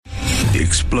the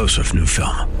explosive new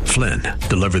film, Flynn,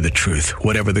 Deliver the Truth,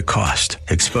 Whatever the Cost,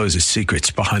 exposes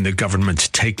secrets behind the government's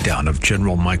takedown of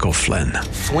General Michael Flynn.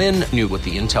 Flynn knew what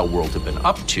the intel world had been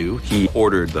up to. He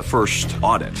ordered the first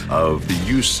audit of the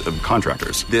use of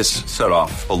contractors. This set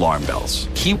off alarm bells.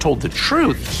 He told the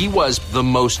truth. He was the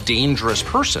most dangerous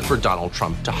person for Donald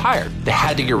Trump to hire. They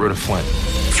had to get rid of Flynn.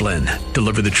 Flynn,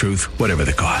 Deliver the Truth, Whatever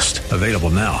the Cost. Available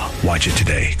now. Watch it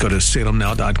today. Go to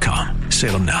salemnow.com.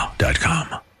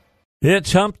 salemnow.com.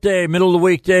 It's hump day, middle of the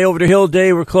weekday, over the hill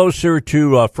day. We're closer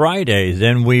to Friday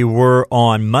than we were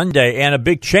on Monday, and a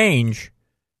big change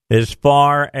as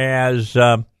far as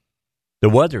the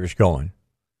weather's going.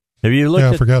 Have you looked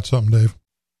I forgot something, Dave.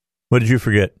 What did you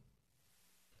forget?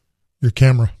 Your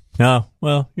camera. No,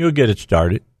 well, you'll get it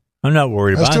started. I'm not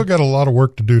worried about it. I still got a lot of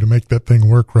work to do to make that thing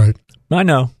work right. I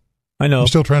know. I'm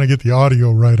still trying to get the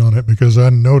audio right on it because I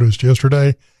noticed yesterday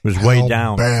it was way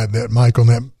down. Bad that mic on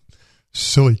that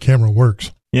silly camera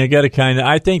works. You got to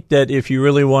I think that if you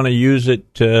really want to use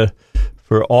it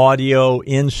for audio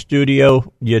in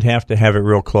studio, you'd have to have it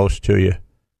real close to you.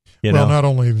 Well, not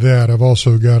only that, I've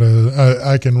also got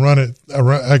I can run it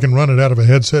out of a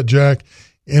headset jack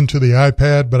into the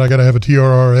iPad, but I got to have a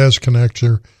TRRS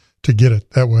connector to get it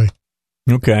that way.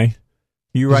 Okay.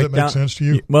 Does that make sense to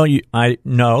you? Well, I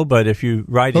know, but if you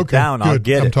write it down, good. I'll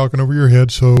get it. I'm talking over your head,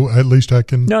 so at least I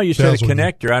can. No, you said a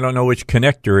connector. I don't know which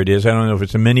connector it is. I don't know if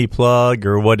it's a mini plug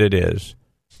or what it is.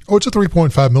 Oh, it's a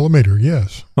 3.5 millimeter,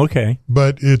 yes. Okay.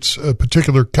 But it's a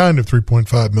particular kind of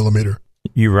 3.5 millimeter.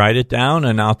 You write it down,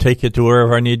 and I'll take it to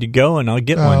wherever I need to go, and I'll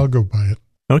get one. I'll go buy it.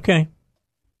 Okay.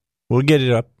 We'll get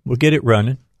it up. We'll get it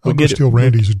running. I'll go steal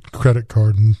Randy's credit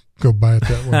card and go buy it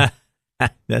that way.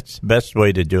 That's the best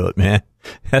way to do it, man.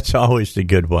 That's always the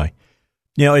good way.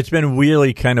 It's been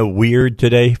really kind of weird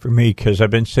today for me because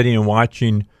I've been sitting and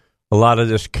watching a lot of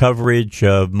this coverage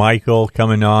of Michael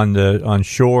coming on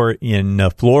shore in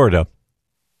Florida,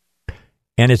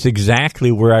 and it's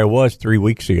exactly where I was 3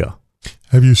 weeks ago.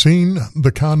 Have you seen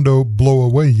the condo blow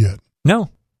away yet?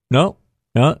 No.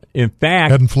 In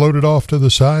fact, hadn't floated off to the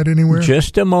side anywhere.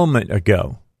 Just a moment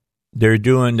ago, they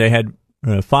had.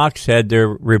 Fox had their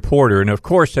reporter, and of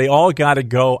course, they all got to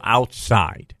go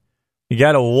outside. You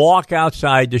got to walk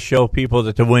outside to show people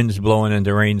that the wind's blowing and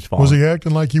the rain's falling. Was he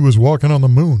acting like he was walking on the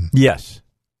moon? Yes.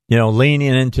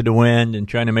 Leaning into the wind and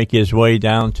trying to make his way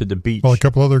down to the beach. While a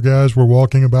couple other guys were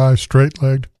walking by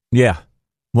straight-legged? Yeah.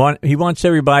 He wants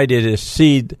everybody to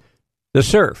see the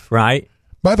surf, right?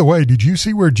 By the way, did you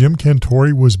see where Jim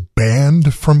Cantori was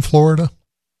banned from Florida?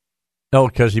 Oh,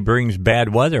 because he brings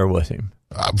bad weather with him.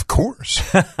 Of course.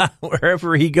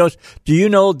 Wherever he goes. Do you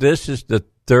know this is the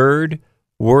third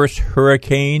worst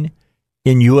hurricane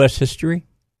in U.S. history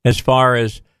as far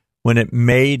as when it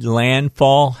made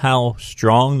landfall, how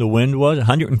strong the wind was,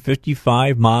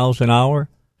 155 miles an hour?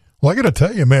 Well, I got to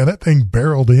tell you, man, that thing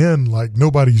barreled in like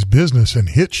nobody's business and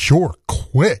hit shore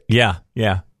quick. Yeah,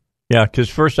 because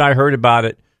first I heard about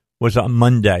it was on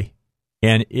Monday.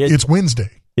 And it's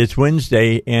Wednesday. It's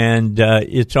Wednesday, and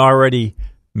it's already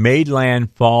made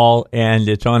landfall, and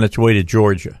it's on its way to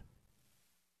Georgia.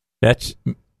 That's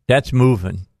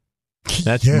moving.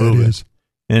 That's moving. It is.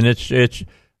 And it's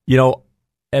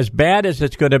as bad as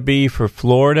it's going to be for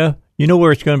Florida, you know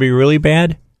where it's going to be really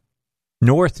bad?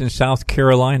 North and South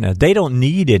Carolina. They don't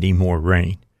need any more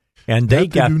rain. And they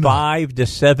got 5 to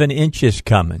 7 inches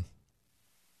coming.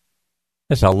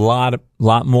 That's a lot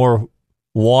more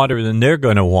water than they're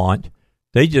going to want.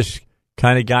 They just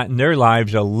kind of gotten their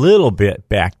lives a little bit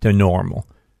back to normal.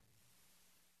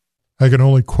 I can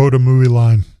only quote a movie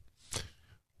line.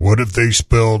 What if they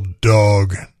spelled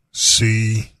dog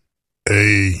C-A-T?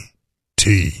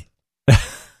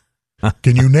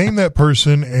 Can you name that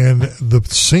person and the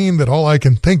scene that all I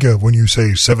can think of when you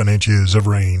say 7 inches of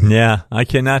rain? Yeah, I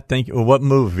cannot think. What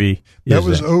movie is that?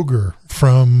 Was Ogre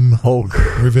from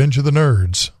Revenge of the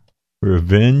Nerds.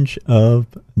 Revenge of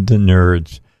the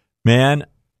Nerds. Man,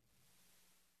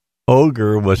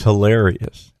 Ogre was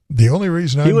hilarious. The only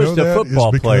reason I know that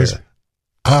is because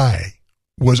I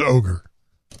was Ogre.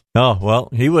 Oh, well,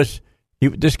 this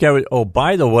guy was,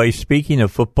 by the way, speaking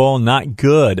of football, not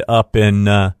good up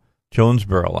in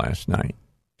Jonesboro last night.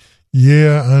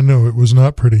 Yeah, I know. It was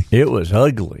not pretty. It was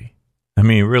ugly. I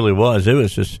mean, it really was. It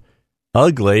was just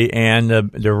ugly, and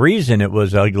the reason it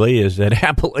was ugly is that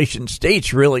Appalachian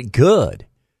State's really good.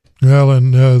 Well,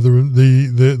 and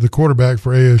the quarterback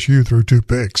for ASU threw 2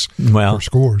 picks for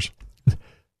scores.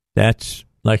 That's,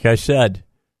 like I said,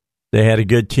 they had a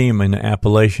good team in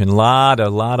Appalachian. A lot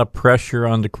of pressure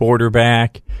on the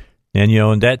quarterback,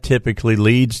 and that typically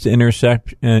leads to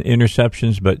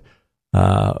interceptions. But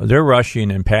their rushing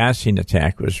and passing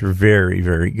attack was very,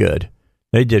 very good.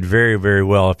 They did very, very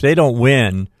well. If they don't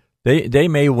win, they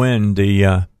may win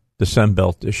the Sun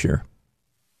Belt this year.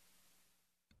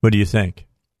 What do you think?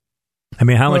 I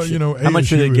mean, how much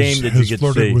of the game did you get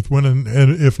to see? With winning,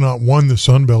 and if not won the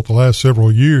Sun Belt the last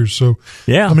several years. So,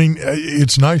 yeah, I mean,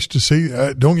 it's nice to see.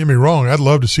 Don't get me wrong. I'd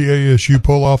love to see ASU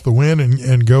pull off the win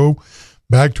and go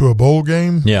back to a bowl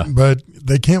game. Yeah, but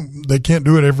they can't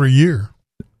do it every year.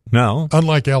 No,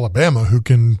 unlike Alabama, who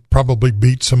can probably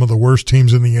beat some of the worst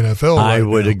teams in the NFL. I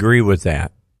would agree with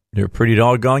that. They're pretty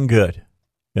doggone good.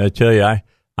 I tell you,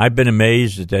 I've been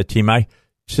amazed at that team.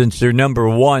 Since they're number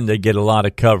one, they get a lot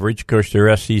of coverage. Of course,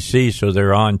 they're SEC, so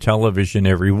they're on television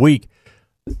every week.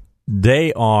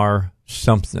 They are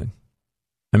something.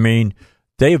 I mean,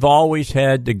 they've always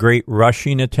had the great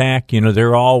rushing attack.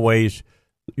 They're always,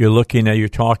 you're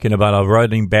talking about a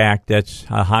running back that's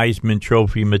a Heisman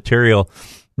Trophy material.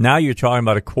 Now you're talking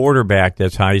about a quarterback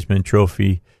that's Heisman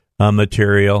Trophy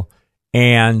material.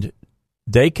 And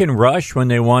they can rush when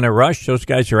they want to rush. Those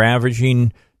guys are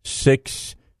averaging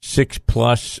 6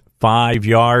 plus 5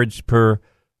 yards per,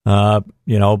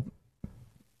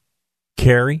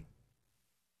 carry.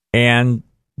 And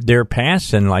they're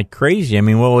passing like crazy. I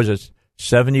mean, what was it?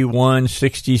 71,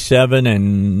 67,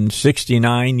 and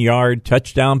 69-yard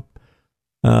touchdown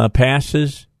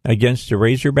passes against the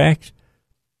Razorbacks.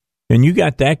 And you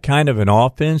got that kind of an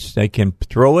offense that can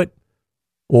throw it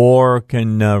or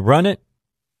can run it.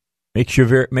 Makes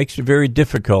it very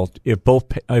difficult if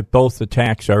both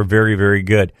attacks are very, very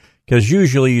good. Because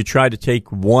usually you try to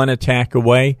take one attack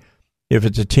away. If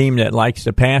it's a team that likes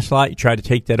to pass a lot, you try to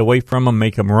take that away from them,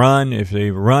 make them run. If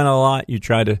they run a lot, you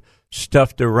try to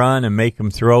stuff the run and make them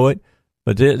throw it.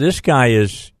 But this guy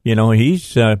is,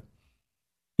 he's,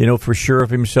 for sure of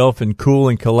himself and cool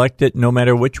and collected no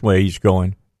matter which way he's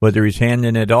going, whether he's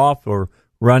handing it off or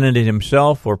running it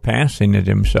himself or passing it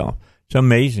himself. It's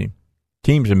amazing.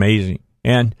 Team's amazing,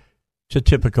 and it's a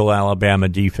typical Alabama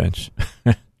defense.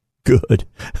 Good.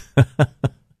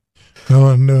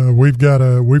 And we've got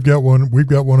one of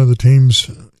the teams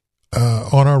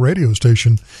on our radio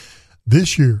station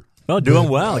this year. Oh, doing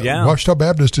well, yeah. Ouachita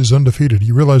Baptist is undefeated.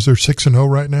 You realize they're 6-0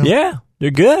 right now? Yeah, they're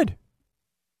good.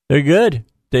 They're good.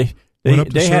 They went up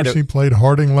to Cersei, played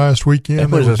Harding last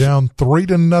weekend. They were down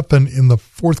 3-0 in the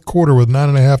fourth quarter with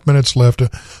 9.5 minutes left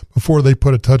before they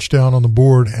put a touchdown on the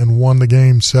board and won the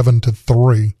game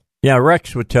 7-3. Yeah,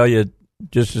 Rex would tell you,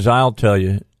 just as I'll tell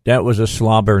you, that was a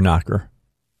slobber knocker.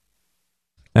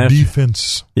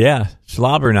 Defense. Yeah,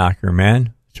 slobber knocker,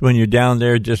 man. It's when you're down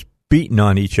there just beating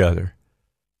on each other.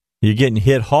 You're getting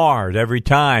hit hard every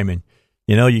time, and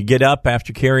you get up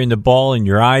after carrying the ball, and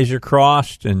your eyes are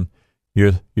crossed, and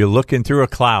you're looking through a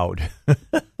cloud.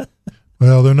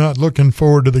 Well, they're not looking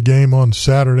forward to the game on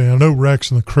Saturday. I know Rex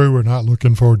and the crew are not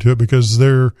looking forward to it because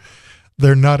they're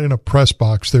not in a press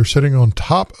box. They're sitting on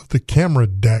top of the camera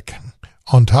deck,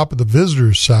 on top of the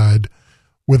visitors' side,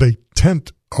 with a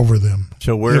tent over them.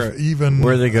 So where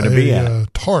are they going to be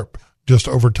at? Tarp just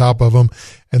over top of them,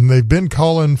 and they've been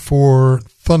calling for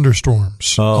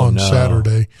thunderstorms on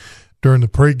Saturday during the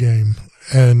pregame.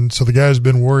 And so the guy's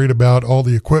been worried about all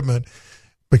the equipment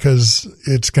because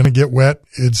it's going to get wet.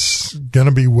 It's going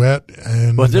to be wet.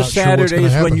 And well, this Saturday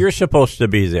is when you're supposed to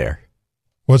be there.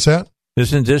 What's that?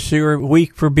 Isn't this your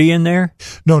week for being there?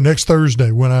 No, next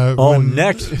Thursday.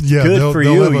 Next. Yeah, good for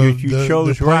you. You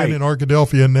chose right. In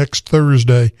Arkadelphia next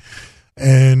Thursday,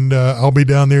 and I'll be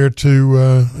down there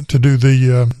to do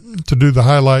the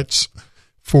highlights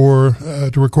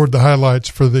to record the highlights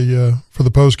for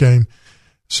the post game.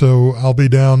 So I'll be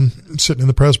down sitting in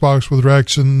the press box with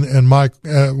Rex and Mike.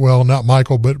 Well, not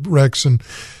Michael, but Rex and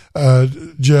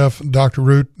Jeff, Dr.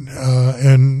 Root,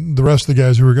 and the rest of the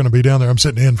guys who are going to be down there. I'm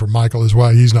sitting in for Michael is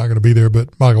why he's not going to be there,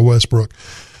 but Michael Westbrook.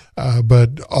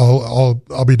 But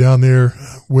I'll be down there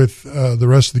with the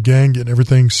rest of the gang, getting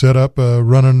everything set up,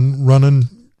 running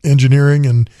engineering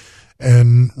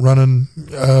and running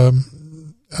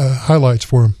highlights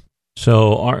for them.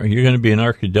 So you're going to be in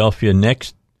Arkadelphia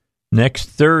next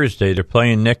Thursday. They're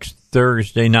playing next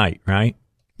Thursday night, right?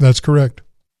 That's correct.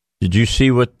 Did you see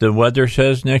what the weather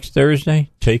says next Thursday?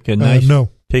 Take a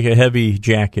heavy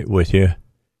jacket with you.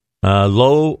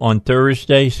 Low on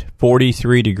Thursdays,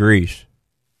 43 degrees.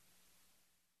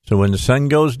 So when the sun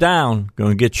goes down,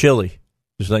 going to get chilly.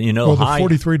 Just letting you know. Well, the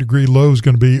 43-degree low is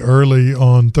going to be early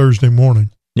on Thursday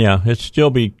morning. Yeah, it'll still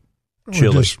be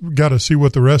chilly. We just got to see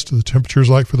what the rest of the temperature is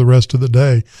like for the rest of the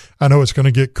day. I know it's going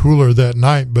to get cooler that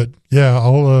night, but yeah,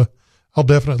 I'll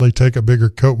definitely take a bigger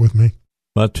coat with me.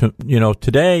 But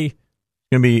today it's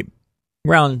going to be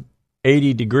around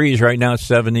 80 degrees. Right now it's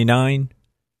 79.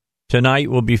 Tonight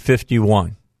will be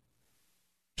 51.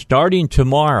 Starting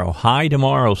tomorrow, high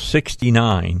tomorrow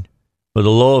 69 with a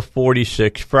low of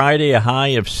 46. Friday, a high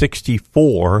of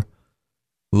 64,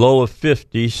 low of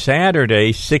 50.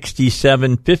 Saturday,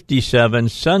 67, 57.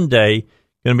 Sunday,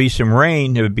 going to be some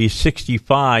rain. It would be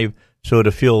 65, so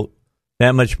it'll feel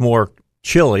that much more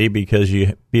chilly because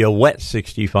you be a wet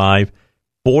 65.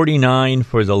 49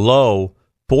 for the low,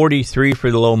 43 for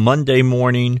the low Monday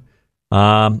morning.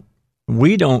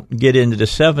 We don't get into the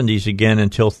 70s again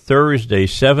until Thursday,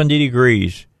 70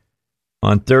 degrees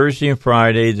on Thursday and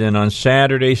Friday. Then on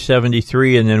Saturday,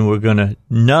 73, and then we're going to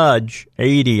nudge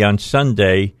 80 on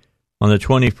Sunday on the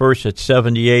 21st at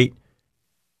 78.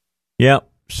 Yep,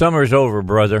 summer's over,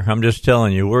 brother. I'm just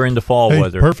telling you, we're in the fall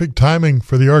weather. Perfect timing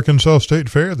for the Arkansas State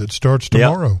Fair that starts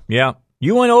tomorrow. Yeah.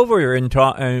 You went over here and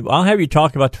talk. I'll have you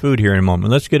talk about the food here in a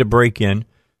moment. Let's get a break in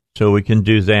so we can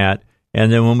do that. And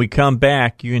then when we come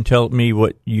back, you can tell me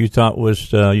what you thought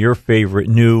was your favorite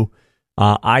new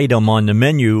item on the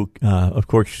menu. Of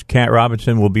course, Kat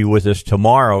Robinson will be with us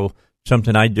tomorrow,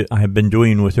 something I have been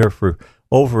doing with her for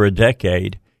over a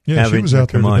decade. Yeah, she was out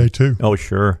there today, too. Oh,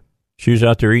 sure. She was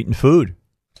out there eating food.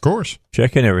 Of course.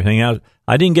 Checking everything out.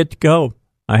 I didn't get to go.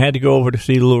 I had to go over to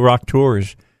see Little Rock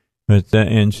Tours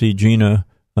and see Gina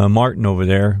Martin over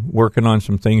there working on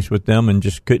some things with them and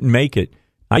just couldn't make it.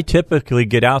 I typically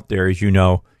get out there, as you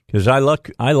know, because I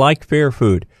like fair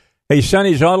food. Hey,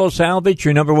 Sonny's Auto Salvage,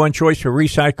 your number one choice for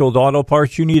recycled auto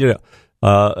parts. You need an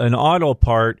auto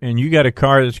part, and you got a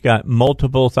car that's got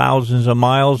multiple thousands of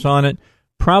miles on it.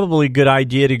 Probably a good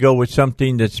idea to go with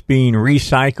something that's being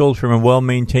recycled from a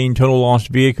well-maintained total loss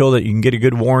vehicle that you can get a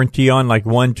good warranty on, like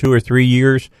 1, 2, or 3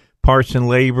 years, parts and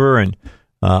labor, and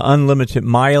unlimited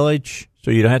mileage. So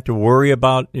you don't have to worry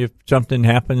about if something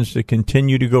happens to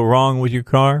continue to go wrong with your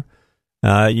car.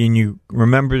 And you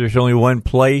remember there's only one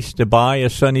place to buy a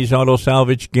Sonny's Auto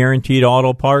Salvage guaranteed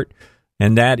auto part,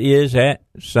 and that is at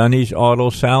Sonny's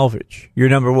Auto Salvage, your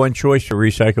number one choice for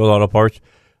recycled auto parts.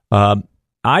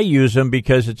 I use them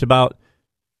because it's about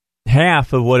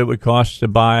half of what it would cost to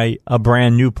buy a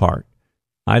brand new part.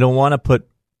 I don't want to put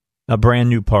a brand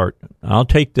new part. I'll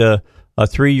take a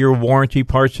 3-year warranty,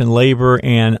 parts and labor,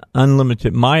 and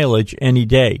unlimited mileage any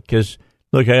day. Because,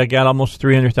 look, I got almost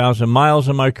 300,000 miles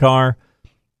in my car.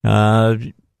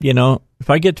 If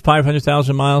I get to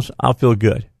 500,000 miles, I'll feel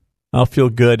good.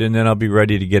 And then I'll be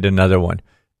ready to get another one.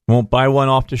 Won't buy one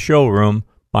off the showroom,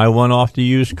 buy one off the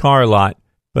used car lot,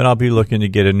 but I'll be looking to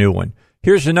get a new one.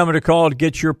 Here's the number to call to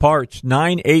get your parts,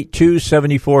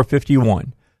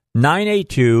 982-7451.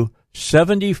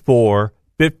 982-7451.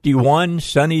 51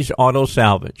 Sonny's Auto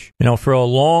Salvage. For a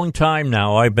long time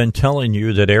now, I've been telling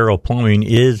you that Aero Plumbing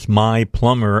is my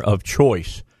plumber of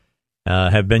choice.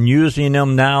 Have been using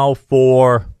them now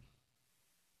for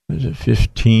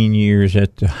 15 years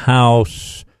at the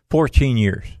house, 14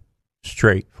 years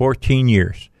straight, 14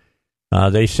 years.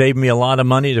 They saved me a lot of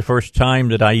money the first time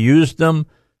that I used them.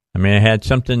 I had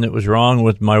something that was wrong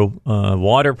with my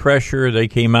water pressure. They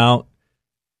came out,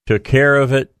 took care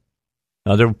of it.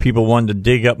 Other people wanted to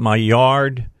dig up my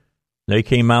yard. They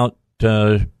came out,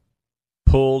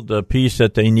 pulled the piece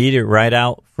that they needed right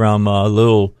out from a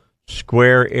little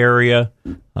square area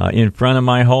in front of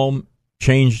my home,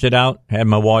 changed it out, had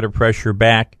my water pressure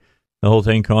back. The whole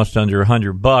thing cost under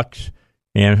 $100.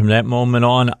 And from that moment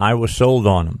on, I was sold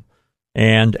on them.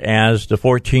 And as the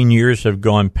 14 years have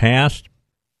gone past,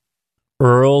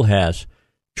 Earl has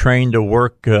trained a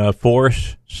work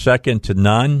force second to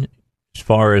none as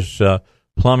far as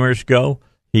plumbers go.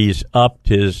 He's upped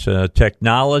his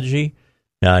technology.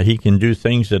 He can do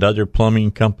things that other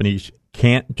plumbing companies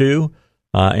can't do,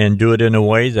 and do it in a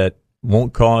way that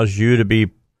won't cause you to be,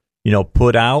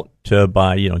 put out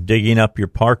by, digging up your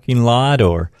parking lot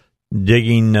or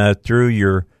digging through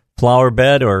your flower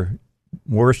bed, or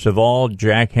worst of all,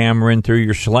 jackhammering through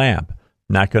your slab.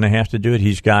 Not going to have to do it.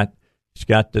 He's got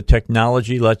the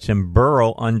technology, lets him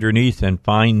burrow underneath and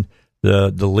find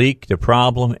the leak, the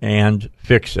problem, and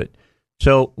fix it.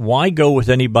 So why go with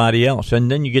anybody else? And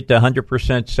then you get the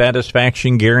 100%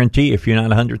 satisfaction guarantee. If you're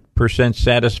not 100%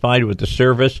 satisfied with the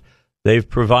service they've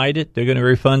provided, they're going to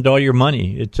refund all your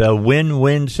money. It's a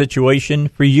win-win situation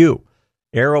for you.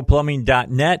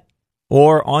 Aeroplumbing.net,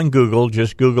 or on Google,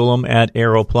 just Google them at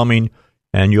Aero Plumbing,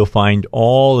 and you'll find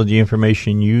all of the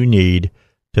information you need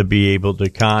to be able to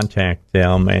contact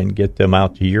them and get them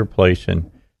out to your place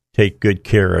and take good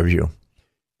care of you.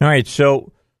 All right,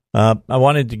 so I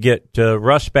wanted to get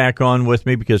Russ back on with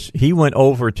me because he went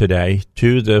over today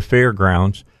to the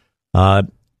fairgrounds.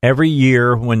 Every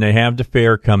year when they have the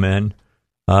fair come in,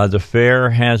 the fair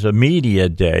has a media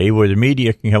day where the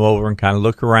media can come over and kind of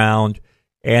look around,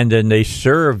 and then they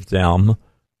serve them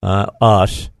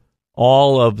us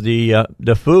all of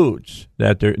the foods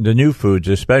that the new foods,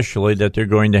 especially that they're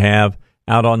going to have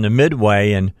out on the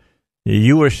Midway. And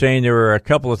you were saying there were a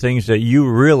couple of things that you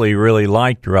really, really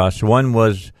liked, Russ. One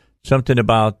was something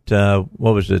about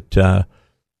what was it?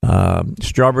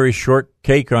 Strawberry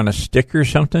shortcake on a stick or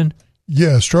something.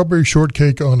 Yeah, strawberry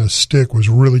shortcake on a stick was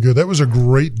really good. That was a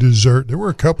great dessert. There were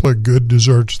a couple of good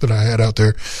desserts that I had out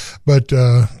there, but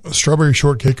strawberry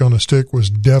shortcake on a stick was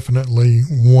definitely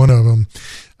one of them.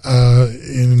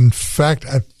 In fact,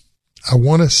 I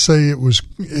want to say it was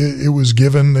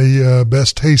given the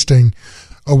best tasting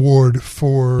award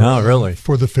for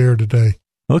for the fair today.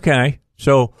 Okay,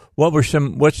 so what's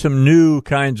some new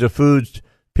kinds of foods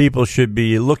people should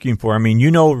be looking for? I mean,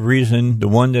 the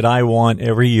one that I want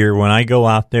every year when I go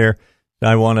out there,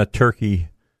 I want a turkey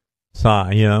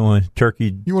thigh, a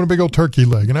turkey. You want a big old turkey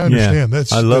leg, and I understand.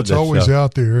 I love that's always stuff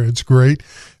out there. It's great,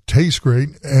 tastes great,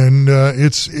 and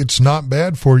it's not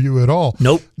bad for you at all.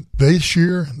 Nope. This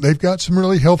year, they've got some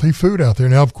really healthy food out there.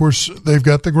 Now, of course, they've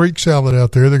got the Greek salad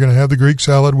out there. They're going to have the Greek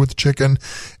salad with the chicken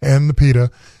and the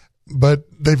pita, but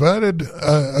they've added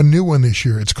a new one this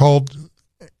year. It's called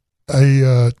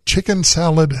a chicken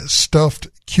salad stuffed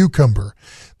cucumber.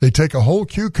 They take a whole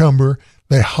cucumber,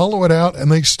 they hollow it out,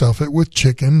 and they stuff it with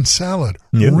chicken salad.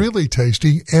 Yeah. Really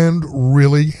tasty and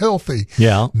really healthy.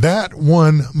 Yeah, that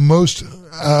won most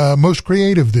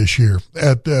creative this year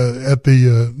at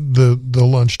the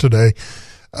lunch today.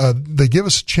 They give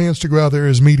us a chance to go out there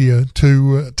as media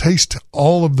to taste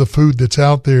all of the food that's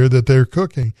out there that they're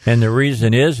cooking. And the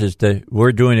reason is that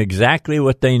we're doing exactly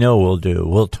what they know we'll do.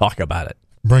 We'll talk about it.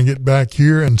 Bring it back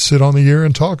here and sit on the air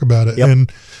and talk about it. Yep.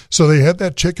 And so they had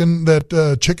that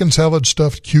chicken salad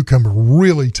stuffed cucumber,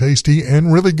 really tasty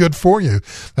and really good for you.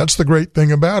 That's the great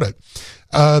thing about it.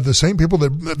 The same people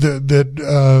that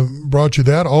brought you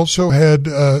that also had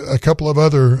a couple of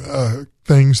other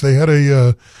things. They had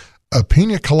a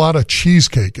pina colada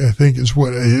cheesecake, I think is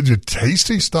what it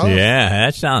tasty stuff. Yeah,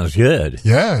 that sounds good.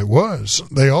 Yeah, it was.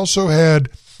 They also had,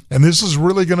 and this is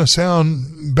really going to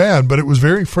sound bad, but it was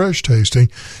very fresh tasting,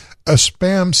 a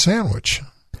Spam sandwich.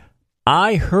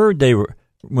 I heard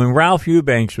when Ralph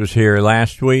Eubanks was here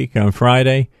last week on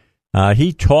Friday,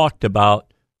 he talked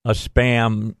about a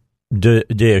Spam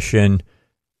dish. And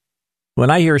when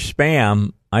I hear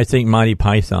Spam, I think Monty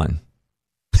Python.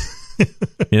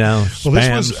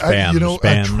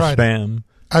 Spam.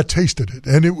 I tasted it,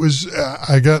 and it was.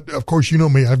 I got, of course,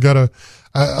 me. I've got a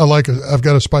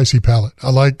spicy palate. I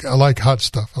like hot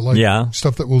stuff. I like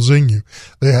stuff that will zing you.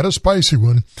 They had a spicy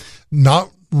one,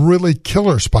 not really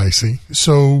killer spicy.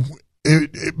 So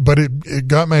it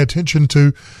got my attention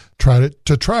to try it.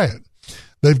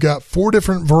 They've got 4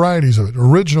 different varieties of it.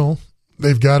 Original.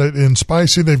 They've got it in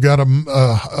spicy. They've got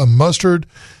a mustard.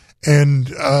 And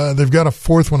they've got a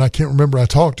 4th one. I can't remember. I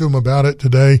talked to them about it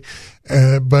today.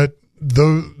 But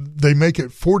they make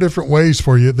it 4 different ways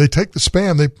for you. They take the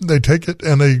Spam, they take it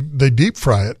and they deep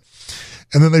fry it.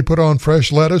 And then they put on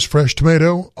fresh lettuce, fresh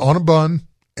tomato on a bun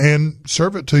and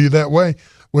serve it to you that way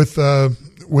with a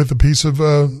piece of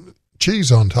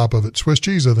cheese on top of it. Swiss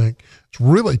cheese, I think. It's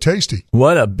really tasty.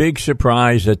 What a big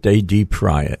surprise that they deep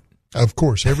fry it. Of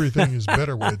course, everything is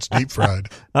better when it's deep fried.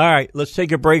 All right, let's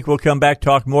take a break. We'll come back,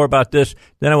 talk more about this.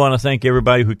 Then I want to thank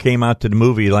everybody who came out to the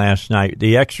movie last night,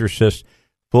 The Exorcist.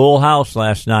 Full house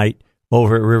last night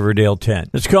over at Riverdale 10.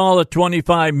 Let's call it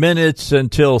 25 minutes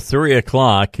until 3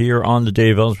 o'clock here on the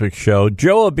Dave Elswick Show.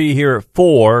 Joe will be here at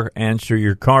 4, answer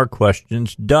your car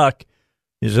questions. Duck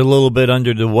is a little bit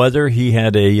under the weather. He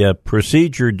had a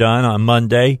procedure done on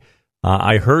Monday.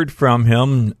 I heard from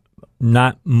him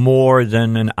not more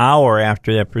than an hour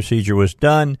after that procedure was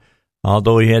done.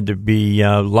 Although he had to be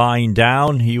lying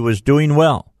down, he was doing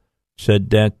well.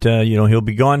 Said that, he'll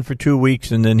be gone for 2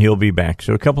 weeks and then he'll be back.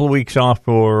 So a couple of weeks off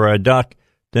for Duck,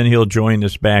 then he'll join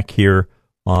us back here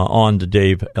on the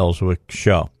Dave Elswick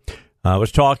Show. I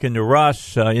was talking to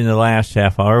Russ in the last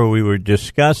half hour. We were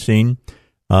discussing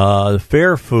the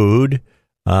fair food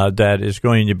that is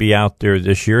going to be out there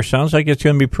this year. Sounds like it's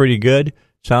going to be pretty good.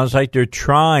 Sounds like they're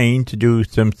trying to do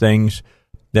some things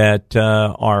that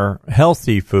are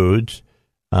healthy foods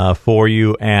for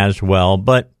you as well.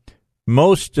 But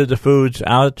most of the foods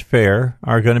out at the fair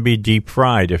are going to be deep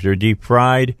fried. If they're deep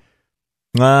fried,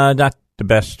 not the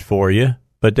best for you.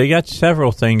 But they got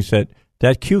several things that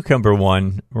cucumber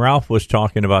one, Ralph was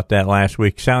talking about that last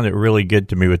week, sounded really good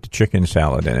to me with the chicken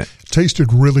salad in it.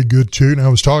 Tasted really good, too. And I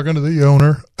was talking to the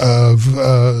owner of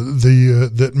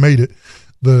that made it.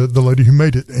 The lady who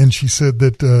made it, and she said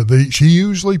that she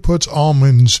usually puts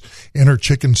almonds in her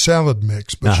chicken salad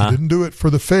mix, but she didn't do it for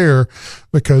the fair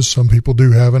because some people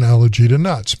do have an allergy to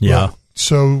nuts. Yeah.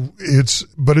 So it's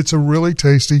a really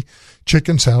tasty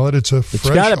chicken salad. It's a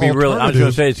fresh got to be really. I was going to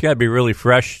alternative. say it's got to be really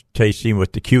fresh tasting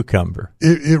with the cucumber.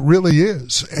 It really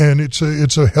is, and it's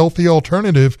a healthy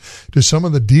alternative to some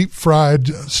of the deep fried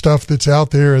stuff that's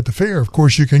out there at the fair. Of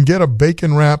course, you can get a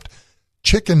bacon wrapped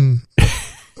chicken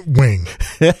wing,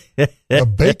 a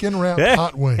bacon wrapped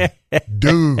hot wing,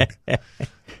 dude.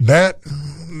 That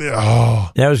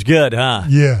was good, huh?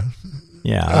 Yeah.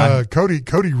 Yeah.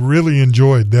 Cody really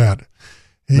enjoyed that.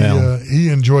 He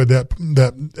enjoyed that.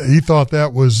 He thought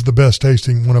that was the best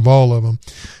tasting one of all of them.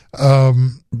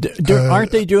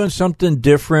 Aren't they doing something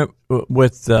different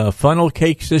with funnel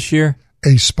cakes this year?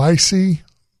 A spicy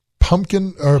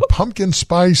pumpkin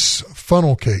spice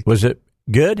funnel cake. Was it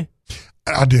good?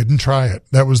 I didn't try it.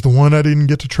 That was the one I didn't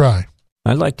get to try.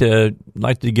 I'd like to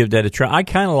give that a try. I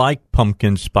kind of like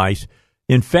pumpkin spice.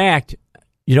 In fact,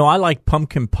 I like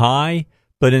pumpkin pie,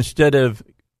 but instead of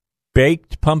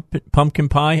baked pumpkin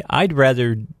pie, I'd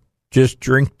rather just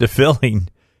drink the filling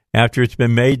after it's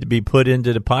been made to be put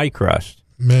into the pie crust.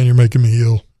 Man, you're making me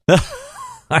ill.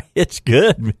 It's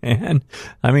good, man.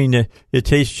 I mean, it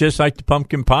tastes just like the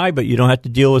pumpkin pie, but you don't have to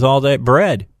deal with all that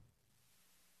bread.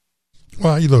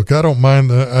 Well, look, I don't mind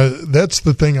that's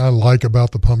the thing I like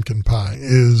about the pumpkin pie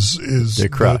is the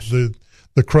crust.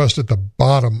 The crust at the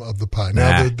bottom of the pie.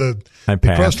 Now, the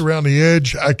crust around the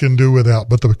edge I can do without,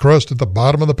 but the crust at the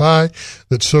bottom of the pie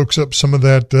that soaks up some of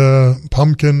that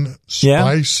pumpkin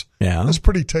spice, that's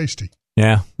pretty tasty.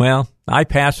 Yeah, well, I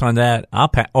pass on that.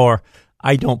 Or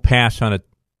I don't pass on it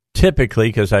typically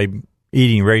because I'm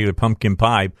eating regular pumpkin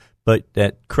pie, but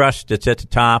that crust that's at the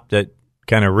top, that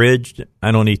kind of ridged,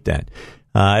 I don't eat that.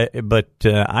 But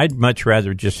I'd much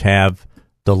rather just have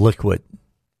the liquid.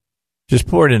 Just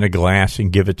pour it in a glass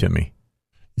and give it to me.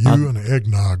 And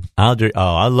eggnog. I'll do.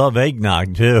 Oh, I love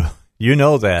eggnog too. You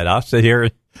know that. I'll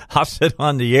sit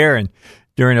on the air and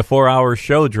during a 4-hour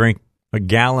show drink 1.5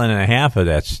 gallons of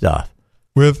that stuff.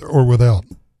 With or without?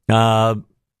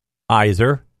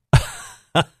 Either.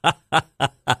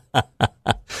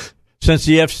 Since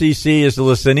the FCC is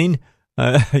listening,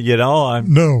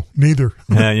 I'm no, neither.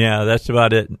 Yeah, that's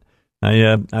about it.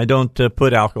 I don't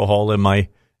put alcohol in my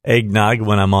eggnog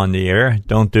when I'm on the air.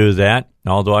 Don't do that.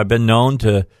 Although I've been known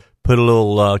to put a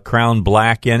little Crown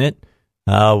Black in it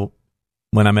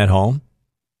when I'm at home.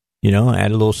 Add a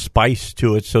little spice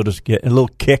to it so to get a little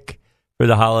kick for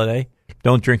the holiday.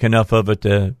 Don't drink enough of it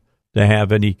to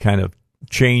have any kind of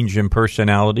change in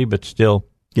personality, but still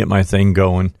get my thing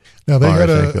going. Now they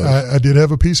had I did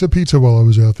have a piece of pizza while I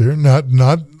was out there. Not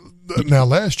now.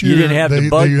 Last year you didn't have they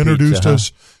introduced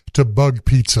us to bug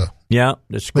pizza. Yeah,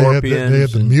 the scorpions. They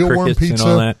had the mealworm pizza.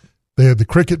 And all that. They had the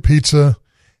cricket pizza,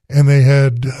 and they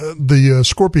had the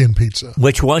scorpion pizza,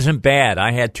 which wasn't bad.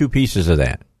 I had 2 pieces of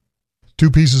that.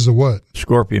 2 pieces of what?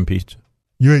 Scorpion pizza.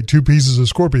 You ate 2 pieces of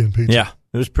scorpion pizza. Yeah,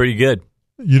 it was pretty good.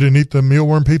 You didn't eat the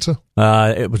mealworm pizza?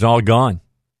 It was all gone.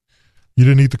 You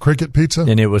didn't eat the cricket pizza?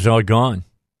 And it was all gone.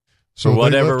 So for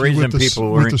whatever reason, people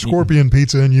were with the scorpion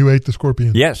pizza, and you ate the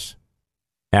scorpion. Yes,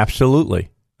 absolutely.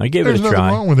 I gave it a try. There's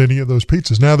nothing wrong with any of those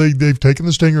pizzas. Now they've taken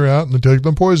the stinger out and they've taken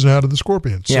the poison out of the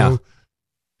scorpion. So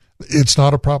it's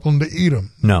not a problem to eat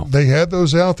them. No. They had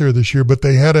those out there this year, but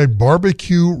they had a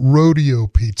barbecue rodeo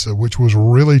pizza, which was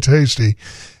really tasty.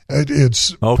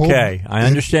 It's okay. I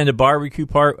understand the barbecue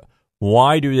part.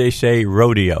 Why do they say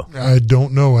rodeo? I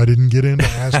don't know. I didn't get into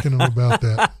asking them about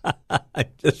that. I'm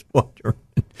just wondering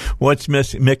what's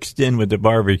mixed in with the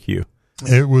barbecue.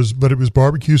 It was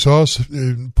barbecue sauce,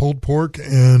 pulled pork,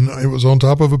 and it was on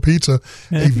top of a pizza,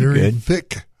 a very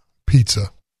thick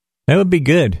pizza. That would be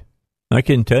good. I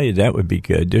can tell you that would be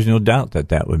good. There's no doubt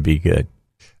that would be good.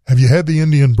 Have you had the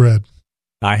Indian bread?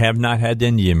 I have not had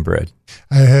Indian bread.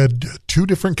 I had 2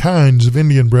 different kinds of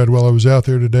Indian bread while I was out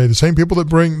there today. The same people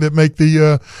that make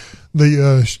the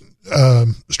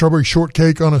strawberry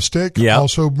shortcake on a stick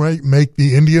also make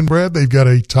the Indian bread. They've got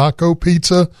a taco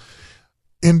pizza.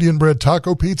 Indian bread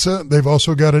taco pizza. They've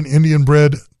also got an Indian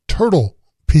bread turtle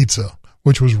pizza,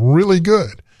 which was really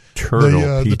good.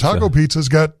 Pizza. The taco pizza's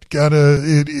got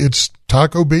it's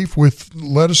taco beef with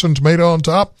lettuce and tomato on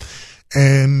top,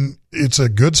 and it's a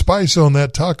good spice on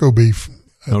that taco beef.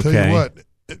 I'll tell you what,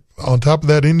 on top of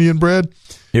that Indian bread,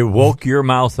 it woke your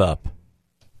mouth up.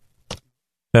 Is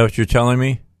that what you're telling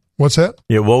me? What's that?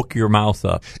 It woke your mouth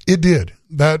up. It did.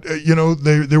 That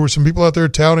there were some people out there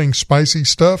touting spicy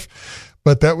stuff.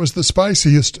 but that was the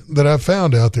spiciest that I've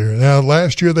found out there. Now,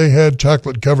 last year they had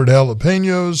chocolate-covered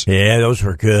jalapenos. Yeah, those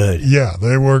were good. Yeah,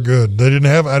 they were good.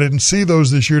 I didn't see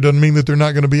those this year. Doesn't mean that they're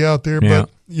not going to be out there, Yeah.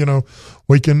 but,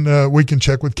 we can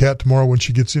check with Kat tomorrow when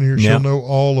she gets in here. Yeah. She'll know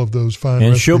all of those fine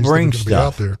And recipes she'll that are bring gonna be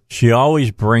out stuff. there. She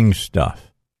always brings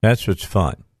stuff. That's what's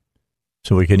fun.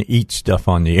 So we can eat stuff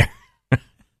on the air.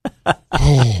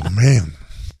 Oh, man.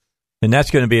 And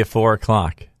that's going to be at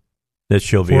 4:00 that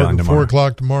she'll be on tomorrow. 4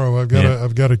 o'clock tomorrow. I've Yeah.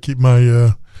 got to keep my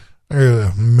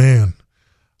man.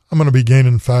 I'm going to be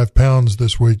gaining 5 pounds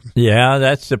this week. Yeah,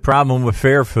 that's the problem with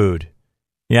fair food.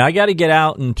 Yeah, I got to get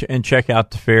out and check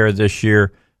out the fair this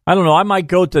year. I don't know. I might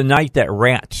go the night that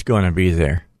Rat's going to be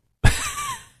there.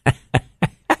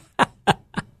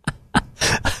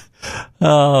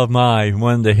 Oh, my.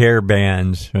 One of the hair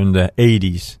bands from the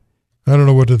 80s. I don't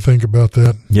know what to think about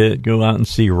that. Go out and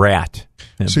see Rat.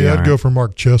 See, I'd go for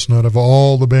Mark Chestnut. Of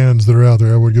all the bands that are out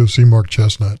there, I would go see Mark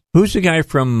Chestnut. Who's the guy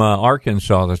from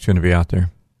Arkansas that's going to be out there?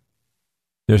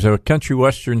 There's a country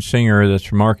western singer that's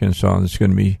from Arkansas that's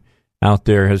going to be out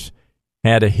there, has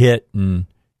had a hit, and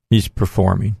he's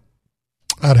performing.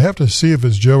 I'd have to see if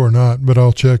it's Joe or not, but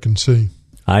I'll check and see.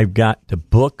 I've got the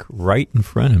book right in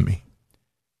front of me.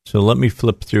 So let me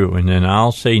flip through, and then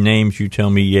I'll say names. You tell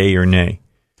me yay or nay.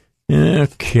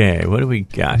 Okay, what do we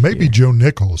got Maybe here? Joe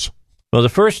Nichols. Well, the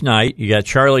first night, you got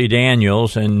Charlie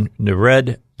Daniels and the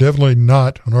Red Definitely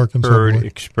not an Arkansas Bird boy.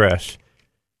 Express.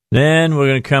 Then we're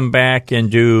going to come back and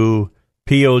do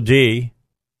POD.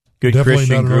 Good Definitely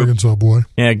Christian not an group. Arkansas boy.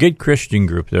 Yeah, good Christian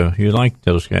group, though. You like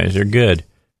those guys. They're good.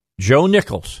 Joe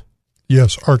Nichols,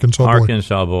 Yes, Arkansas boy.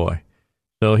 Arkansas boy.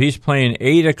 So he's playing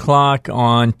 8 o'clock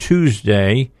on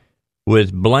Tuesday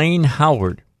with Blaine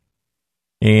Howard.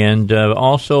 And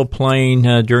also playing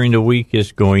during the week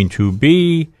is going to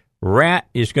be Rat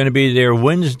is going to be there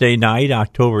Wednesday night,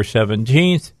 October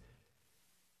 17th.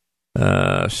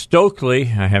 Stokely,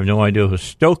 I have no idea who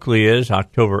Stokely is,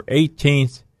 October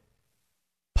 18th.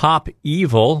 Pop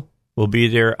Evil will be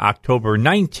there October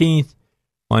 19th.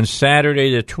 On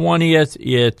Saturday the 20th,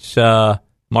 it's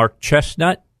Mark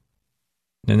Chestnut,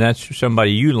 and that's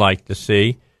somebody you like to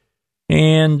see.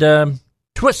 And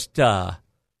Twista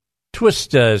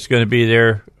is going to be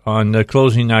there on the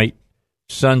closing night,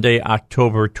 Sunday,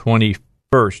 October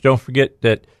 21st. Don't forget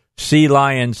that Sea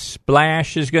Lion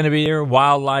Splash is going to be there,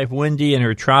 Wildlife Wendy and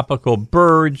her tropical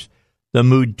birds, the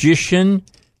Magician,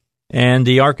 and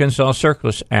the Arkansas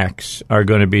Circus Acts are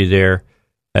going to be there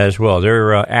as well.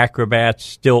 They're acrobats,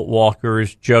 stilt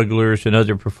walkers, jugglers, and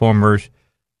other performers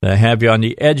that have you on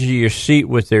the edge of your seat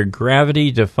with their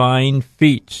gravity-defying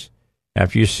feats.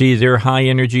 After you see their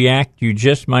high-energy act, you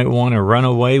just might want to run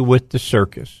away with the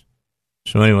circus.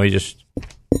 So anyway,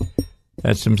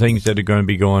 that's some things that are going to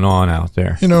be going on out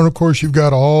there. And of course, you've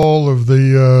got all of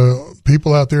the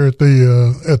people out there at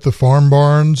the farm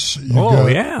barns. You've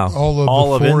got all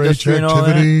of the 4-H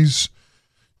activities.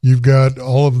 You've got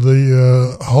all of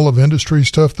the Hall of Industry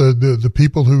stuff. The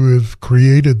people who have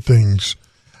created things.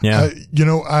 Yeah,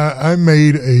 I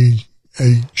made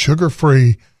a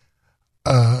sugar-free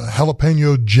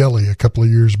jalapeno jelly a couple of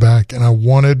years back, and I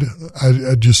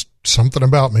just something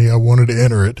about me. I wanted to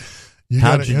enter it.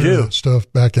 How'd you do? That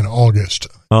stuff back in August.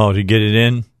 Oh, to get it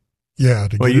in? Yeah.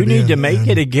 You need to make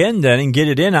it again then and get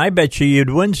it in. I bet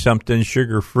you'd win something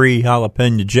sugar-free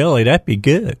jalapeno jelly. That'd be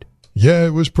good. Yeah,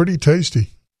 it was pretty tasty.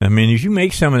 I mean, if you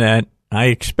make some of that, I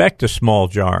expect a small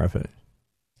jar of it.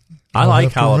 I like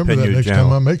jalapeno next jelly.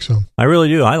 time I make some. I really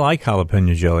do. I like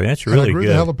jalapeno jelly. That's really good. I grew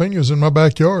the jalapenos in my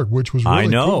backyard, which was really I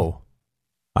know.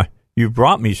 Cool. You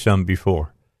brought me some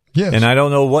before. Yes. And I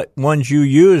don't know what ones you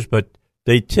use, but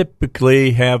they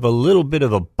typically have a little bit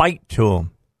of a bite to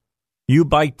them. You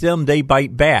bite them, they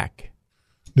bite back.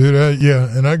 Dude, yeah,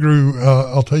 and I grew,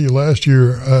 I'll tell you, last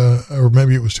year, or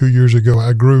maybe it was 2 years ago,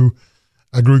 I grew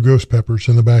ghost peppers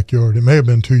in the backyard. It may have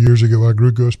been 2 years ago. I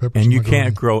grew ghost peppers. And you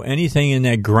can't grow anything in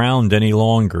that ground any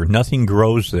longer. Nothing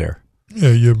grows there.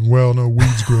 Yeah, no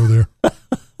weeds grow there.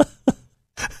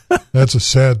 That's a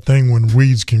sad thing when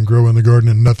weeds can grow in the garden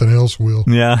and nothing else will.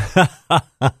 Yeah.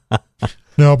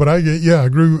 No, but I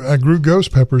grew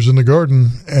ghost peppers in the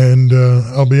garden, and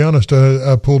I'll be honest,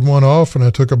 I pulled one off and I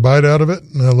took a bite out of it,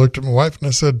 and I looked at my wife and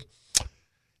I said,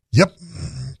 "Yep,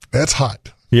 that's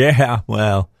hot." Yeah,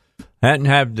 well, I didn't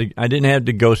have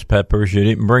the ghost peppers. You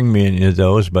didn't bring me any of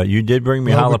those, but you did bring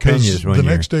me jalapenos. The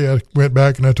next day I went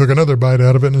back and I took another bite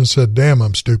out of it and said, "Damn,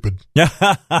 I'm stupid."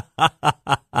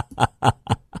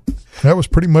 That was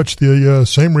pretty much the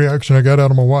same reaction I got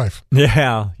out of my wife.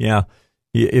 Yeah.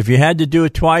 If you had to do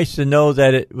it twice to know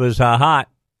that it was hot,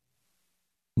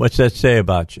 what's that say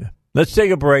about you? Let's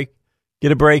take a break.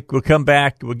 get a break. We'll come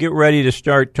back. We'll get ready to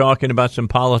start talking about some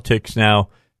politics now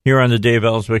here on the Dave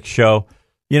Elswick Show.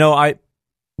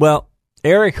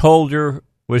 Eric Holder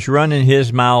was running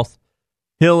his mouth.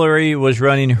 Hillary was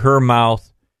running her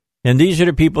mouth. And these are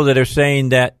the people that are saying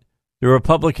that the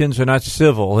Republicans are not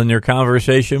civil in their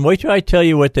conversation. Wait till I tell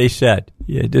you what they said.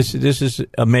 Yeah, this is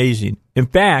amazing. In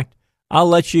fact, I'll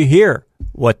let you hear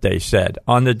what they said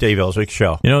on the Dave Elswick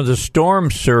Show. The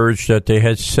storm surge that they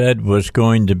had said was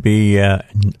going to be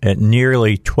at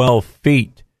nearly 12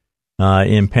 feet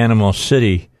in Panama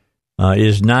City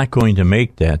is not going to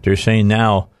make that. They're saying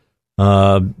now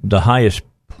the highest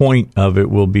point of it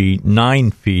will be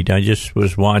 9 feet. I just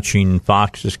was watching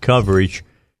Fox's coverage,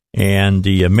 and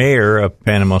the mayor of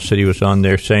Panama City was on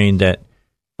there saying that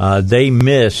they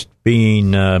missed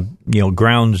being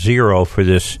ground zero for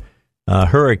this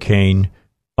hurricane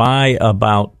by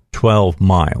about 12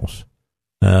 miles.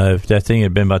 If that thing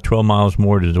had been about 12 miles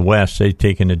more to the west, they'd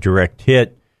taken a direct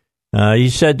hit. He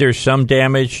said there's some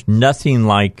damage, nothing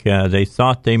like they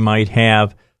thought they might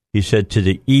have. He said to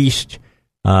the east,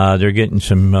 they're getting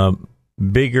some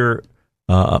bigger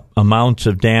amounts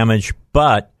of damage,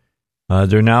 but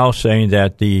they're now saying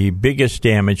that the biggest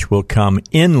damage will come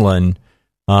inland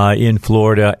in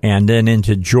Florida and then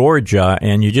into Georgia.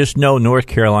 And you just know North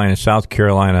Carolina, South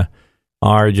Carolina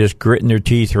are just gritting their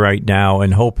teeth right now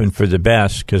and hoping for the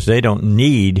best because they don't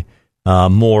need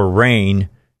more rain.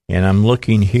 And I'm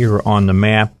looking here on the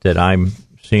map that I'm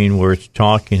seeing where it's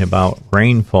talking about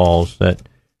rainfalls that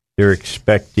they're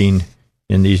expecting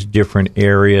in these different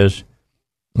areas.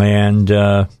 And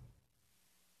where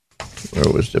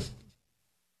was the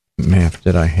map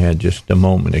that I had just a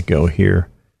moment ago here?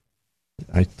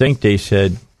 I think they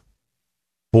said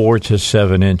 4 to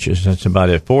 7 inches. That's about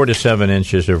it. 4 to 7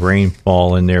 inches of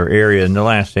rainfall in their area. And the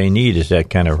last they need is that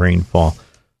kind of rainfall.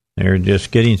 They're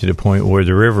just getting to the point where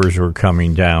the rivers were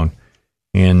coming down.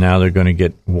 And now they're going to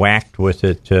get whacked with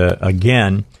it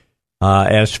again.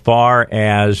 As far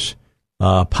as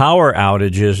power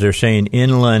outages, they're saying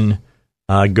inland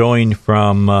going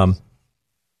from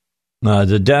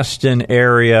the Destin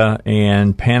area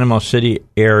and Panama City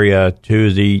area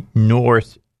to the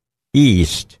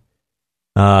northeast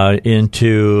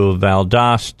into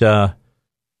Valdosta,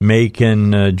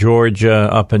 Macon, Georgia,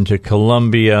 up into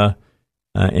Columbia,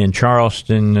 in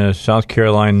Charleston, South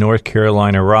Carolina, North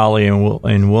Carolina, Raleigh,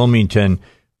 and Wilmington.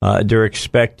 They're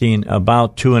expecting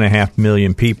about 2.5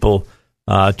 million people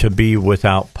to be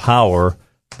without power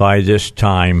by this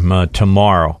time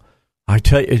tomorrow. I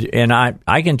tell you, and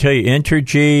I can tell you,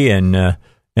 Entergy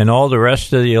and all the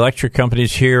rest of the electric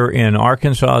companies here in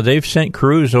Arkansas, they've sent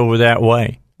crews over that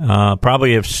way.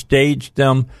 Probably have staged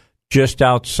them just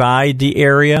outside the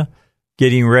area,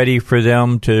 getting ready for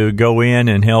them to go in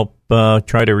and help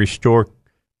try to restore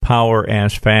power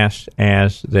as fast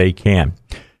as they can.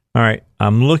 All right,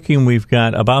 I'm looking. We've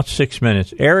got about 6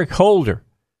 minutes. Eric Holder,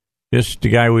 just the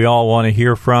guy we all want to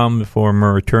hear from, the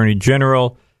former Attorney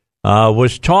General,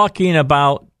 was talking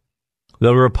about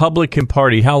the Republican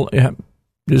Party. How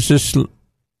is this?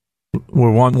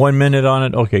 We're 1 minute on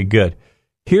it? Okay, good.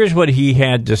 Here's what he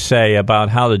had to say about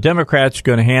how the Democrats are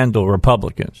going to handle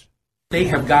Republicans. They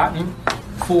have gotten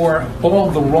for all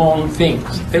the wrong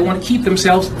things. They want to keep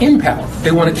themselves in power.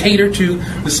 They want to cater to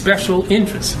the special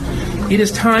interests. It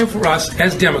is time for us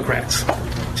as Democrats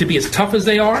to be as tough as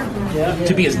they are,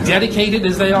 to be as dedicated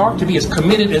as they are, to be as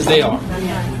committed as they are.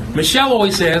 Michelle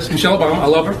always says, Michelle Obama, I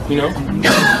love her,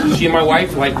 she and my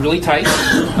wife like really tight,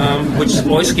 which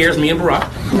always scares me and Barack.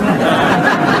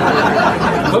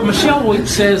 But Michelle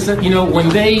always says that, when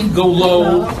they go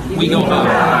low, we go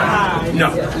high. No.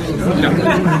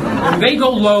 When they go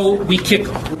low, we kick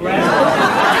them.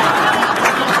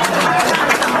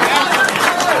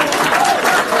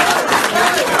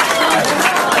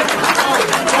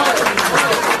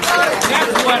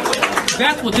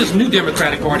 That's what this new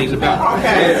Democratic Party is about.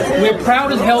 We're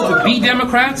proud as hell to be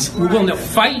Democrats. We're willing to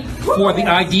fight for the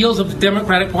ideals of the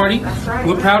Democratic Party.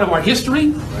 We're proud of our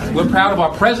history. We're proud of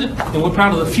our present. And we're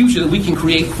proud of the future that we can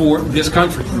create for this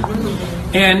country.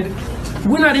 And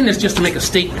we're not in this just to make a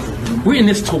statement. We're in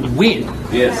this to win.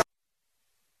 Yes.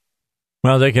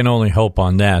 Well, they can only hope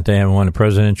on that. They haven't won a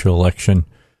presidential election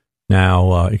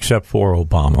now, except for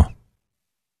Obama,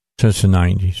 since the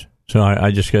 90s. So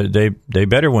I just got they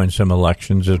better win some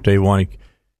elections if they want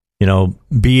to,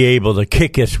 be able to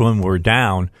kick us when we're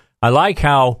down. I like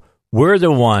how we're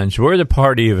the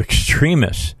party of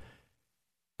extremists.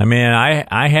 I mean,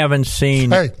 I haven't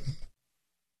seen. Hey.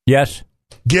 Yes.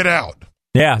 Get out.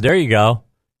 Yeah, there you go.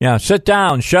 Yeah, sit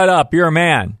down, shut up. You're a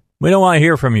man. We don't want to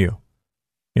hear from you.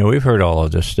 We've heard all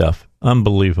of this stuff.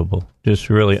 Unbelievable. Just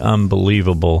really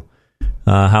unbelievable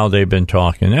how they've been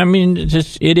talking. I mean,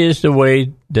 it is the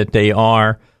way that they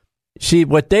are. See,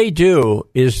 what they do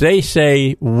is they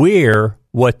say we're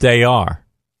what they are.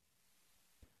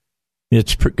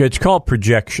 It's called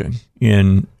projection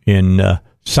in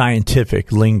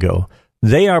scientific lingo.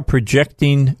 They are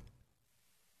projecting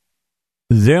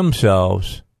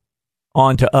themselves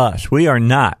onto us. We are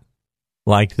not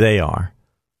like they are.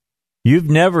 You've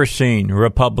never seen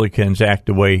Republicans act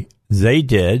the way they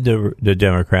did, the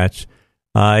Democrats,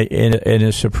 in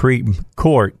a Supreme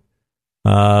Court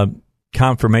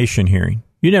confirmation hearing.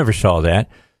 You never saw that.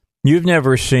 You've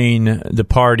never seen the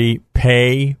party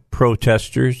pay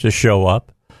protesters to show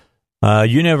up.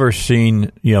 You never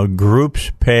seen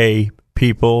groups pay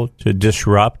people to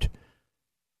disrupt.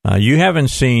 You haven't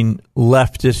seen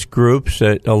leftist groups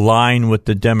that align with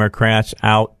the Democrats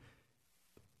out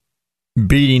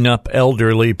beating up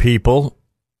elderly people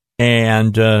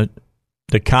and the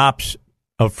cops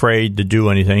afraid to do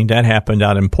anything. That happened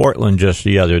out in Portland just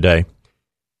the other day.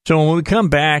 So when we come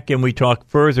back and we talk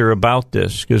further about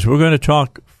this, because we're going to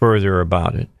talk further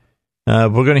about it, we're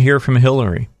going to hear from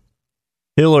Hillary.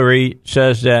 Hillary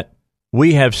says that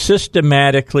we have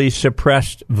systematically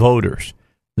suppressed voters.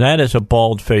 That is a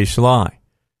bald-faced lie.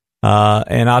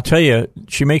 And I'll tell you,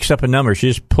 she makes up a number. She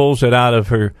just pulls it out of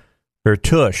her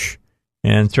tush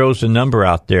and throws a number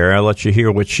out there. I'll let you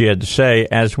hear what she had to say,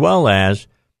 as well as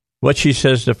what she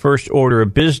says the first order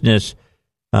of business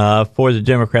for the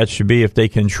Democrats should be if they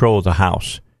control the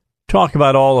House. Talk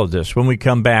about all of this when we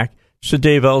come back. It's the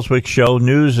Dave Elswick Show.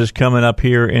 News is coming up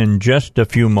here in just a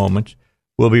few moments.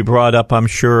 Will be brought up, I'm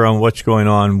sure, on what's going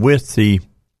on with the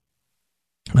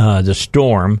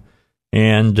storm,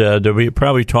 and they'll be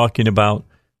probably talking about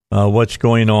what's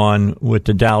going on with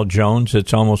the Dow Jones.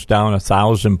 It's almost down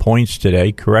 1,000 points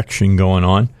today. Correction going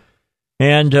on.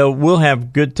 And we'll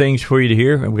have good things for you to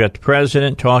hear. We've got the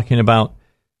president talking about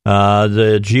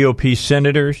the GOP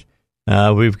senators.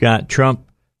 We've got Trump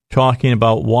talking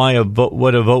about what a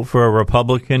vote for a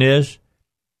Republican is.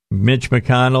 Mitch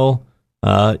McConnell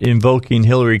invoking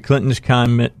Hillary Clinton's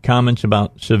comments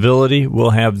about civility. We'll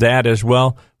have that as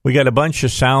well. We got a bunch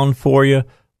of sound for you.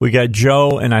 We got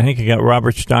Joe, and I think I got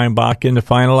Robert Steinbach in the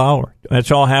final hour.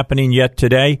 That's all happening yet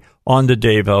today on the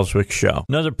Dave Elswick Show.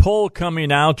 Another poll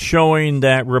coming out showing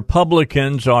that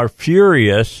Republicans are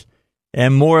furious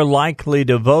and more likely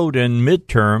to vote in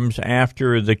midterms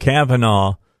after the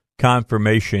Kavanaugh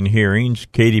confirmation hearings.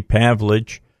 Katie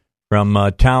Pavlich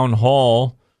from Town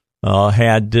Hall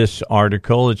had this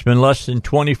article. It's been less than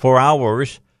 24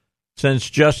 hours since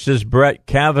Justice Brett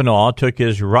Kavanaugh took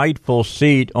his rightful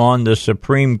seat on the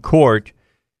Supreme Court,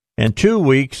 and 2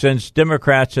 weeks since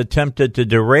Democrats attempted to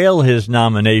derail his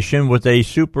nomination with a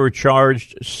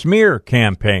supercharged smear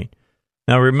campaign.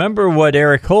 Now, remember what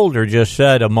Eric Holder just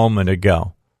said a moment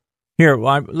ago. Here,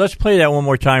 let's play that one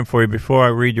more time for you before I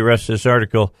read the rest of this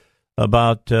article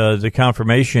about the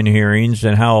confirmation hearings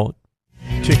and how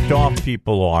ticked off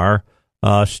people are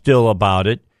still about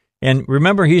it. And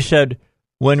remember, he said,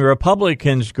 when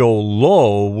Republicans go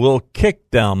low, we'll kick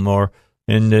them.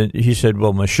 He said,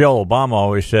 well, Michelle Obama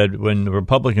always said, when the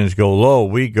Republicans go low,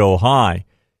 we go high.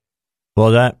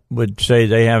 Well, that would say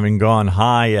they haven't gone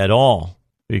high at all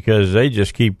because they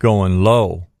just keep going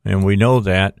low. And we know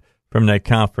that from that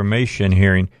confirmation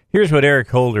hearing. Here's what Eric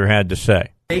Holder had to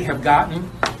say. They have gotten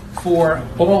for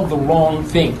all the wrong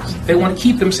things. They want to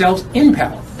keep themselves in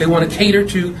power. They want to cater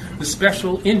to the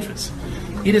special interests.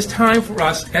 It is time for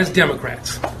us as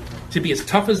Democrats to be as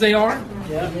tough as they are,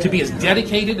 to be as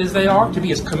dedicated as they are, to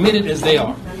be as committed as they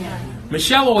are.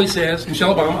 Michelle always says,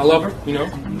 Michelle Obama, I love her,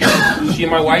 she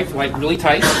and my wife like really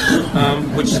tight,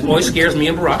 which always scares me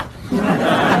and Barack.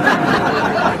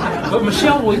 But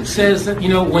Michelle always says that,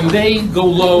 when they go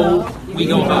low, we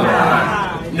go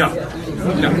high. No.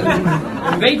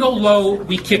 When they go low,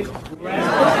 we kick them.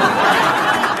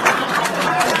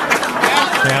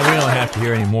 Yeah, we don't have to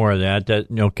hear any more of that.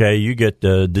 Okay, you get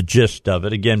the gist of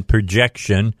it. Again,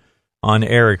 projection on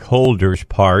Eric Holder's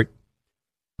part.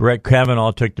 Brett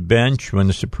Kavanaugh took the bench when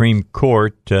the Supreme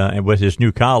Court, with his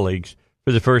new colleagues,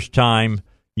 for the first time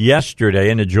yesterday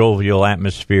in a jovial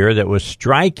atmosphere that was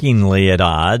strikingly at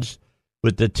odds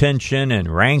with the tension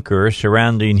and rancor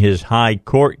surrounding his high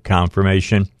court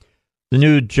confirmation. The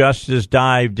new justice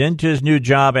dived into his new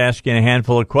job, asking a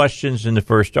handful of questions in the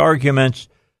first arguments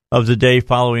of the day,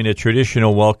 following a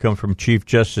traditional welcome from Chief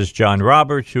Justice John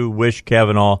Roberts, who wished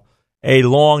Kavanaugh a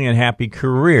long and happy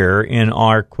career in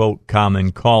our, quote,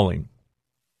 common calling.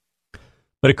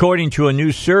 But according to a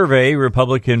new survey,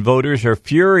 Republican voters are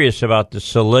furious about the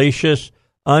salacious,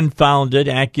 unfounded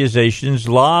accusations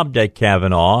lobbed at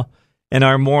Kavanaugh and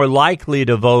are more likely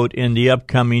to vote in the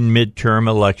upcoming midterm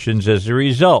elections as a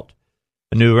result.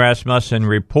 A new Rasmussen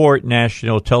Report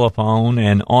national telephone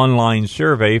and online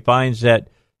survey finds that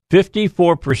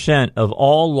 54% of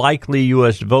all likely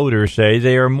U.S. voters say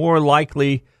they are more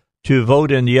likely to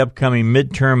vote in the upcoming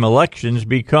midterm elections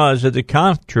because of the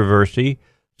controversy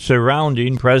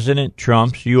surrounding President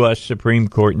Trump's U.S. Supreme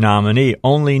Court nominee.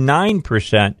 Only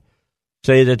 9%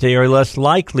 say that they are less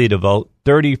likely to vote.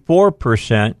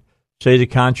 34% say the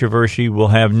controversy will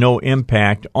have no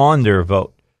impact on their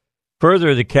vote.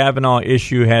 Further, the Kavanaugh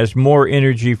issue has more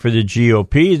energy for the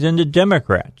GOP than the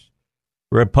Democrats.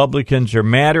 Republicans are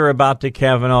madder about the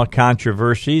Kavanaugh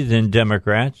controversy than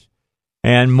Democrats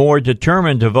and more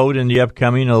determined to vote in the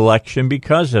upcoming election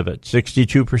because of it.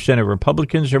 62% of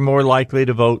Republicans are more likely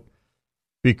to vote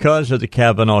because of the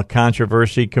Kavanaugh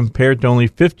controversy compared to only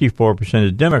 54%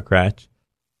 of Democrats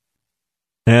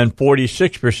and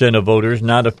 46% of voters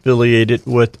not affiliated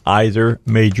with either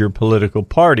major political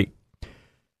party.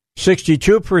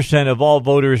 62% of all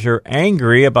voters are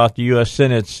angry about the U.S.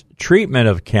 Senate's treatment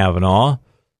of Kavanaugh,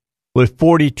 with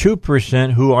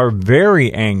 42% who are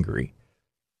very angry.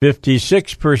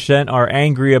 56% are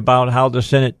angry about how the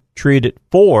Senate treated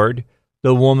Ford,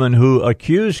 the woman who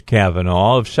accused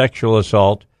Kavanaugh of sexual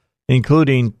assault,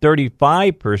 including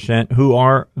 35% who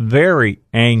are very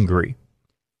angry.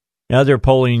 Other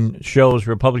polling shows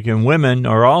Republican women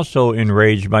are also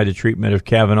enraged by the treatment of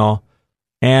Kavanaugh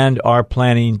and are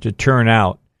planning to turn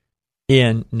out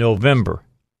in November.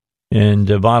 And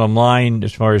the bottom line,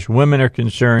 as far as women are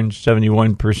concerned,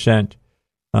 71%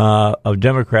 of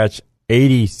Democrats,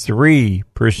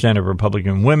 83% of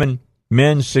Republican women,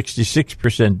 men,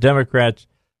 66% Democrats,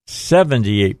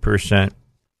 78%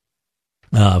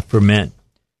 for men.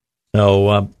 So,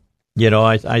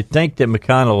 I think that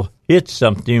McConnell hit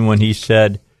something when he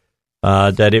said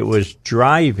that it was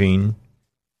driving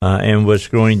and was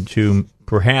going to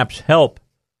perhaps help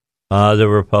the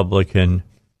Republican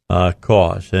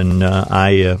cause, and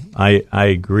I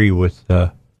agree with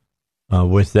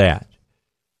that.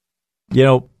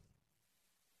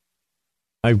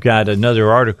 I've got another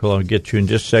article I'll get to in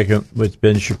just a second with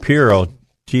Ben Shapiro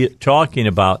talking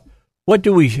about what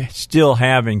do we still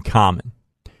have in common,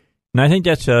 and I think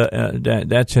that's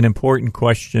an important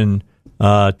question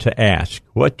to ask.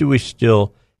 What do we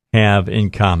still have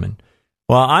in common?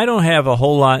 Well, I don't have a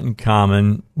whole lot in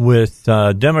common with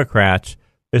Democrats,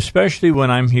 especially when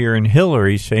I'm hearing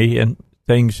Hillary say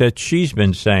things that she's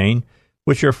been saying,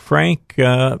 which are frank,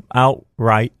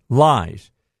 outright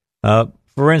lies.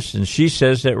 For instance, she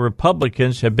says that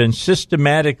Republicans have been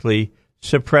systematically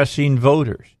suppressing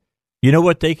voters. You know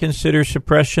what they consider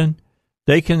suppression?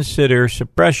 They consider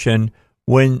suppression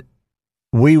when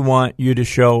we want you to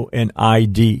show an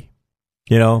ID,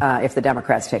 if the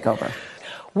Democrats take over.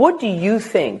 What do you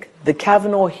think the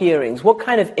Kavanaugh hearings, what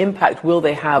kind of impact will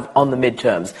they have on the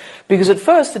midterms? Because at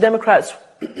first the Democrats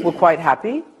were quite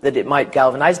happy that it might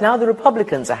galvanize. Now the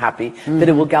Republicans are happy that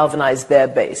it will galvanize their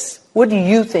base. What do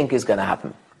you think is going to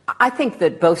happen? I think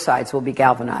that both sides will be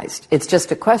galvanized. It's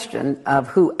just a question of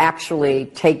who actually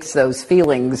takes those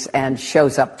feelings and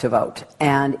shows up to vote.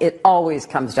 And it always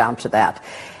comes down to that.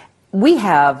 We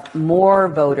have more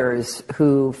voters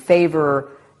who favor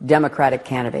Democratic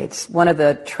candidates. One of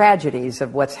the tragedies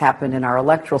of what's happened in our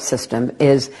electoral system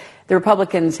is the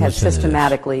Republicans have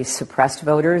systematically suppressed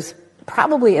voters.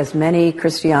 Probably as many,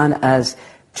 Christian, as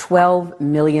 12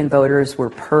 million voters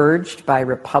were purged by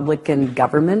Republican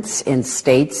governments in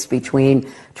states between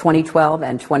 2012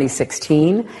 and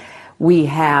 2016. We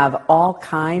have all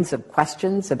kinds of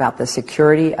questions about the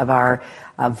security of our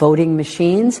voting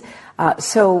machines.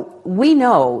 So we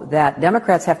know that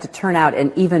Democrats have to turn out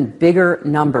in even bigger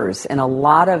numbers in a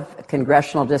lot of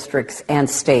congressional districts and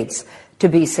states to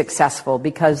be successful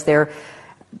because they're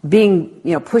being,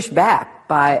 pushed back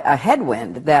by a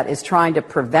headwind that is trying to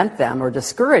prevent them or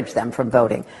discourage them from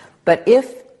voting. But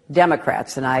if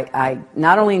Democrats, and I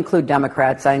not only include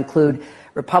Democrats, I include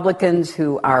Republicans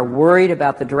who are worried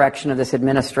about the direction of this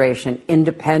administration,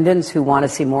 independents who want to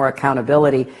see more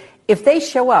accountability, if they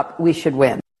show up, we should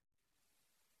win.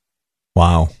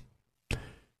 Wow.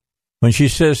 When she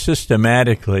says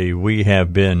systematically we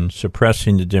have been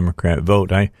suppressing the Democrat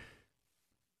vote,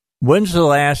 when's the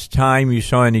last time you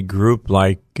saw any group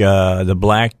like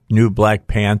the new Black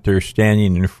Panther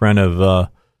standing in front of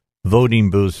voting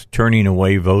booths turning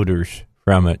away voters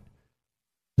from it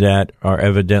that are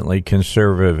evidently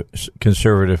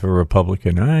conservative or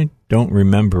Republican? I don't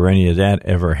remember any of that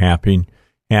ever happening.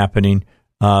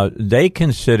 They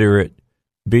consider it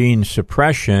being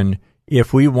suppression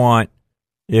if we want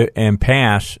and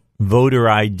pass voter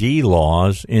ID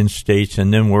laws in states,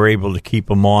 and then we're able to keep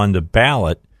them on the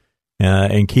ballot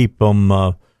and keep them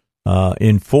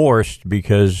enforced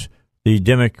because the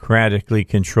democratically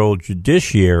controlled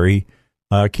judiciary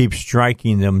keeps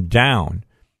striking them down.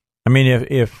 I mean,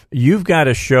 if you've got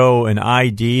to show an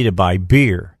ID to buy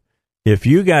beer, if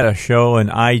you got to show an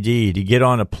ID to get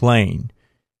on a plane,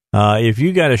 if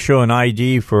you got to show an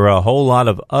ID for a whole lot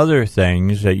of other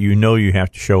things that you know you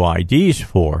have to show IDs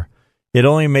for, it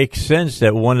only makes sense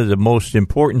that one of the most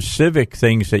important civic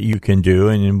things that you can do,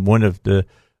 and one of the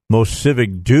most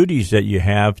civic duties that you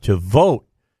have to vote,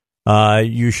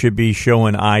 you should be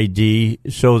showing ID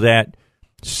so that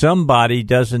somebody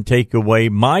doesn't take away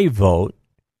my vote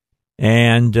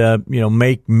and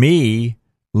make me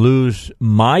lose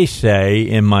my say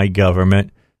in my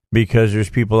government because there's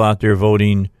people out there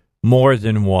voting more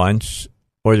than once,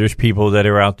 or there's people that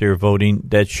are out there voting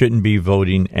that shouldn't be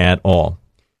voting at all.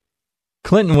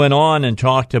 Clinton went on and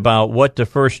talked about what the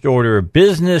first order of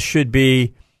business should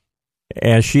be,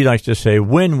 as she likes to say,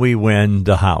 when we win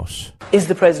the House. Is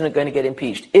the president going to get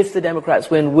impeached? If the Democrats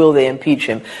win, will they impeach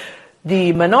him?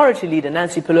 The minority leader,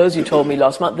 Nancy Pelosi, told me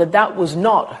last month that was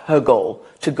not her goal,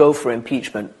 to go for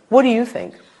impeachment. What do you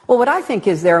think? Well, what I think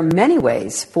is there are many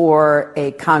ways for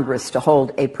a Congress to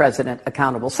hold a president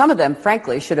accountable. Some of them,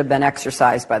 frankly, should have been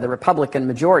exercised by the Republican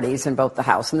majorities in both the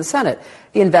House and the Senate.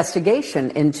 The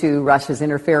investigation into Russia's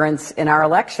interference in our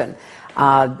election.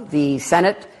 The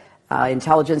Senate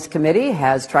Intelligence Committee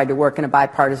has tried to work in a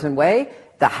bipartisan way.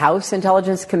 The House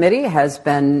Intelligence Committee has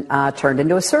been turned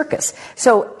into a circus.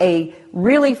 So a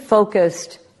really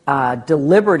focused,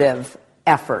 deliberative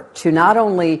effort to not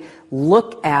only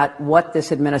look at what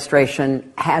this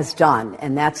administration has done,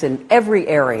 and that's in every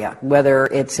area, whether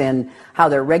it's in how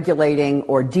they're regulating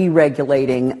or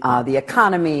deregulating the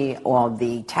economy, or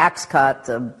the tax cut,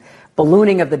 the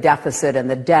ballooning of the deficit and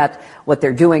the debt, what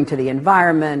they're doing to the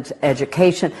environment,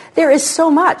 education. There is so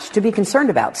much to be concerned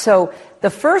about. So the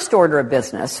first order of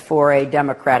business for a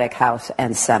Democratic House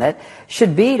and Senate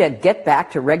should be to get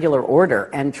back to regular order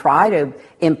and try to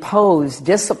impose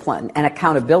discipline and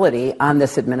accountability on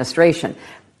this administration.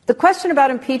 The question about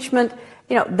impeachment,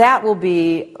 that will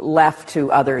be left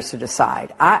to others to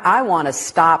decide. I want to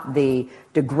stop the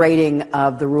degrading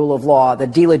of the rule of law, the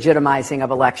delegitimizing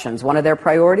of elections. One of their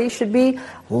priorities should be,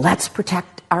 let's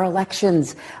protect our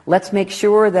elections. Let's make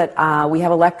sure that we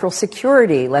have electoral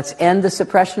security. Let's end the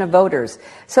suppression of voters.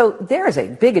 So there is a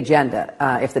big agenda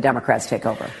if the Democrats take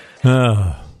over.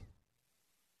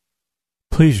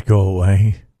 Please go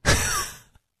away.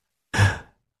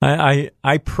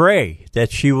 I pray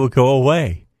that she will go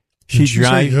away. Did she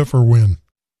say if or when?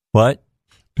 What?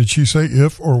 Did she say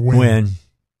if or when?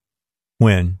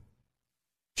 When.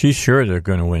 She's sure they're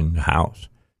going to win the House.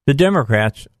 The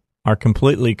Democrats are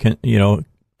completely,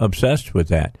 obsessed with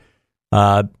that.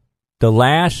 The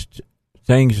last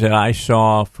things that I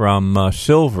saw from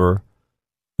Silver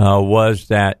was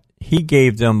that he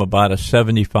gave them about a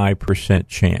 75%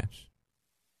 chance.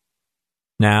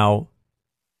 Now,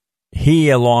 he,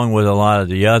 along with a lot of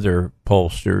the other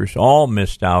pollsters, all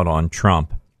missed out on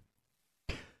Trump.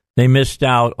 They missed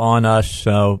out on us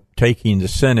taking the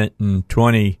Senate in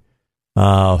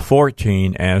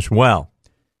 2014 as well.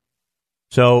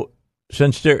 So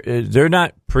since they're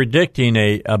not predicting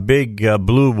a big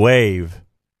blue wave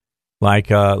like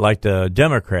the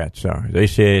Democrats are, they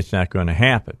say it's not going to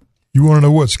happen. You want to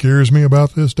know what scares me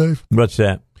about this, Dave? What's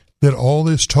that? That all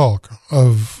this talk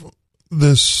of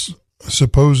this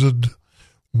supposed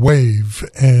wave,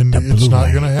 and it's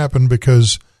not going to happen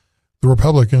because the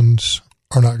Republicans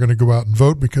are not going to go out and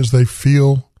vote because they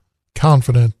feel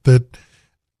confident that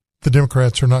the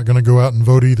Democrats are not going to go out and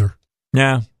vote either.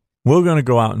 Yeah, we're going to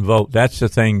go out and vote. That's the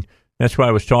thing. That's why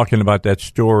I was talking about that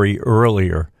story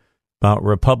earlier about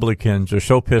Republicans are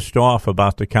so pissed off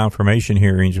about the confirmation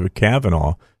hearings with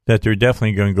Kavanaugh that they're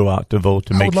definitely going to go out to vote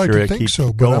to make sure it keeps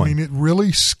going. But I mean, it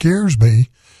really scares me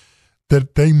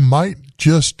that they might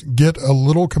just get a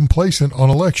little complacent on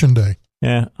Election Day.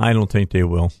 Yeah, I don't think they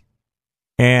will.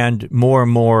 And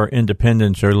more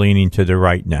independents are leaning to the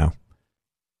right now.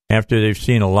 After they've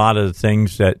seen a lot of the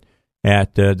things that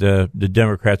the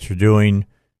Democrats are doing,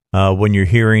 when you're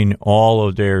hearing all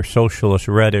of their socialist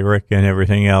rhetoric and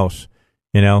everything else,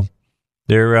 they're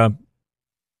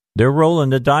rolling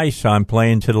the dice on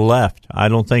playing to the left. I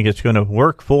don't think it's going to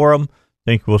work for them.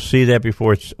 I think we'll see that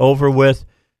before it's over with.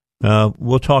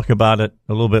 We'll talk about it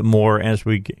a little bit more as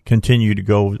we continue to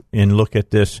go and look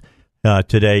at this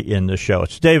today in the show.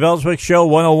 It's Dave Elswick Show,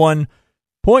 101.1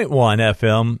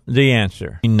 FM, The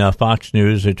Answer. In Fox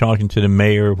News, they're talking to the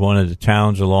mayor of one of the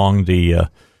towns along the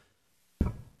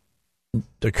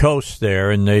the coast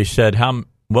there, and they said,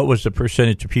 what was the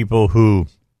percentage of people who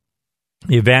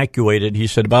evacuated? He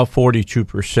said about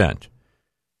 42%.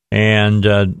 And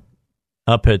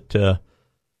up at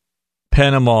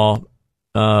Panama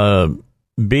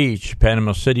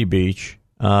City Beach,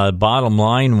 bottom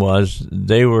line was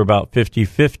they were about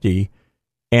 50-50,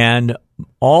 and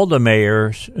all the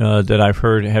mayors that I've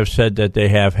heard have said that they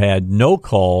have had no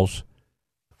calls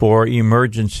for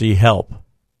emergency help,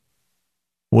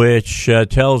 which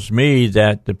tells me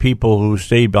that the people who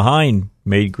stayed behind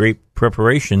made great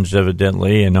preparations,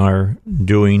 evidently, and are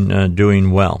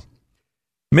doing well.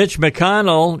 Mitch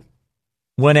McConnell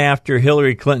went after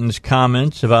Hillary Clinton's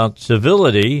comments about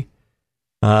civility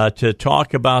to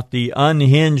talk about the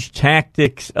unhinged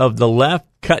tactics of the left.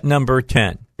 Cut number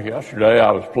 10. Yesterday,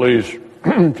 I was pleased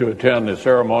to attend the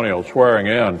ceremonial swearing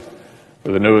in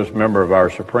for the newest member of our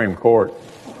Supreme Court,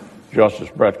 Justice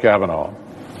Brett Kavanaugh.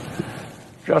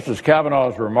 Justice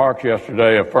Kavanaugh's remarks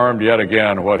yesterday affirmed yet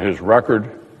again what his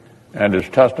record and his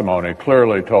testimony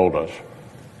clearly told us.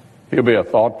 He'll be a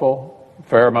thoughtful,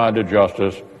 fair-minded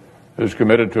justice who's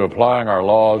committed to applying our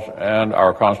laws and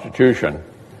our Constitution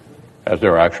as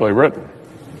they're actually written.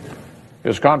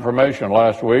 His confirmation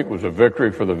last week was a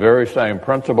victory for the very same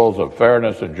principles of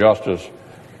fairness and justice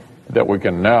that we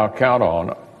can now count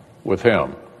on with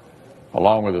him,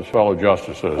 along with his fellow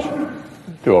justices,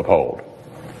 to uphold.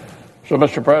 So,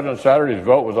 Mr. President, Saturday's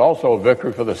vote was also a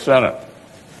victory for the Senate,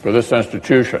 for this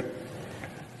institution,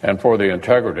 and for the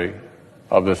integrity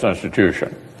of this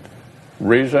institution.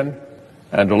 Reason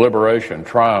and deliberation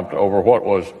triumphed over what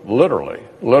was literally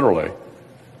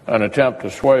an attempt to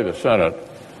sway the Senate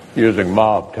using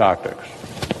mob tactics.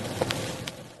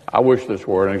 I wish this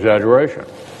were an exaggeration,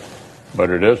 but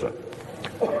it isn't.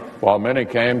 While many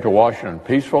came to Washington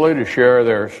peacefully to share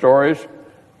their stories,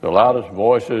 the loudest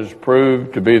voices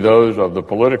proved to be those of the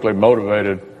politically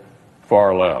motivated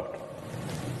far left.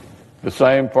 The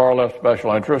same far left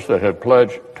special interests that had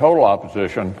pledged total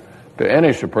opposition to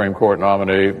any Supreme Court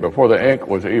nominee before the ink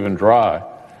was even dry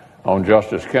on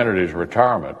Justice Kennedy's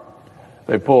retirement,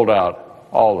 they pulled out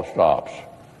all the stops.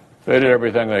 They did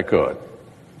everything they could.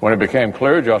 When it became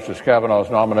clear Justice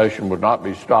Kavanaugh's nomination would not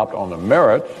be stopped on the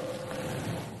merits,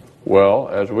 well,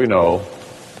 as we know,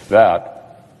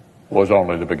 that was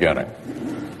only the beginning.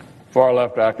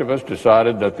 Far-left activists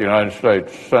decided that the United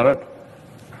States Senate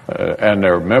and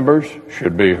their members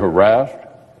should be harassed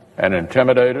and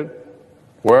intimidated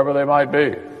wherever they might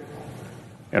be,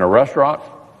 in a restaurant,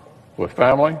 with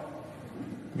family,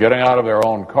 getting out of their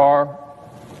own car,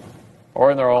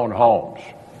 or in their own homes.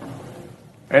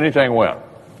 Anything went.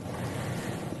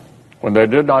 When they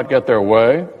did not get their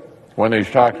way, when these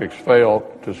tactics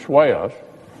failed to sway us,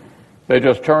 they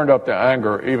just turned up the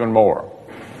anger even more.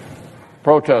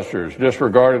 Protesters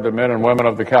disregarded the men and women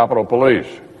of the Capitol Police,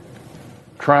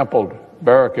 trampled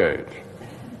barricades,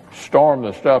 stormed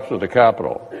the steps of the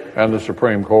Capitol and the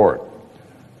Supreme Court,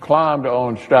 climbed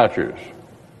on statues,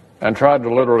 and tried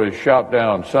to literally shout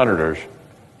down senators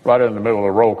right in the middle of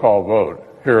the roll call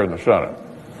vote here in the Senate.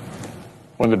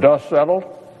 When the dust settled,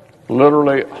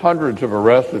 literally hundreds of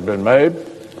arrests had been made.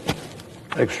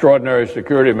 Extraordinary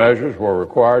security measures were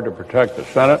required to protect the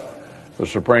Senate, the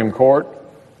Supreme Court,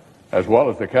 as well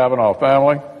as the Kavanaugh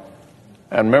family,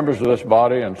 and members of this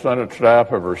body and Senate staff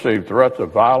have received threats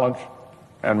of violence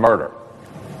and murder.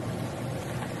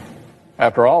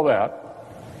 After all that,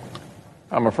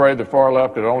 I'm afraid the far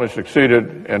left had only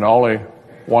succeeded in only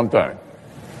one thing.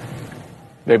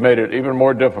 They made it even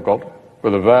more difficult for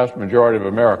the vast majority of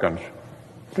Americans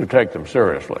to take them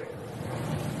seriously.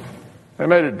 They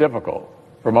made it difficult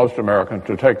for most Americans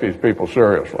to take these people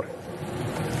seriously.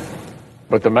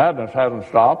 But the madness hasn't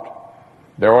stopped.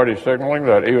 They're already signaling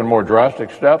that even more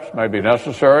drastic steps may be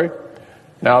necessary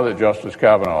now that Justice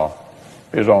Kavanaugh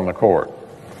is on the court.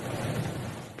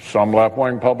 Some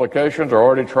left-wing publications are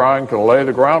already trying to lay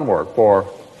the groundwork for,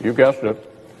 you guessed it,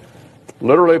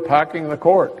 literally packing the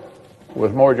court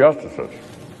with more justices.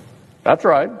 That's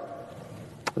right.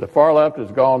 The far left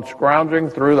has gone scrounging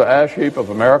through the ash heap of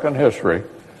American history,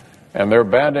 and they're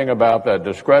banding about that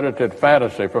discredited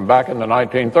fantasy from back in the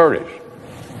 1930s.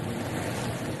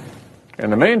 In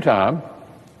the meantime,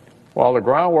 while the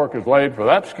groundwork is laid for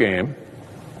that scheme,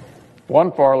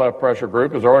 one far-left pressure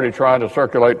group is already trying to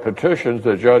circulate petitions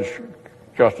that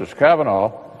Justice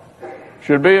Kavanaugh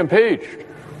should be impeached.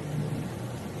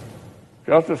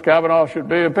 Justice Kavanaugh should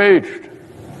be impeached.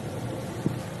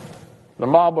 The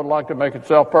mob would like to make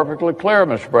itself perfectly clear,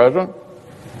 Mr. President.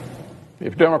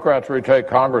 If Democrats retake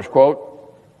Congress,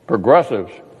 quote,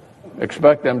 progressives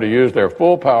expect them to use their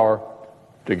full power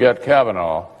to get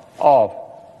Kavanaugh off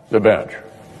the bench.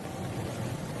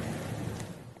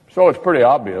 So it's pretty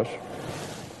obvious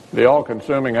the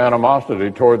all-consuming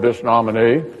animosity toward this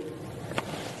nominee,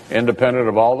 independent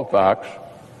of all the facts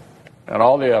and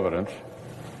all the evidence,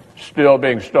 still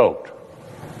being stoked.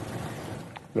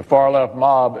 The far-left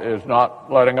mob is not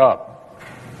letting up.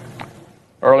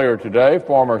 Earlier today,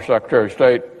 former Secretary of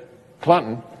State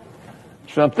Clinton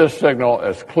sent this signal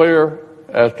as clear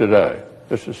as today.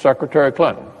 This is Secretary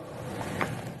Clinton.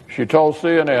 She told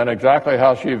CNN exactly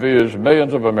how she views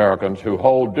millions of Americans who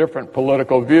hold different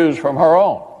political views from her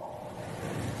own.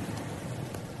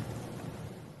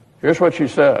 Here's what she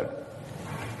said.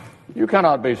 You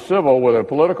cannot be civil with a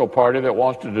political party that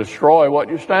wants to destroy what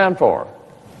you stand for.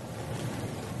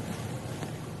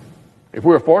 If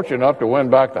we're fortunate enough to win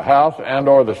back the House and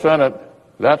or the Senate,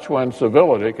 that's when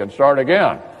civility can start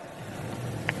again.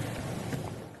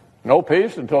 No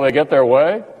peace until they get their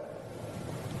way.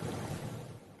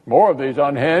 More of these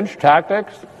unhinged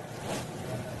tactics.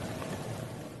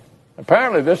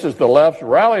 Apparently this is the left's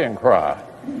rallying cry.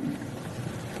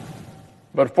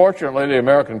 But fortunately, the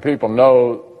American people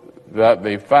know that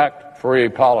the fact-free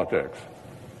politics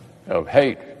of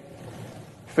hate,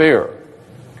 fear,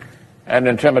 and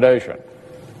intimidation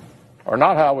are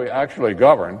not how we actually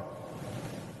govern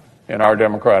in our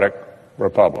democratic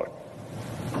republic.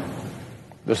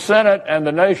 The Senate and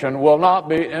the nation will not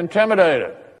be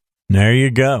intimidated. There you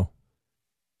go.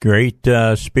 Great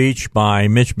speech by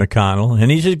Mitch McConnell. And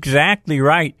he's exactly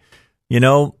right. You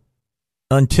know,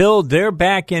 until they're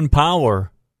back in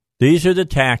power, these are the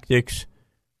tactics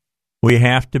we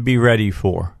have to be ready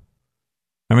for.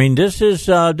 I mean, this is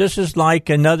like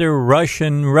another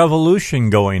Russian Revolution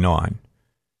going on,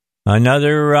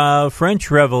 another French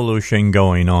Revolution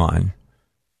going on.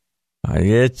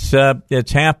 It's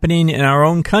happening in our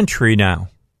own country now,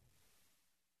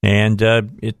 and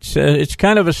it's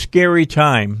kind of a scary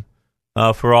time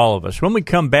for all of us. When we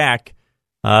come back,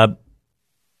 you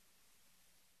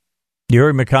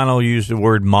heard McConnell use the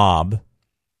word mob.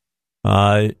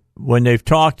 When they've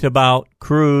talked about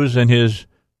Cruz and his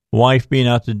wife being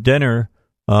out to dinner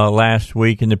last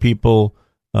week and the people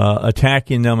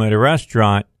attacking them at a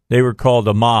restaurant, they were called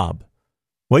a mob.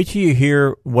 Wait till you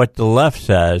hear what the left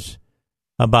says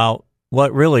about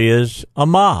what really is a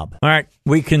mob. All right,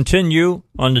 we continue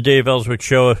on the Dave Elswick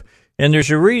Show, and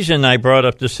there's a reason I brought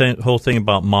up this whole thing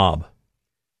about mob,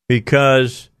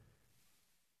 because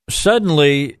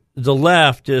suddenly the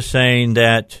left is saying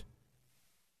that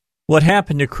what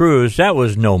happened to Cruz, that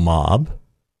was no mob.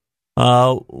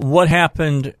 What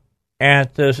happened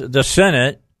at the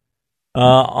Senate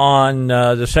on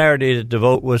the Saturday that the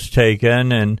vote was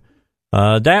taken, and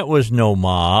that was no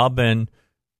mob. And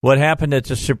what happened at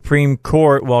the Supreme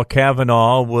Court while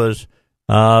Kavanaugh was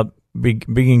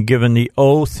being given the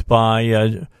oath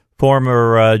by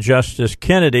former Justice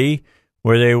Kennedy,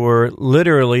 where they were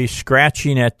literally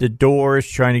scratching at the doors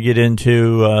trying to get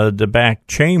into the back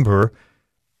chamber,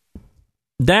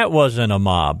 that wasn't a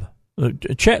mob.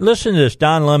 Listen to this.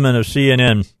 Don Lemon of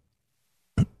CNN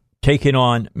taking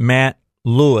on Matt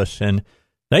Lewis, and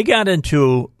they got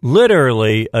into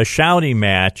literally a shouting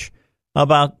match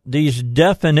about these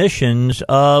definitions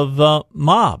of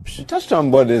mobs. You touched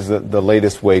on what is the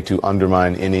latest way to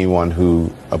undermine anyone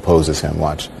who opposes him.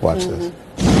 Watch this.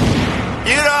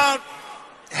 You don't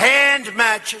hand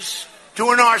matches to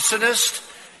an arsonist,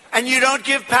 and you don't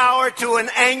give power to an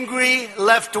angry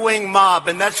left-wing mob,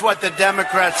 and that's what the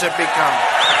Democrats have become.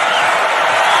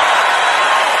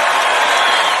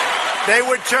 They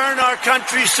would turn our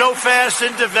country so fast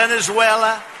into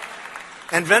Venezuela,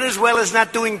 and Venezuela's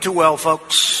not doing too well,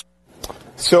 folks.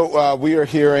 So we are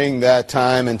hearing that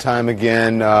time and time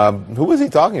again. Who was he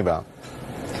talking about?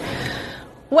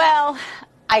 Well,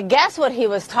 I guess what he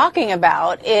was talking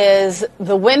about is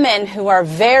the women who are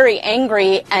very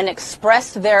angry and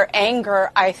expressed their anger,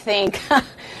 I think,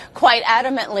 quite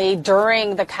adamantly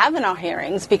during the Kavanaugh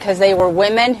hearings, because they were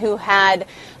women who had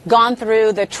gone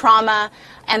through the trauma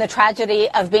and the tragedy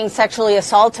of being sexually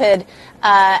assaulted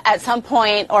at some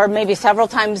point or maybe several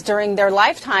times during their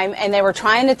lifetime, and they were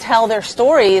trying to tell their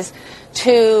stories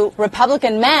to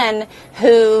Republican men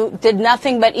who did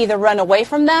nothing but either run away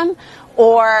from them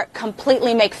or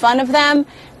completely make fun of them,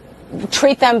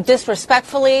 treat them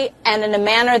disrespectfully, and in a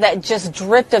manner that just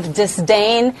dripped of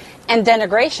disdain and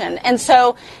denigration. And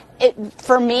so,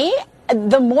 for me,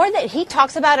 the more that he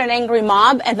talks about an angry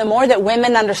mob and the more that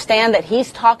women understand that he's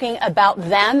talking about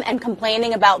them and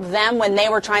complaining about them when they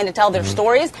were trying to tell their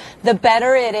stories, the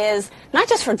better it is, not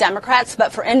just for Democrats,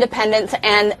 but for independents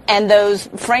and those,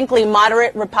 frankly,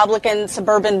 moderate Republican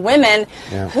suburban women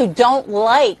who don't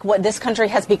like what this country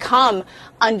has become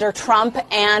under Trump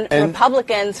and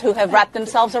Republicans who have wrapped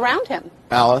themselves around him.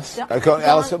 Alice,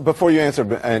 Alice, before you answer,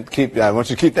 and I want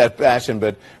you to keep that passion,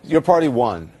 but your party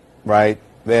won, right?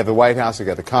 They have the White House, they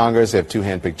got the Congress, they have 2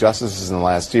 handpicked justices in the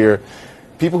last year.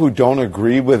 People who don't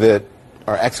agree with it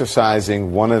are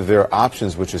exercising one of their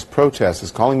options, which is protest.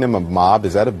 Is calling them a mob,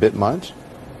 is that a bit much?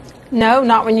 No,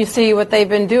 not when you see what they've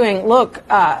been doing. Look,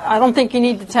 I don't think you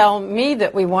need to tell me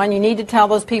that we won. You need to tell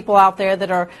those people out there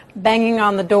that are banging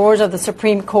on the doors of the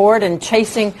Supreme Court and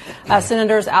chasing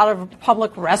senators out of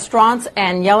public restaurants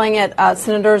and yelling at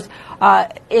senators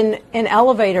in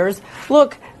elevators.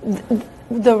 Look,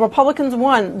 the Republicans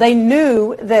won. They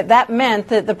knew that meant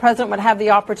that the president would have the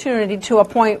opportunity to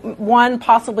appoint 1,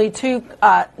 possibly 2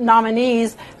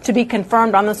 nominees to be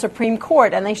confirmed on the Supreme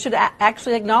Court, and they should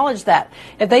actually acknowledge that.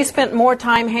 If they spent more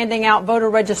time handing out voter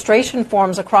registration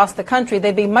forms across the country,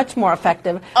 they'd be much more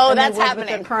effective than that's they would happening. with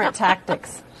their current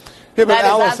tactics. Yeah, but That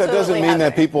Alice, that doesn't absolutely mean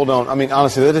that people don't, I mean,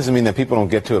 honestly, that doesn't mean that people don't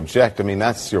get to object. I mean,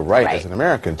 that's your right as an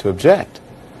American to object.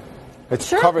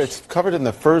 It's covered in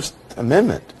the First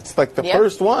Amendment. It's like the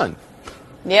first one.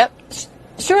 Yep.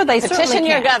 Sure, they certainly Petition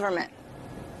your can. government.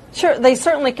 Sure, they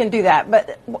certainly can do that.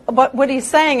 But what he's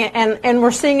saying, and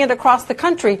we're seeing it across the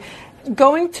country,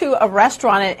 going to a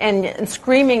restaurant and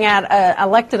screaming at an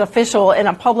elected official in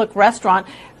a public restaurant.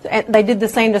 They did the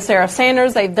same to Sarah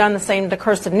Sanders. They've done the same to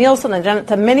Kirstjen Nielsen. They've done it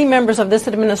to many members of this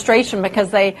administration because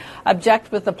they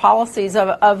object with the policies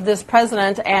of this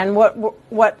president and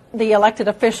what the elected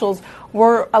officials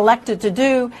were elected to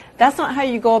do. That's not how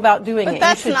you go about doing it. But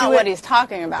that's not what he's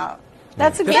talking about.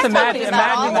 That's exactly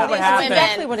imagine what would happen.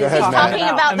 Exactly what he's talking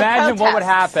about. Imagine what would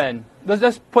happen. Let's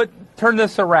just turn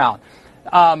this around.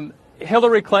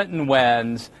 Hillary Clinton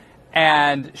wins,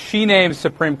 and she names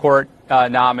Supreme Court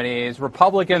nominees.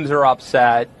 Republicans are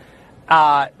upset.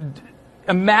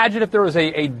 Imagine if there was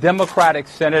a Democratic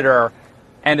senator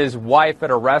and his wife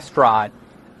at a restaurant,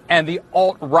 and the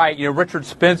alt-right, Richard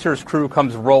Spencer's crew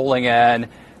comes rolling in,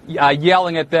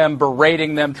 yelling at them,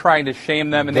 berating them, trying to shame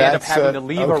them, and they end up having to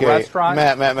leave a restaurant.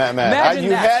 Matt. Imagine You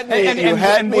that.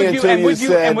 had me until you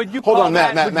said, hold on,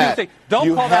 Matt.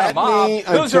 Don't call that a mob.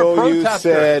 Those are until you protesters.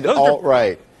 said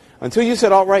alt-right. Until you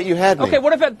said alt-right, you had me. Okay,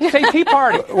 what if say Tea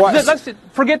Party? Let's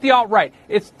forget the alt-right.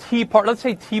 It's Tea Party. Let's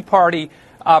say Tea Party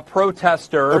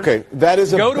protesters. Okay, that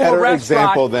is a better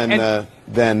example than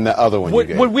the other one you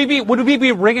gave. Would we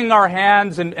be wringing our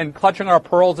hands and clutching our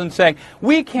pearls and saying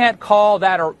we can't call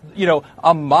that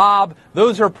a mob?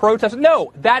 Those are protests.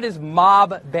 No, that is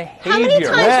mob behavior. How many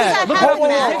times has that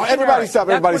happened?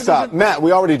 Everybody stop. Matt,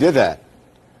 we already did that.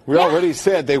 We already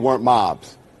said they weren't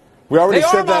mobs. We already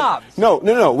said that. Mobs.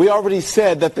 No. We already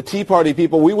said that the Tea Party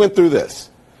people. We went through this.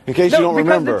 In case you don't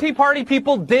remember, because the Tea Party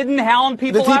people didn't hound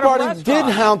people out of restaurants. The Tea Party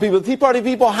did hound people. The Tea Party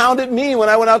people hounded me when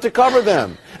I went out to cover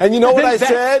them. And you know what I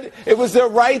said? It was their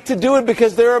right to do it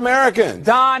because they're Americans.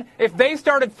 Don, if they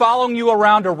started following you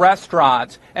around to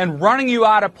restaurants and running you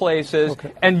out of places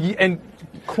and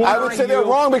I would say they're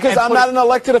wrong because I'm not an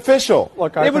elected official.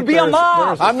 Look, it would be a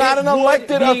mob. I'm not an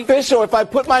elected official. If I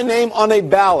put my name on a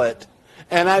ballot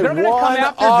and I won come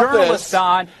after office, journalists,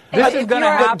 Don. This is going to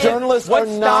happen. Journalists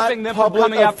What's are stopping not them from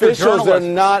coming after officials. journalists?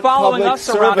 They're not following public us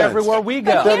around servants. everywhere we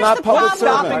go. They're not public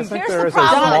servants. I think there is a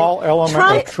small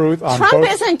element of truth on Trump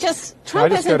both. isn't just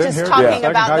talking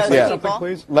about those people.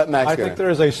 Please? Let Max I think there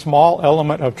is a small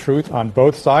element of truth on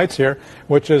both sides here,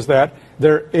 which is that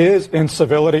there is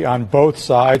incivility on both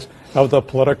sides of the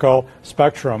political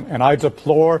spectrum. And I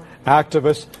deplore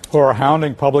activists who are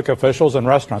hounding public officials in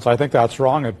restaurants. I think that's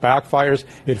wrong. It backfires.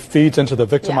 It feeds into the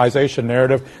victimization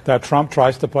narrative that Trump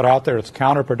tries to put out there. It's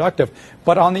counterproductive.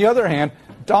 But on the other hand,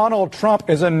 Donald Trump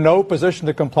is in no position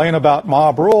to complain about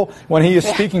mob rule when he is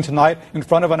speaking tonight in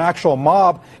front of an actual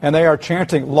mob and they are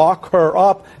chanting, "Lock her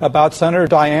up," about Senator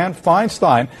Dianne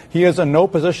Feinstein. He is in no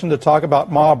position to talk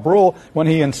about mob rule when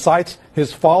he incites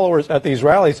his followers at these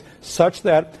rallies such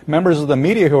that members of the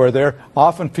media who are there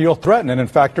often feel threatened. And in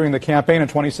fact, during the campaign in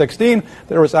 2016,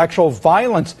 there was actual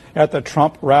violence at the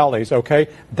Trump rallies. Okay,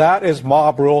 that is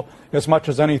mob rule as much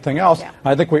as anything else.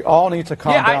 I think we all need to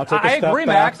calm down, take a step agree,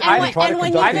 back, Max. and try to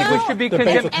conduct I think we should be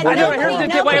condemned. Let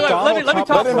me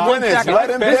talk for 1 second. Let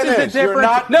him This is the finish.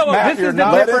 difference. This is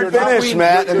the difference between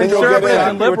Matt, and then you'll get conservatives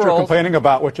and what you're liberals. complaining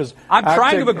about, which is I'm trying to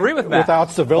acting agree with Matt.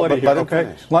 without civility Let here. him Okay,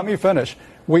 finish. let me finish.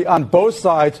 We, on both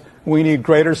sides, we need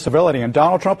greater civility. And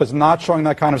Donald Trump is not showing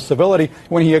that kind of civility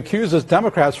when he accuses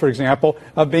Democrats, for example,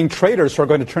 of being traitors who are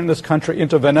going to turn this country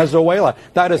into Venezuela.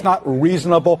 That is not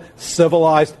reasonable,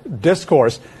 civilized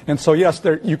discourse. And so, yes,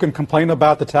 you can complain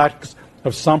about the tactics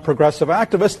of some progressive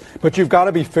activists, but you've got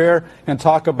to be fair and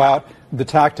talk about the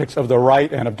tactics of the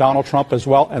right and of Donald Trump as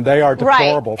well, and they are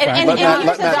deplorable. Right. And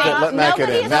let Matt get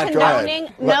in. Matt, go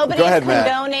ahead. Nobody's Ahead,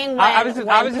 condoning Matt.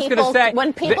 I was just going to say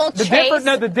when people chase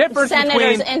senators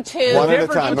into one at a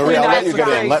time. Maria, I'll let you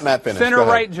get in. Let Matt finish.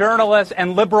 Center-right journalists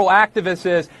and liberal activists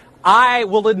is, I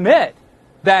will admit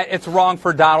that it's wrong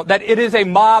for Donald, that it is a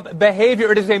mob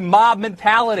behavior. It is a mob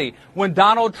mentality. When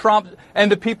Donald Trump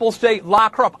and the people say,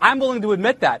 lock her up, I'm willing to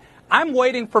admit that. I'm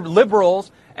waiting for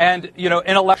liberals and,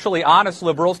 intellectually honest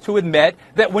liberals to admit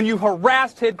that when you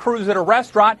harass Ted Cruz at a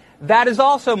restaurant, that is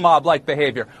also mob-like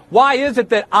behavior. Why is it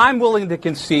that I'm willing to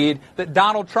concede that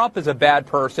Donald Trump is a bad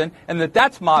person and that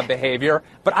that's mob behavior,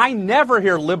 but I never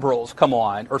hear liberals come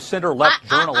on or center-left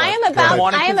journalists I am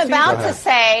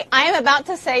about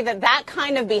to say that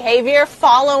kind of behavior,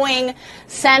 following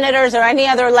senators or any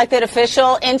other elected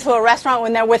official into a restaurant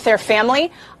when they're with their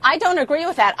family, I don't agree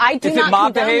with that. I do not condone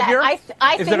mob behavior?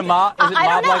 That. Is it a mob? Is it I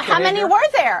don't know. mob-like How behavior? many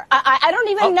were there? I don't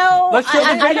even know. Let's show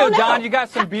the video, I don't know. Don. You got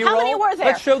some B-roll. How many were there?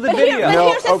 Let's show the But video.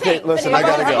 here's the thing. Listen, I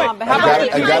gotta go.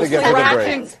 I gotta get to the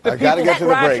break. I gotta get to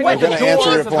the break. I'm going to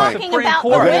answer your point. Talking about the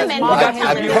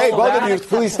women. Hey, both of you,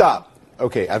 please stop.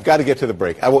 Okay, I've got to get to the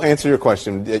break. I will answer your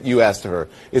question that you asked her.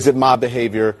 Is it mob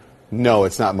behavior? No,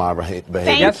 it's not mob behavior.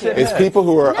 Yes, it's people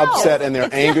who are upset and they're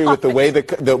angry with the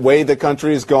way the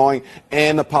country is going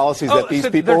and the policies that these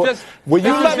people. Will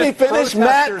you let me finish,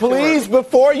 Matt, please,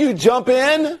 before you jump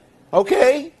in?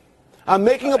 Okay. I'm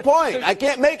making a point. I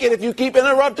can't make it if you keep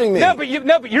interrupting me. No, but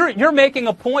you're making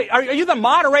a point. Are you the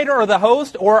moderator or the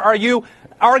host, or are you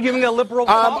arguing a liberal?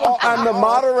 I'm the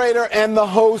moderator and the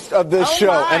host of this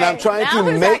show, and I'm trying to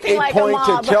make a point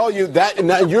to tell you that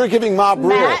now you're giving mob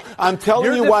rule. I'm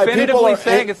telling you why people are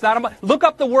saying it's not a mob. Look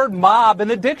up the word mob in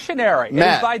the dictionary. Matt,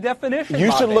 it is by definition.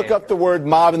 You should look up the word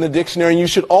mob in the dictionary, and you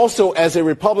should also, as a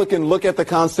Republican, look at the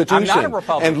Constitution. I'm not a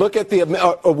Republican. And look at the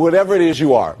whatever it is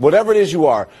you are. Whatever it is you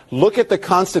are. Look at the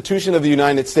Constitution of the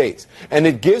United States, and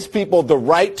it gives people the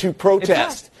right to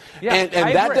protest. Yeah,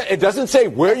 and that it doesn't say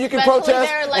where you can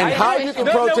protest and how you can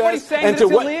protest and to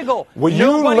what. Illegal. Will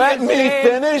you let me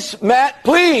finish, Matt?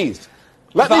 Please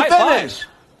let me finish.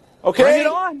 Okay. Bring it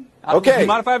on. Okay. Do you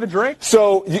mind if I have a drink?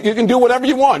 So you can do whatever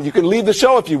you want. You can leave the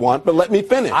show if you want, but let me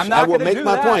finish. I'm not I will make do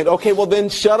my that. point. Okay. Well, then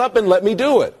shut up and let me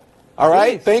do it. All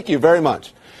right. Please. Thank you very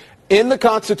much. In the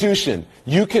Constitution,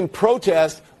 you can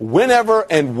protest whenever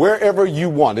and wherever you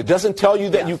want. It doesn't tell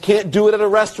you that you can't do it at a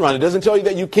restaurant. It doesn't tell you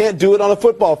that you can't do it on a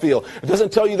football field. It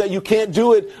doesn't tell you that you can't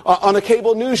do it on a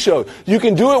cable news show. You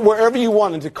can do it wherever you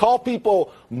want. And to call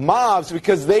people mobs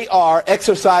because they are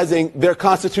exercising their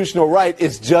constitutional right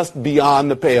is just beyond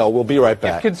the pale. We'll be right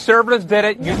back. If conservatives did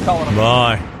it, you'd call them.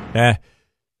 Boy,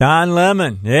 Don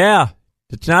Lemon, yeah.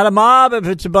 It's not a mob if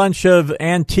it's a bunch of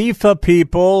Antifa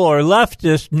people or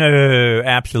leftists. No,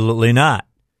 absolutely not.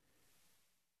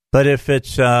 But if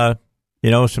it's, some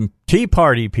Tea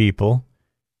Party people,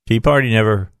 Tea Party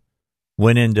never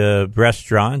went into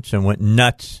restaurants and went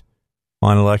nuts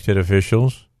on elected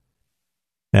officials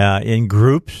in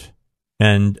groups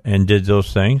and did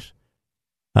those things.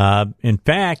 In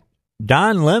fact,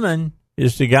 Don Lemon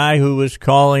is the guy who was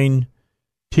calling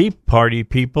Tea Party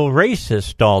people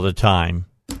racist all the time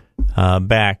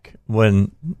back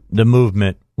when the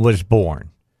movement was born.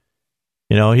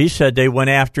 He said they went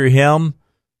after him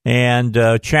and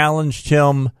challenged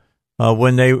him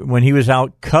when he was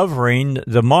out covering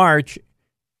the march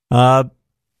that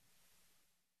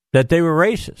they were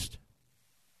racist.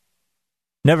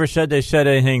 Never said they said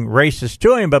anything racist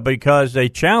to him, but because they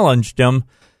challenged him,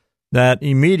 that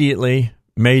immediately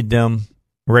made them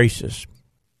racist.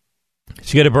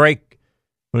 Let's get a break.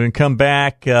 We're going to come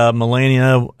back.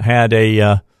 Melania had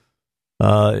a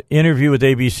interview with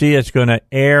ABC that's going to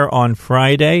air on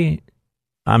Friday.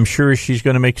 I'm sure she's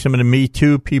going to make some of the Me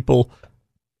Too people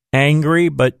angry,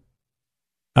 but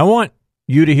I want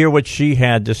you to hear what she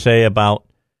had to say about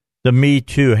the Me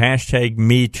Too, hashtag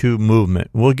Me Too movement.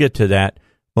 We'll get to that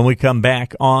when we come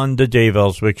back on the Dave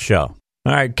Elswick Show.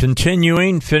 All right,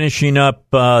 finishing up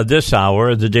this hour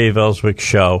of the Dave Elswick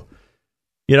Show.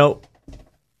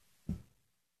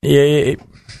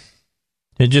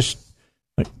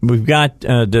 We've got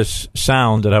this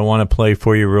sound that I want to play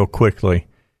for you real quickly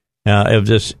of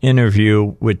this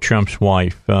interview with Trump's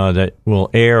wife that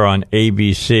will air on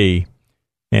ABC.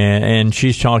 And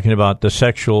she's talking about the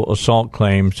sexual assault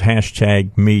claims,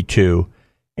 hashtag Me Too.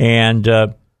 And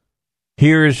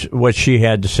Here's what she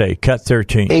had to say. Cut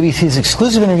 13. ABC's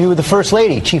exclusive interview with the First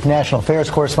Lady. Chief National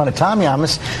Affairs Correspondent Tom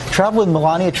Yamas traveled with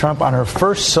Melania Trump on her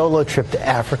first solo trip to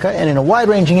Africa. And in a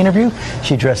wide-ranging interview,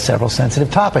 she addressed several sensitive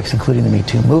topics, including the Me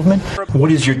Too movement.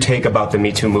 What is your take about the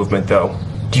Me Too movement, though?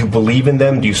 Do you believe in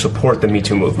them? Do you support the Me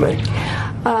Too movement?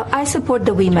 I support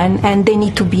the women, and they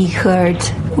need to be heard.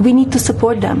 We need to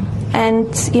support them. And,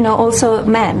 also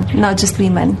men, not just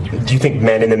women. Do you think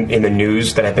men in the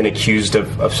news that have been accused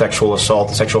of sexual assault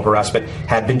and sexual harassment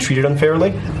have been treated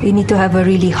unfairly? We need to have a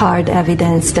really hard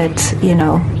evidence that,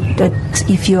 that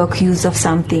if you're accused of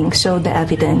something, show the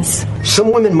evidence.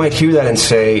 Some women might hear that and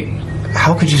say,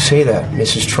 how could you say that,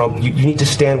 Mrs. Trump? You need to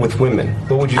stand with women.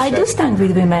 What would you say? I do stand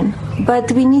with women,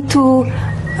 but we need to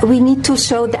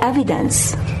show the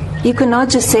evidence. You cannot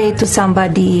just say to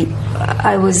somebody,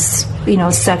 I was,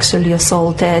 sexually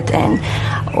assaulted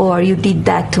or you did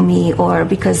that to me, or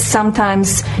because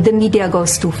sometimes the media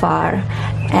goes too far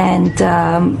and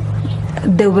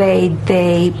the way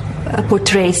they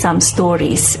portray some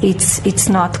stories, it's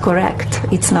not correct.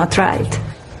 It's not right.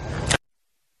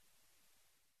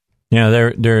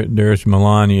 Yeah, there's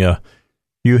Melania.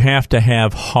 You have to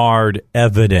have hard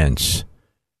evidence.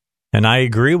 And I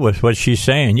agree with what she's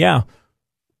saying. Yeah,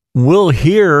 we'll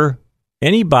hear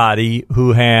anybody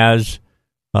who has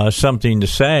something to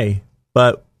say,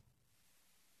 but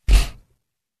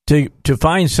to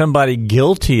find somebody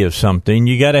guilty of something,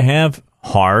 you got to have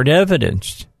hard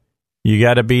evidence. You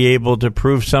got to be able to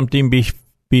prove something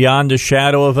beyond a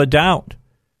shadow of a doubt.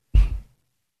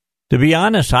 To be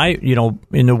honest,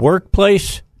 in the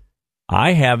workplace,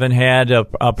 I haven't had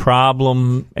a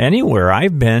problem anywhere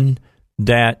I've been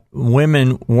that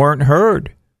women weren't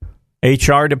heard.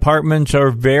 HR departments are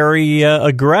very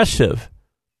aggressive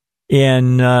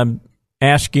in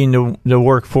asking the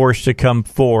workforce to come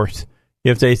forth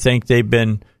if they think they've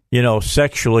been,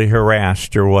 sexually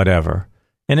harassed or whatever.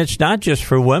 And it's not just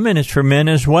for women, it's for men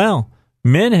as well.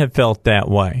 Men have felt that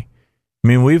way. I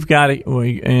mean, we've got it,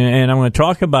 and I'm going to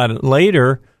talk about it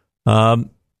later,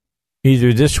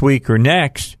 either this week or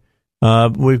next.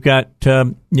 We've got,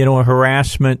 a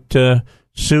harassment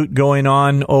suit going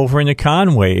on over in the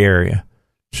Conway area.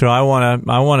 So I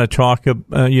want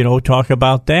to talk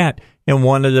about that. And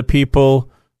one of the people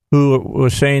who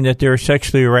was saying that they're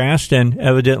sexually harassed, and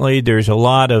evidently there's a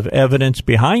lot of evidence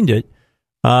behind it,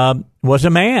 was a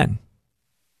man.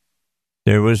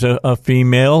 There was a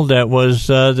female that was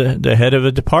the head of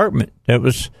a department that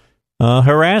was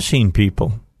harassing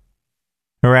people,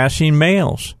 harassing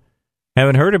males.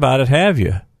 Haven't heard about it, have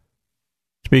you?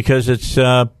 It's because it's,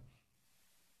 some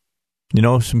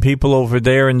people over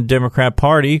there in the Democrat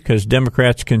Party, because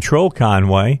Democrats control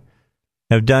Conway,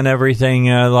 have done everything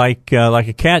like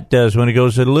a cat does when it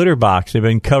goes to the litter box. They've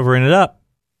been covering it up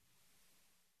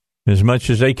as much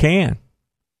as they can.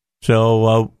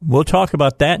 So we'll talk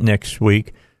about that next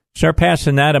week. Start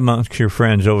passing that amongst your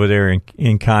friends over there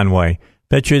in Conway.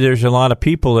 Bet you there's a lot of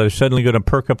people that are suddenly going to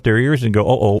perk up their ears and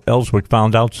go, Elswick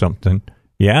found out something.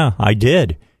 Yeah, I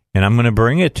did. And I'm going to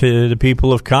bring it to the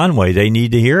people of Conway. They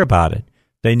need to hear about it.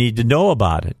 They need to know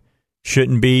about it.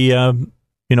 Shouldn't be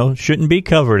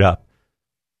covered up.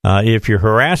 If you're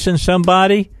harassing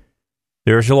somebody,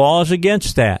 there's laws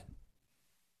against that.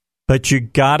 But you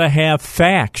got to have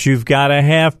facts. You've got to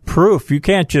have proof. You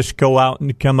can't just go out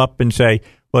and come up and say,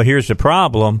 well, here's the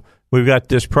problem. We've got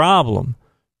this problem.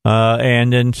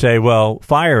 And then say, well,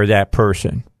 fire that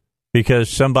person because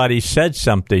somebody said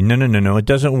something. No. It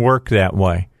doesn't work that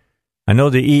way. I know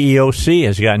the EEOC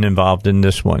has gotten involved in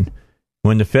this one.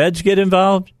 When the feds get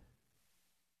involved,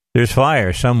 there's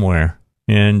fire somewhere.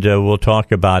 And we'll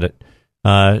talk about it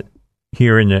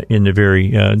here in the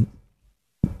very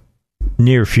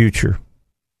near future.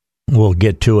 We'll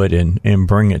get to it and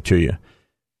bring it to you.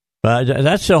 But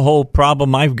that's the whole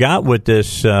problem I've got with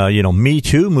this, Me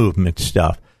Too movement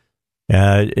stuff.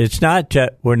 It's not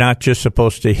that we're not just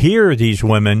supposed to hear these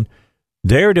women.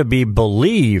 They're to be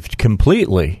believed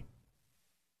completely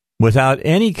without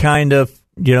any kind of,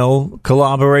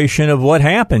 collaboration of what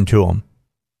happened to them.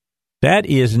 That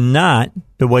is not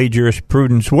the way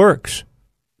jurisprudence works.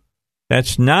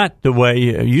 That's not the way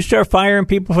you start firing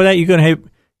people for that. You're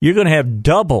going to have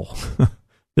double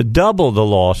the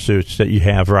lawsuits that you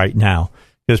have right now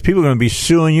because people are going to be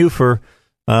suing you for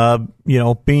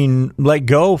being let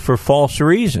go for false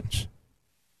reasons.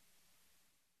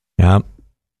 Yeah,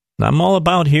 I'm all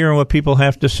about hearing what people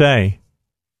have to say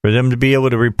for them to be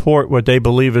able to report what they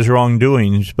believe is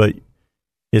wrongdoings, but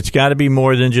it's got to be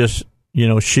more than just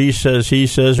she says, he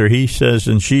says, or he says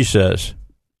and she says.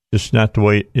 Just not the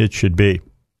way it should be.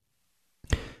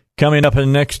 Coming up in the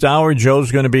next hour, Joe's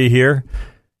going to be here.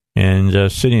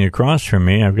 And sitting across from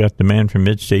me, I've got the man from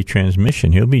Midstate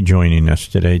Transmission. He'll be joining us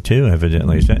today, too,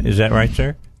 evidently. Is that right,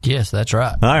 sir? Yes, that's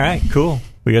right. All right, cool.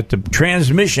 We got the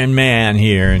transmission man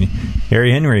here, and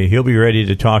Harry Henry. He'll be ready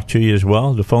to talk to you as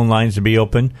well. The phone lines will be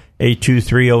open,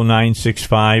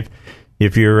 823-0965.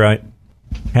 If you're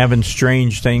having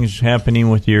strange things happening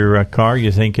with your car,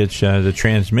 you think it's the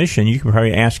transmission, you can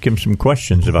probably ask him some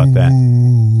questions about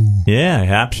that. Yeah,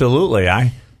 absolutely.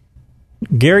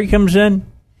 Gary comes in,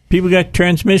 people got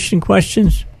transmission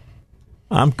questions,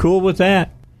 I'm cool with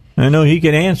that. I know he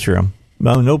can answer them.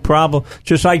 No problem.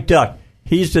 Just like Duck.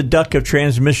 He's the Duck of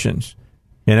transmissions.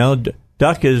 You know,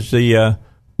 Duck is the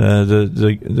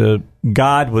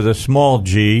god with a small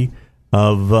g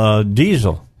of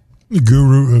diesel. The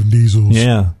guru of diesels.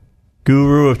 Yeah.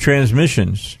 Guru of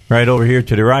transmissions. Right over here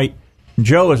to the right.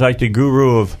 Joe is like the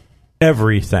guru of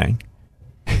everything.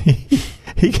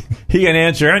 He can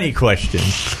answer any question.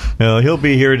 He'll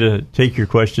be here to take your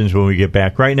questions when we get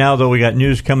back. Right now, though, we got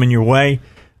news coming your way.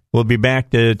 We'll be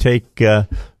back to take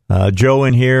Joe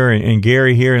in here and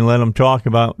Gary here and let them talk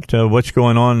about what's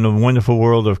going on in the wonderful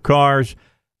world of cars.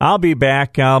 I'll be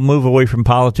back. I'll move away from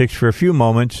politics for a few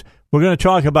moments. We're going to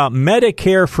talk about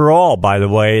Medicare for all, by the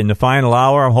way, in the final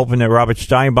hour. I'm hoping that Robert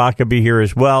Steinbach will be here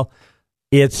as well.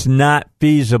 It's not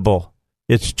feasible.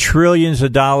 It's trillions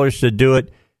of dollars to do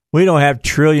it. We don't have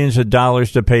trillions of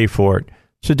dollars to pay for it.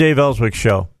 It's the Dave Elswick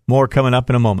Show. More coming up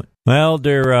in a moment. Well,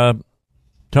 they're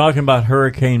talking about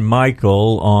Hurricane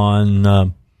Michael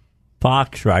on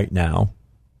Fox right now.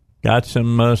 Got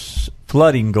some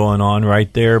flooding going on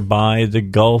right there by the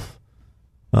Gulf.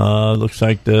 Looks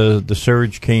like the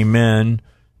surge came in,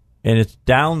 and it's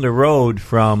down the road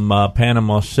from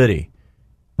Panama City.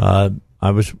 I've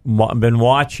been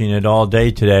watching it all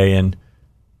day today, and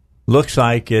looks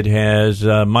like it has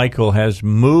Michael has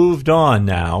moved on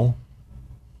now,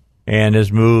 and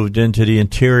has moved into the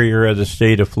interior of the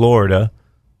state of Florida.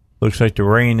 Looks like the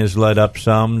rain has let up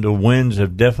some. The winds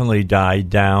have definitely died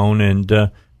down, and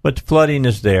but the flooding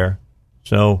is there.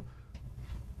 So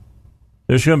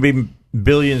there's going to be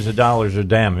billions of dollars of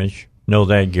damage. Know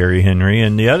that, Gary Henry.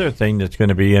 And the other thing that's going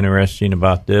to be interesting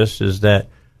about this is that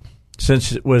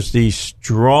since it was the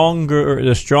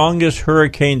strongest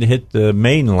hurricane to hit the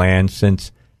mainland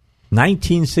since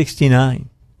 1969.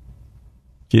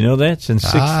 Do you know that?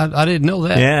 I didn't know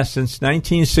that. Yeah, since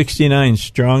 1969,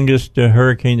 strongest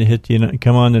hurricane to hit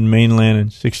come on the mainland in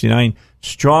 69.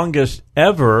 Strongest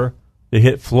ever to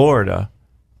hit Florida,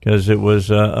 because it was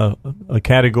a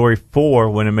Category 4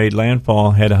 when it made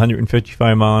landfall, had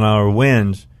 155-mile-an-hour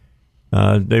winds.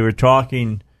 They were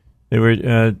talking.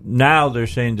 Now they're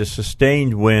saying the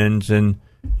sustained winds in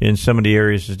some of the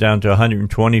areas is down to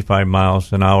 125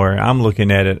 miles an hour. I'm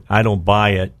looking at it. I don't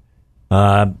buy it.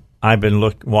 I've been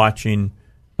watching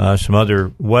some other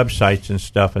websites and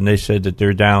stuff, and they said that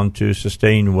they're down to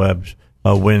sustained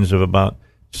winds of about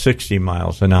 60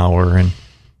 miles an hour, and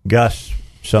gusts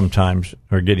sometimes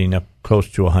are getting up close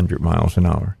to 100 miles an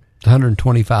hour.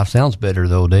 125 sounds better,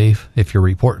 though, Dave, if you're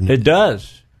reporting it. It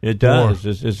does. It does.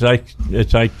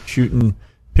 It's like shooting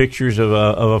pictures of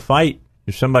a fight.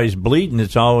 If somebody's bleeding,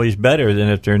 it's always better than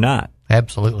if they're not.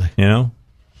 Absolutely. You know,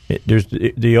 there's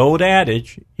the old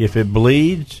adage: if it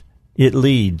bleeds, it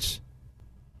leads.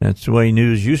 That's the way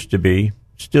news used to be.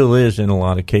 Still is in a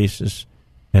lot of cases.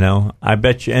 You know, I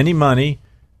bet you any money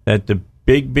that the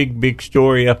big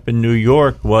story up in New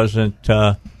York wasn't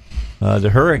the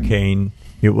hurricane.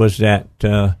 It was that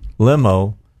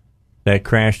limo that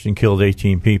crashed and killed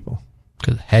 18 people.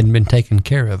 Because it hadn't been taken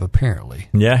care of, apparently.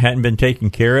 Yeah, hadn't been taken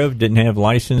care of, didn't have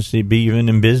license to be even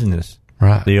in business.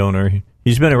 Right. The owner,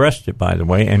 he's been arrested, by the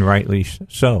way, and rightly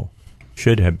so.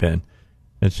 Should have been.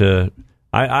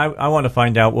 I want to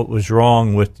find out what was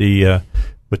wrong with the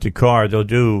car. They'll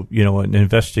do, an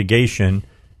investigation,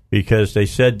 because they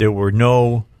said there were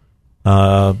no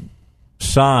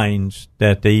signs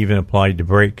that they even applied the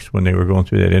brakes when they were going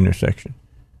through that intersection.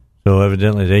 So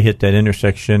evidently they hit that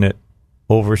intersection at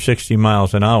over 60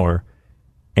 miles an hour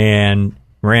and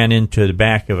ran into the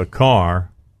back of a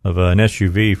car, of an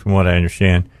SUV, from what I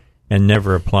understand, and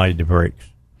never applied the brakes.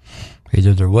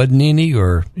 Either there wasn't any,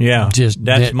 or just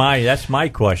that's my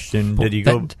question. Did he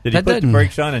put the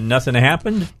brakes on and nothing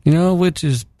happened? Which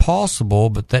is possible,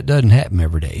 but that doesn't happen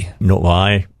every day. No,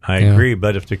 I agree.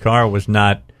 But if the car was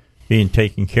not being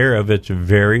taken care of, it's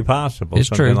very possible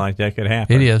something like that could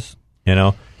happen. It is.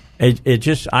 It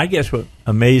just, I guess what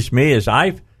amazed me is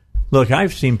I've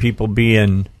seen people be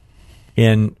in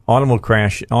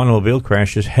automobile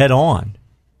crashes head on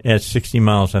at 60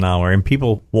 miles an hour, and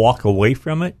people walk away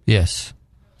from it. Yes.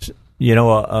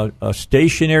 A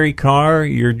stationary car,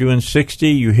 you're doing 60,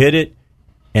 you hit it,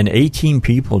 and 18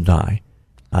 people die.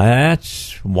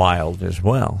 That's wild as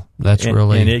well.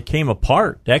 And it came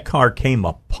apart. That car came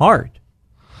apart.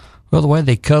 Well, the way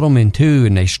they cut them in two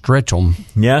and they stretch them.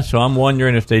 Yeah, so I'm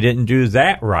wondering if they didn't do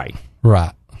that right.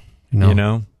 Right.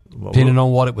 Depending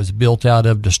on what it was built out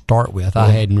of to start with.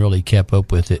 I hadn't really kept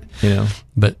up with it.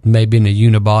 But maybe in a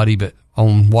unibody, but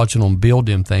on watching them build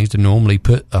them things, they normally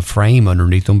put a frame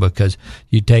underneath them, because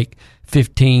you take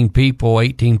 15 people,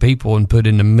 18 people and put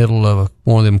in the middle of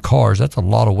one of them cars. That's a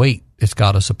lot of weight it's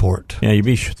got to support. Yeah, you'd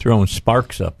be throwing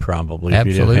sparks up probably.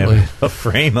 Absolutely. If you didn't have a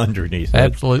frame underneath it.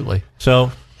 Absolutely.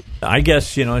 So I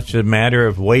guess, it's a matter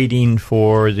of waiting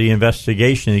for the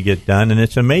investigation to get done, and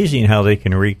it's amazing how they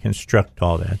can reconstruct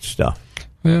all that stuff.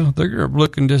 Well, they're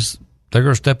going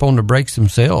to step on the brakes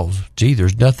themselves. Gee,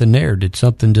 there's nothing there. Did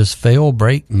something just fail,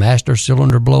 break, master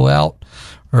cylinder blow out,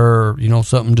 or,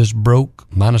 something just broke,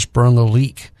 might have sprung a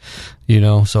leak,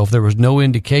 So if there was no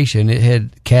indication, it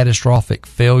had catastrophic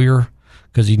failure,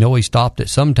 because he stopped it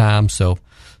sometimes, so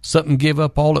something give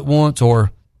up all at once,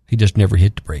 or he just never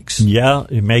hit the brakes. Yeah,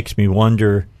 it makes me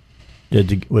wonder,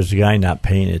 was the guy not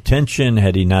paying attention?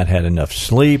 Had he not had enough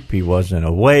sleep? He wasn't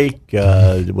awake?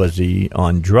 Was he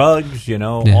on drugs?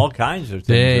 All kinds of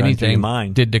things run through your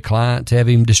mind. Did the clients have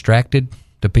him distracted?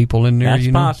 The people in there?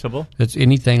 That's possible. That's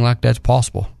anything like that's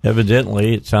possible.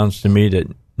 Evidently, it sounds to me that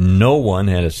no one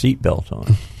had a seatbelt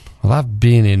on. Well, I've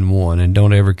been in one and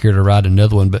don't ever care to ride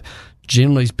another one, but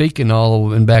generally speaking, all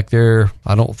of them back there,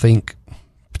 I don't think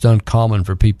it's uncommon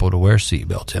for people to wear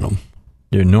seatbelts in them.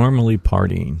 They're normally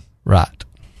partying. Right.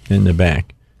 In the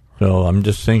back. So I'm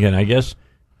just thinking, I guess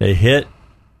they hit,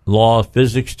 law of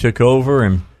physics took over,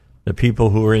 and the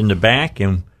people who were in the back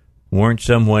and weren't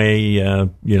some way,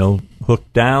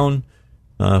 hooked down,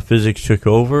 physics took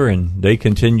over, and they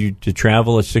continued to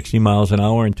travel at 60 miles an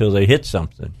hour until they hit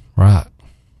something. Right.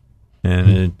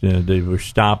 And they were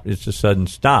stopped. It's a sudden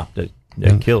stop that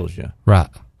kills you. Right.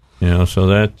 So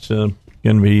that's going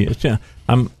to be.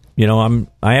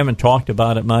 I haven't talked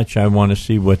about it much. I want to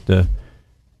see what the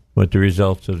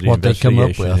results of the investigation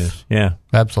they come up with. is. Yeah,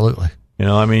 absolutely.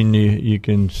 You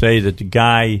can say that the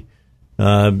guy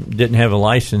didn't have a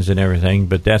license and everything,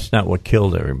 but that's not what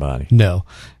killed everybody. No,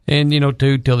 and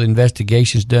too, till the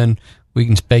investigation's done, we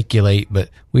can speculate, but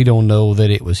we don't know that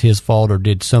it was his fault or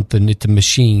did something. It's a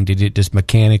machine. Did it just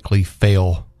mechanically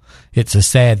fail? It's a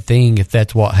sad thing if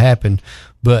that's what happened,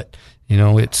 but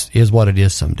it is what it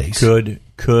is some days.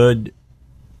 Could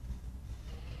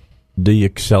the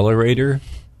accelerator,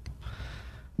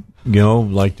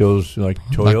 like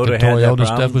Toyota like had that problem?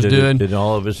 Stuff was doing? Did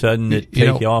all of a sudden it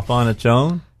take off on its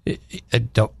own?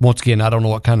 Once again, I don't know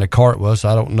what kind of car it was. So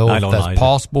I don't know if that's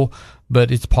possible,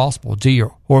 but it's possible. Gee,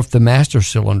 or if the master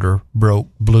cylinder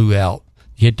blew out,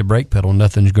 you hit the brake pedal,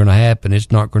 nothing's going to happen.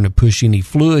 It's not going to push any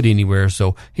fluid anywhere,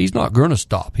 so he's not going to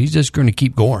stop. He's just going to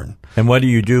keep going. And what do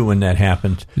you do when that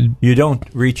happens? You don't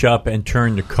reach up and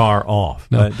turn the car off.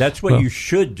 No. That's what you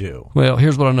should do. Well,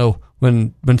 here's what I know.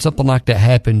 When something like that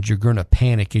happens, you're going to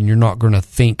panic, and you're not going to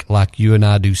think like you and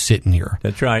I do sitting here.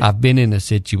 That's right. I've been in a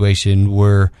situation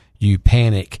where you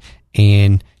panic,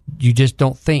 and you just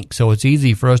don't think. So it's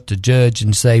easy for us to judge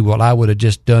and say, well, I would have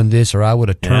just done this, or I would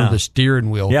have turned the steering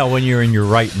wheel. Yeah, when you're in your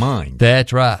right mind.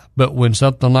 That's right. But when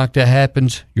something like that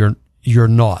happens, you're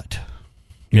not.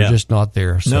 You're just not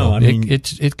there. So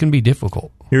it can be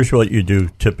difficult. Here's what you do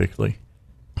typically.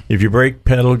 If your brake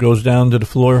pedal goes down to the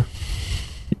floor,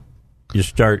 you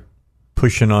start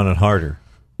pushing on it harder.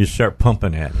 You start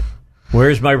pumping at it.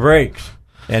 Where's my brakes?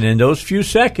 And in those few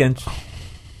seconds,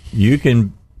 you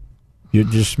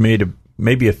just made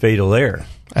maybe a fatal error.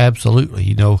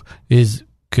 Absolutely.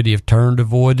 Could he have turned,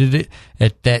 avoided it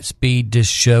at that speed?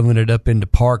 Just shoving it up into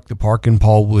park, the parking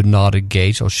pole would not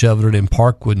engage. So shoving it in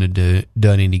park wouldn't have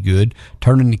done any good.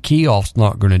 Turning the key off's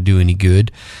not going to do any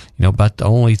good. But the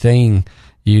only thing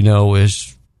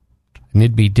is, and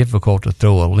it'd be difficult to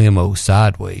throw a limo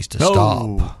sideways to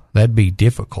stop. That'd be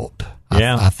difficult.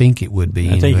 Yeah, I think it would be.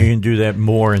 I think you can do that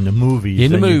more in the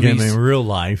movies than you can in real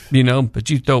life. But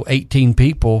you throw 18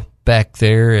 people back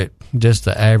there at just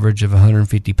the average of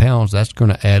 150 pounds, that's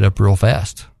going to add up real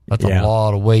fast. That's a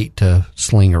lot of weight to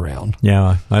sling around.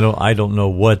 Yeah, I don't know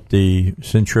what the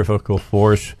centrifugal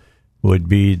force would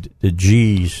be, the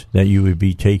G's that you would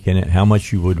be taking it, how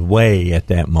much you would weigh at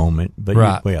that moment, but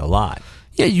you'd weigh a lot.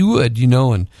 Yeah, you would,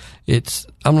 and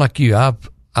I'm like you.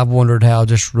 I've wondered how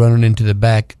just running into the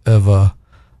back of a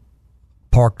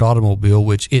parked automobile,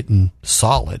 which isn't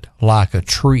solid like a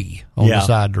tree on the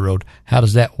side of the road, how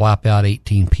does that wipe out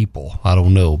 18 people? I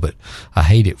don't know, but I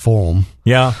hate it for them.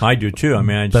 Yeah, I do too. I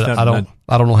mean,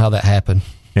 I don't know how that happened.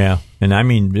 Yeah, and I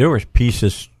mean, there was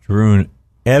pieces strewn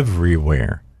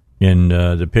everywhere in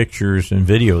the pictures and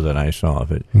video that I saw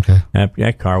of it. Okay.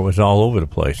 That car was all over the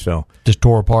place. So just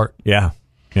tore apart. Yeah.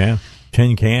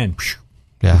 Tin can.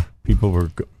 Yeah. People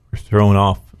were thrown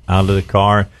off out of the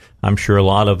car. I'm sure a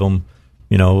lot of them,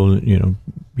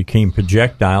 became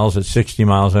projectiles at 60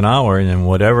 miles an hour, and then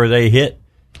whatever they hit,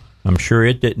 I'm sure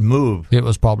it didn't move. It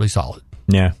was probably solid.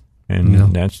 Yeah,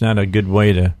 and that's not a good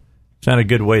way to. It's not a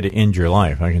good way to end your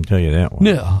life. I can tell you that one.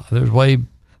 Yeah, there's way.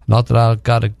 Not that I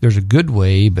got a. There's a good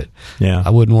way, but yeah, I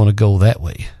wouldn't want to go that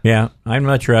way. Yeah, I'd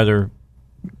much rather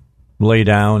lay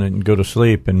down and go to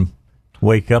sleep and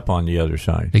wake up on the other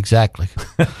side. Exactly.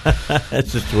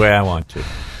 That's just the way I want to.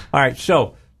 All right,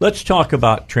 so let's talk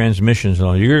about transmissions.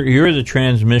 You're the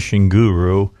transmission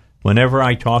guru. Whenever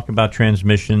I talk about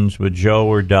transmissions with Joe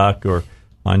or Duck, or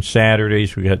on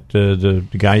Saturdays we got the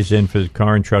guys in for the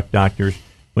car and truck doctors.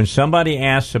 When somebody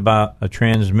asks about a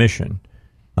transmission,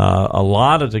 a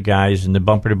lot of the guys in the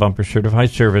bumper-to-bumper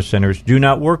certified service centers do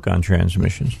not work on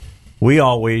transmissions. We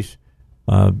always,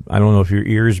 I don't know if your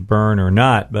ears burn or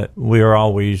not, but we are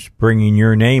always bringing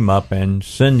your name up and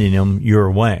sending them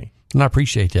your way. And I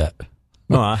appreciate that.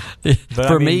 No, but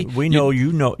for me, we know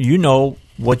you know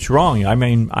what's wrong. I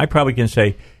mean, I probably can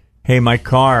say, hey, my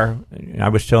car, I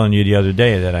was telling you the other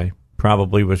day that I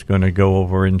probably was going to go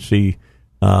over and see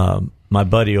my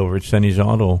buddy over at Senny's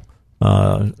Auto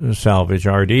Salvage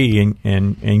RD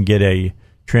and get a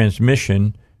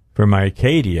transmission for my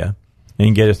Acadia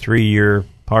and get a 3-year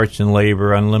parts and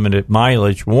labor, unlimited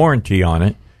mileage warranty on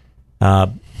it.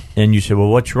 And you said, well,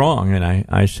 what's wrong? And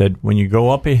I said, when you go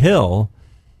up a hill,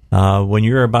 when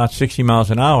you're about 60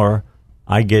 miles an hour,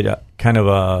 I get a kind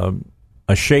of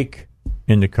a shake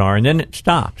in the car, and then it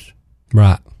stops.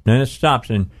 Right. Then it stops,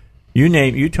 and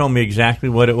you told me exactly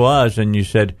what it was, and you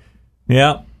said,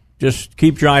 yeah, just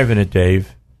keep driving it,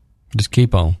 Dave. Just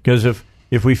keep on. Because if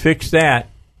we fix that,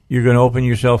 you're going to open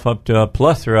yourself up to a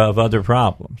plethora of other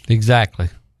problems. Exactly.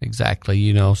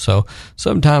 So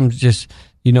sometimes I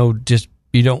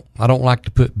don't like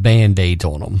to put Band-Aids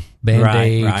on them.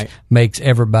 Band-Aids makes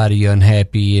everybody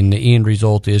unhappy, and the end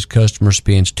result is customer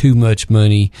spends too much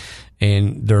money,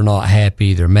 and they're not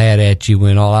happy. They're mad at you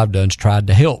when all I've done is tried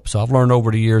to help. So I've learned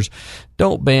over the years,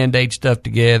 don't Band-Aid stuff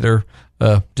together.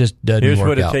 Just doesn't Here's work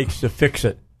out. Here's what it takes to fix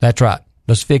it. That's right.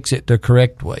 Let's fix it the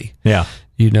correct way. Yeah.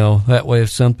 That way if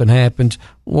something happens,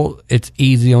 well, it's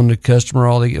easy on the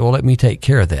customer. Let me take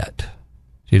care of that.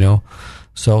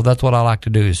 So that's what I like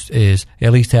to do is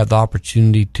at least have the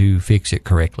opportunity to fix it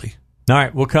correctly. All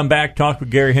right, we'll come back, talk with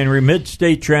Gary Henry.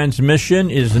 Mid-State Transmission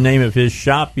is the name of his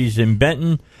shop. He's in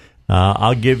Benton.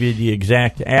 I'll give you the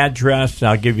exact address.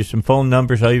 I'll give you some phone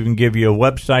numbers. I'll even give you a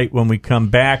website when we come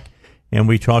back and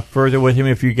we talk further with him.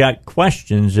 If you got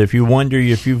questions, if you wonder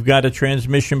if you've got a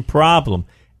transmission problem,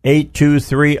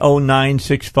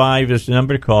 823-0965 is the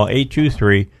number to call,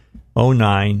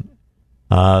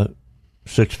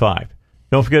 823-0965.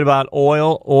 Don't forget about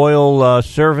oil. Oil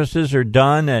services are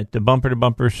done at the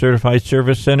bumper-to-bumper certified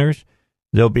service centers.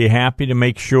 They'll be happy to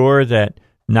make sure that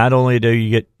not only do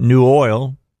you get new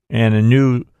oil and a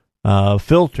new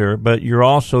filter, but you're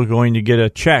also going to get a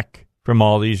check from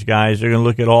all these guys. They're going to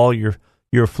look at all your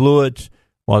fluids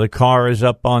while the car is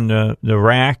up on the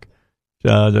rack.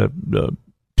 The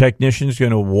technician's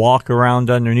going to walk around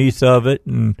underneath of it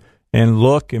and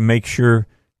look and make sure,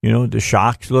 the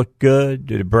shocks look good,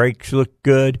 the brakes look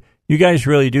good. You guys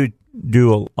really do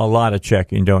a lot of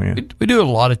checking, don't you? We do a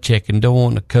lot of checking. Don't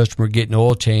want the customer getting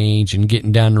oil change and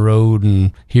getting down the road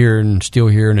and still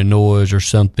hearing a noise or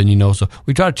something, So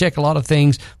we try to check a lot of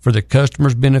things for the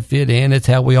customer's benefit, and it's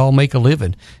how we all make a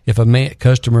living. If a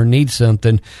customer needs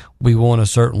something, we want to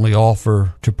certainly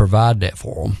offer to provide that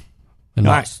for them. And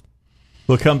all right.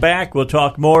 We'll come back. We'll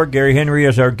talk more. Gary Henry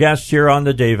is our guest here on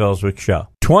the Dave Elswick Show.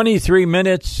 23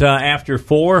 minutes after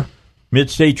 4.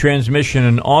 Mid-State Transmission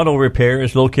and Auto Repair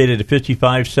is located at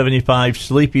 5575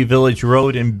 Sleepy Village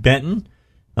Road in Benton.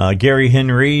 Gary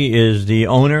Henry is the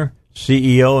owner,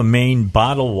 CEO, and main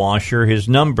bottle washer. His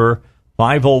number,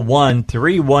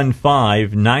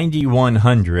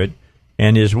 501-315-9100.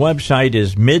 And his website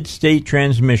is Mid-State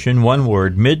Transmission, one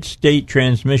word,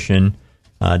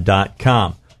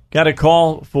 midstatetransmission.com. Got a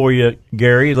call for you,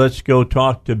 Gary. Let's go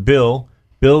talk to Bill.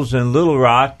 Bill's in Little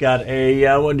Rock. Got a,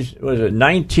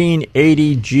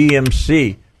 1980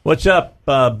 GMC. What's up,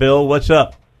 Bill? What's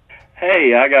up?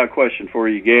 Hey, I got a question for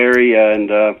you, Gary. And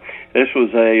this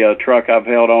was a truck I've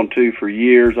held on to for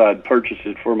years. I'd purchased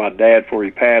it for my dad before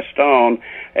he passed on.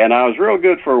 And I was real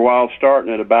good for a while,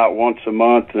 starting it about once a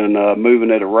month and moving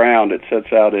it around. It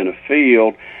sits out in a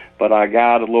field. but I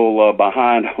got a little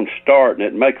behind on starting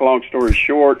it. Make a long story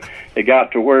short, it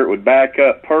got to where it would back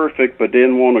up perfect, but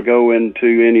didn't want to go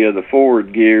into any of the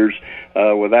forward gears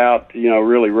without,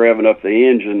 really revving up the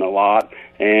engine a lot.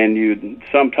 And you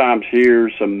sometimes hear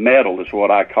some metal is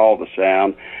what I call the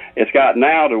sound. It's got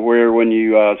now to where when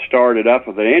you start it up,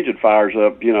 the engine fires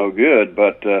up, good,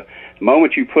 but the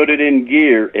moment you put it in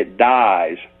gear, it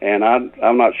dies. And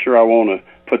I'm not sure I want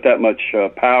to put that much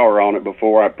power on it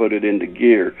before I put it into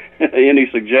gear. Any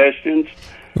suggestions?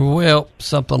 Well,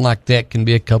 something like that can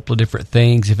be a couple of different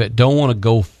things. If it don't want to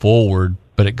go forward,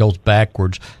 but it goes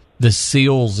backwards, the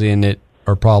seals in it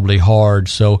are probably hard.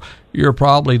 So you're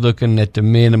probably looking at the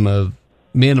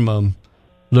minimum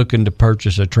looking to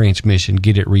purchase a transmission,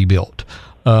 get it rebuilt.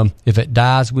 If it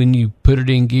dies when you put it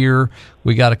in gear,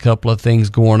 we got a couple of things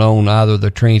going on. Either the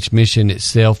transmission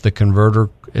itself, the converter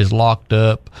is locked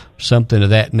up, something of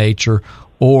that nature,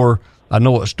 or I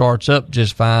know it starts up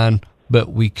just fine, but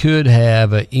we could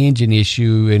have an engine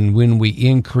issue, and when we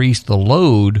increase the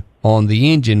load on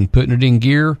the engine, putting it in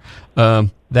gear,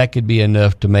 that could be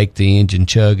enough to make the engine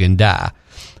chug and die.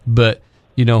 But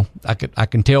I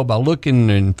can tell by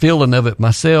looking and feeling of it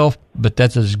myself, but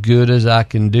that's as good as I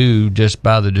can do just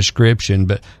by the description.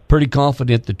 But pretty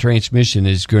confident the transmission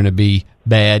is going to be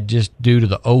bad just due to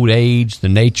the old age, the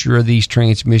nature of these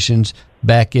transmissions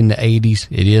back in the 80s.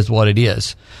 It is what it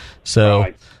is. So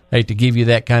I hate to give you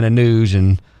that kind of news,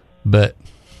 but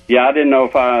yeah, I didn't know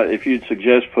if you'd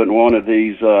suggest putting one of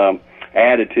these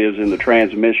additives in the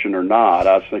transmission or not.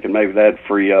 I was thinking maybe that'd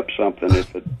free up something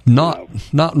if it not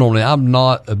normally. I'm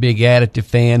not a big additive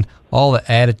fan. All the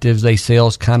additives they sell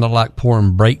is kind of like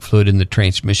pouring brake fluid in the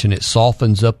transmission. It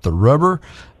softens up the rubber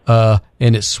and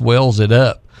it swells it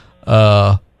up,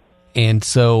 and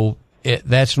so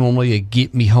that's normally a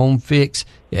get me home fix.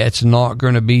 It's not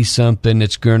going to be something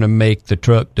that's going to make the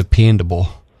truck dependable,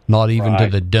 not even to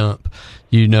the dump,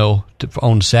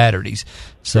 on Saturdays.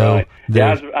 So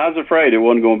yeah, I was afraid it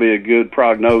wasn't going to be a good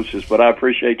prognosis, but I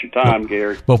appreciate your time,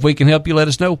 Gary. Well, if we can help you, let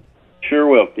us know. Sure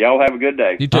will. Y'all have a good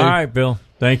day. You too. All right, Bill.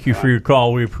 Thank you for your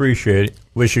call. We appreciate it.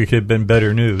 Wish it could have been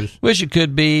better news. Wish it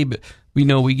could be, but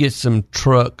we get some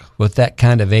truck with that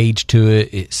kind of age to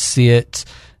it. It sits.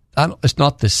 It's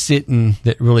not the sitting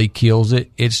that really kills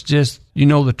it. It's just,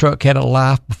 the truck had a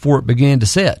life before it began to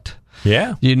sit.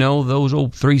 Yeah. Those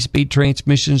old 3-speed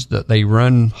transmissions that they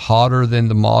run hotter than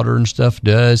the modern stuff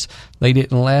does, they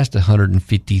didn't last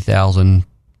 150,000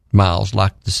 miles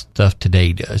like the stuff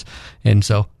today does. And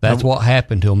so that's what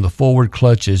happened to them. The forward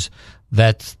clutches,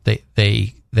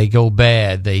 they go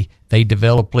bad. They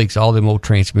develop leaks. All them old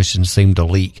transmissions seem to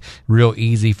leak. Real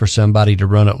easy for somebody to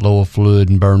run it low of fluid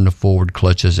and burn the forward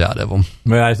clutches out of them.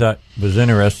 What I thought was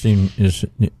interesting is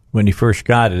when he first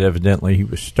got it, evidently he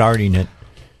was starting it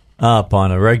up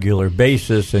on a regular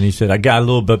basis, and he said, I got a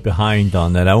little bit behind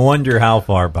on that. I wonder how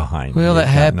far behind. Well, that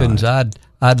happens.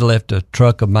 I'd left a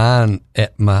truck of mine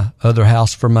at my other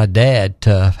house for my dad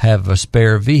to have a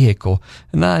spare vehicle,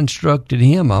 and I instructed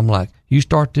him. I'm like, you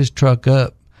start this truck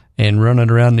up and run it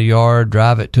around the yard,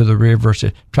 drive it to the river.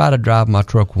 Said, try to drive my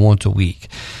truck once a week.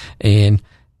 And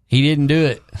he didn't do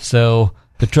it. So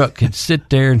the truck could sit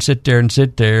there.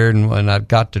 And when I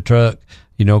got the truck,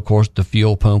 of course, the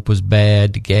fuel pump was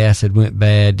bad. The gas had went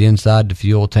bad. Inside the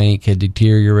fuel tank had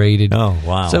deteriorated. Oh,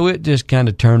 wow. So it just kind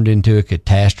of turned into a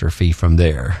catastrophe from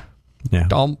there. Yeah.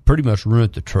 Pretty much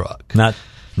ruined the truck. Not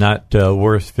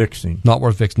worth fixing. Not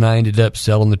worth fixing. I ended up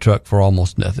selling the truck for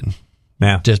almost nothing.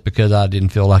 Yeah. Just because I didn't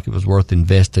feel like it was worth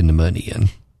investing the money in.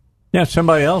 Yeah,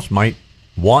 somebody else might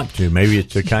want to. Maybe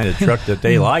it's the kind of truck that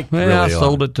they like. Well, really I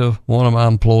sold it to one of my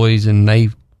employees, and they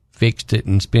fixed it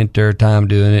and spent their time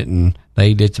doing it, and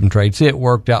they did some trades. It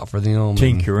worked out for them.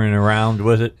 Tinkering around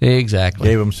with it. Exactly.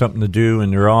 Gave them something to do in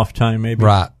their off time, maybe.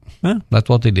 Right. Huh? That's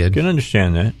what they did. Can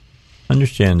understand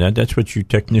that. That's what you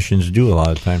technicians do a lot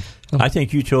of times. I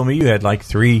think you told me you had like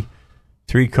three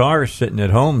cars sitting at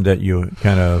home that you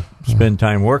kind of spend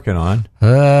time working on.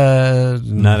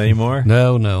 Not anymore?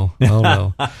 No. Oh,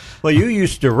 no. Well, you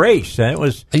used to race. I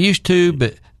used to,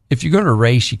 but if you're going to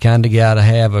race, you kind of got to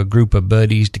have a group of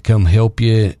buddies to come help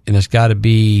you, and it's got to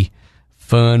be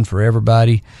fun for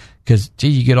everybody. Because,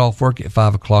 you get off work at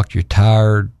 5 o'clock, you're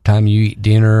tired, time you eat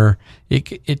dinner.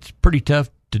 It's pretty tough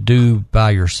to do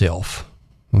by yourself.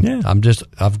 Yeah.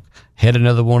 I've had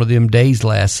another one of them days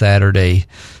last Saturday.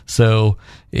 So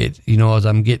as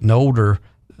I'm getting older,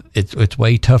 it's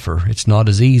way tougher. It's not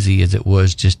as easy as it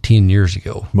was just 10 years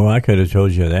ago. Well, I could have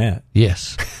told you that.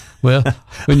 Yes. Well,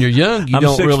 when you're young, you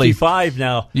don't really. I'm 65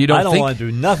 now. I don't want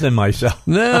to do nothing myself.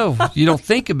 No, you don't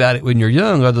think about it when you're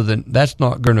young, other than that's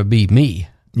not going to be me.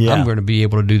 I'm going to be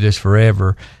able to do this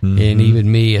forever. And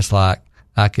even me, it's like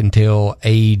I can tell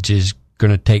age is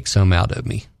going to take some out of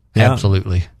me. Yeah.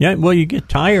 Absolutely. Yeah, well, you get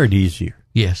tired easier.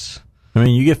 Yes. I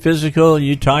mean, you get physical,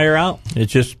 you tire out.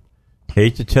 It's just,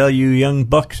 hate to tell you young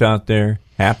bucks out there,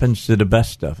 happens to the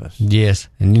best of us. Yes,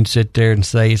 and you can sit there and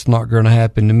say it's not going to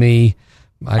happen to me.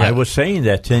 I was saying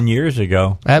that 10 years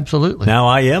ago. Absolutely. Now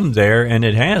I am there, and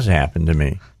it has happened to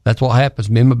me. That's what happens.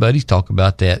 Me and my buddies talk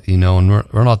about that, and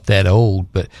we're not that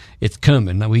old, but it's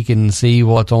coming. We can see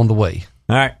what's on the way.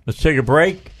 All right, let's take a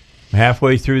break.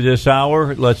 Halfway through this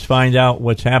hour, let's find out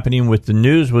what's happening with the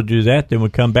news. We'll do that, then we'll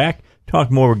come back, talk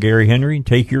more with Gary Henry, and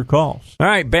take your calls. All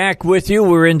right, back with you.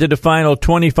 We're into the final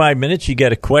 25 minutes. You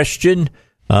got a question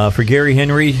for Gary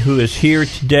Henry, who is here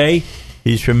today.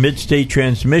 He's from Midstate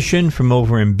Transmission from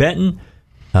over in Benton,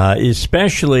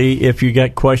 especially if you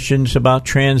got questions about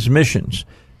transmissions.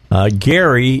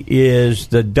 Gary is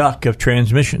the duck of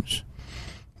transmissions.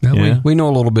 Well, we know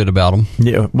a little bit about them.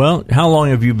 Yeah. Well, how long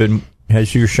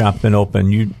has your shop been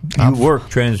open? You work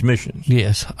transmissions.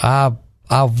 Yes.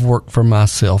 I've worked for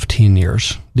myself 10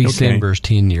 years. December's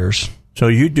 10 years. So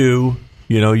you're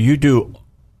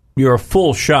a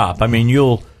full shop. I mean,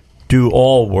 you'll do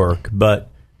all work, but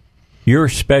your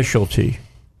specialty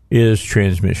is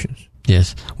transmissions.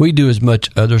 Yes. We do as much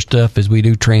other stuff as we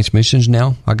do transmissions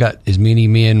now. I got as many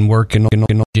men working on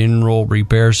the general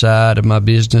repair side of my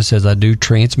business as I do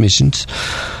transmissions.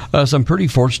 So I'm pretty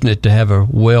fortunate to have a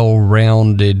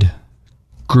well-rounded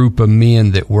group of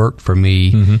men that work for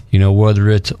me, whether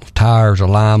it's tires,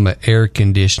 alignment, air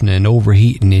conditioning,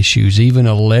 overheating issues, even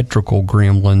electrical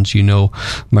gremlins.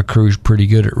 My crew's pretty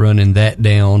good at running that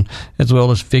down, as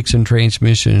well as fixing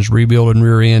transmissions, rebuilding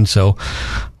rear end. So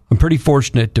I'm pretty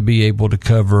fortunate to be able to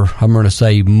cover, I'm going to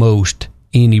say, most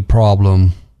any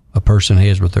problem a person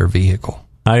has with their vehicle.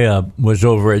 I was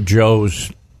over at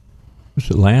Joe's, was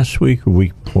it last week or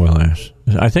week before last?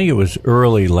 I think it was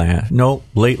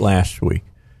late last week.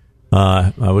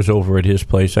 I was over at his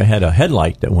place. I had a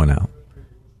headlight that went out.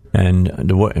 And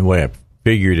the way I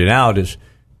figured it out is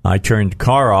I turned the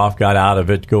car off, got out of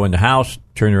it, go in the house,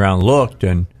 turned around, looked,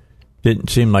 and didn't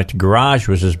seem like the garage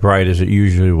was as bright as it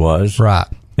usually was. Right.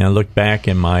 And I looked back,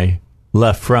 and my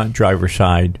left front driver's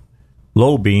side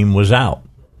low beam was out.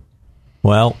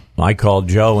 Well, I called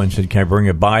Joe and said, can I bring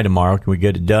it by tomorrow? Can we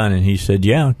get it done? And he said,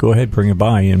 yeah, go ahead, bring it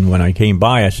by. And when I came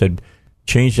by, I said,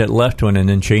 change that left one and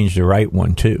then change the right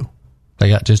one, too. They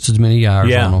got just as many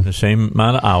hours on them. The same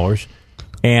amount of hours.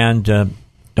 And,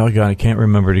 I can't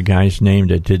remember the guy's name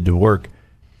that did the work.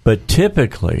 But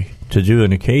typically, to do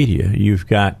an Acadia, you've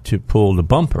got to pull the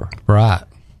bumper. Right.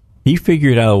 He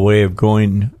figured out a way of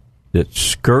going that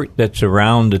skirt that's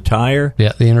around the tire.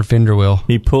 Yeah, the inner fender wheel.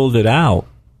 He pulled it out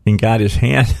and got his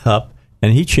hand up,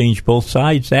 and he changed both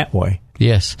sides that way.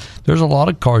 Yes. There's a lot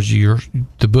of cars,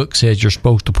 the book says you're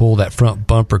supposed to pull that front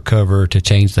bumper cover to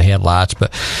change the headlights,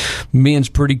 but men's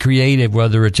pretty creative,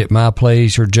 whether it's at my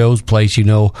place or Joe's place.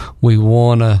 We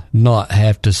want to not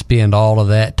have to spend all of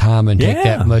that time and take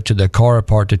that much of the car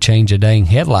apart to change a dang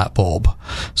headlight bulb.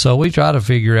 So we try to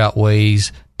figure out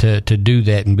ways to do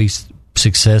that and be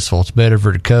successful. It's better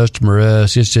for the customer,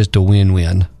 us. It's just a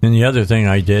win-win. And the other thing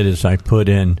I did is I put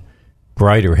in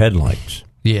brighter headlights.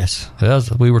 Yes.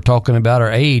 We were talking about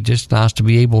our age. It's nice to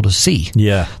be able to see.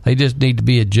 Yeah. They just need to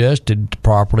be adjusted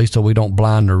properly so we don't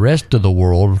blind the rest of the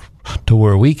world to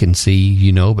where we can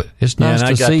see, but it's nice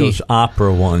to see. And I got those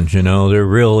opera ones, they're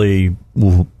really,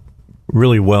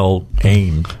 really well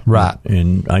aimed. Right.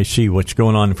 And I see what's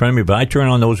going on in front of me, but I turn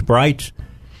on those brights.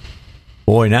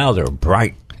 Boy, now they're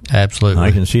bright. Absolutely.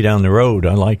 I can see down the road.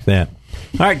 I like that.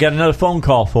 All right, got another phone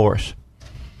call for us.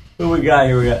 Who we got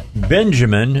here? We got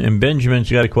Benjamin, and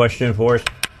Benjamin's got a question for us.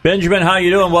 Benjamin, how you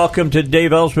doing? Welcome to the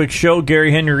Dave Elswick Show.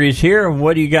 Gary Henry's here.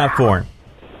 What do you got for him?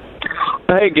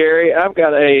 Hey, Gary. I've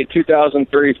got a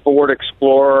 2003 Ford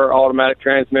Explorer automatic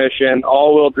transmission,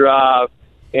 all-wheel drive,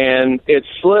 and it's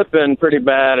slipping pretty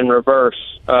bad in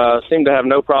reverse. Seem to have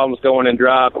no problems going in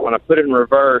drive, but when I put it in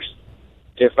reverse,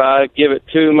 if I give it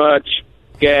too much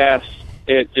gas,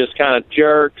 it just kind of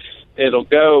jerks. It'll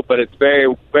go, but it's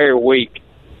very, very weak.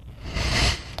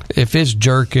 If it's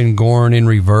jerking, going in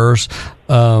reverse,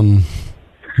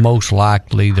 most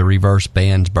likely the reverse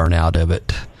bands burn out of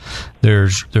it.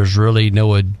 There's really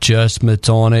no adjustments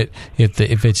on it.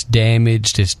 If it's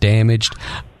damaged, it's damaged.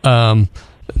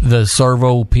 The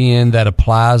servo pin that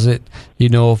applies it,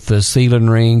 if the sealing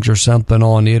rings or something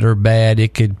on it are bad,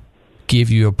 it could give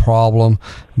you a problem.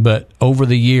 But over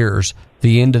the years,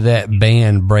 the end of that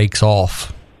band breaks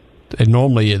off. And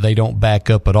normally they don't back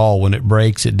up at all. When it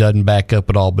breaks, it doesn't back up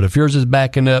at all. But if yours is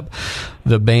backing up,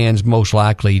 the band's most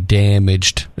likely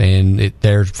damaged, and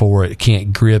therefore it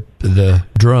can't grip the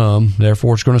drum.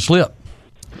 Therefore, it's going to slip.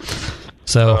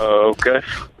 So okay.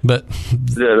 But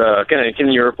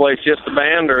can you replace just the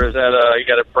band, or is that you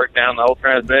got to break down the whole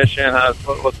transmission?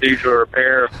 What's the usual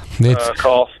repair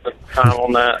cost and time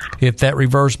on that? If that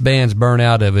reverse band's burnt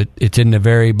out of it, it's in the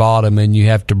very bottom, and you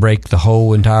have to break the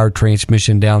whole entire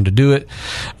transmission down to do it.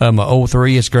 A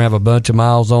 03, it's going to have a bunch of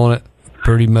miles on it.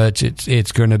 Pretty much,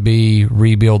 it's going to be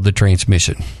rebuild the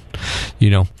transmission.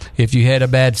 If you had a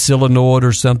bad solenoid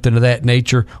or something of that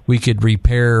nature, we could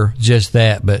repair just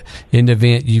that. But in the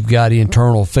event you've got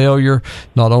internal failure,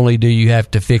 not only do you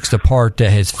have to fix the part that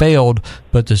has failed,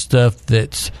 but the stuff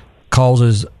that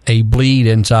causes a bleed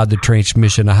inside the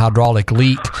transmission, a hydraulic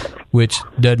leak, which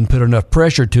doesn't put enough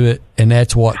pressure to it, and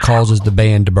that's what causes the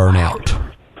band to burn out.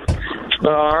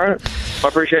 All right. I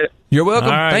appreciate it. You're welcome.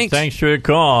 All right, Thanks. Thanks for the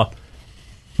call.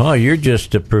 Oh, you're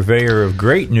just a purveyor of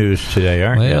great news today,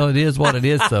 aren't you? Well, it is what it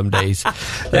is some days.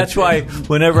 That's why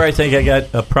whenever I think I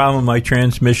got a problem with my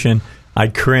transmission, I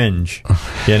cringe,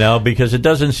 because it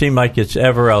doesn't seem like it's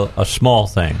ever a small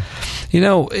thing.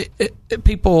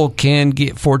 People can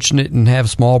get fortunate and have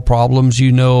small problems.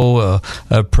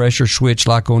 A pressure switch,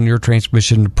 like on your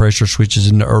transmission, the pressure switches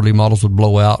in the early models would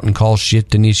blow out and cause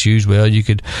shifting issues. Well, you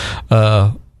could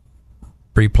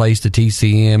replace the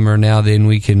TCM, or now then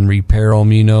we can repair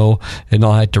them, and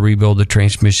not have to rebuild the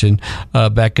transmission.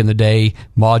 Back in the day,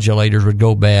 modulators would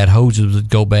go bad, hoses would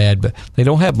go bad, but they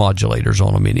don't have modulators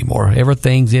on them anymore.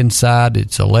 Everything's inside.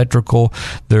 It's electrical.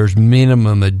 There's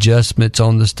minimum adjustments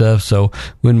on the stuff. So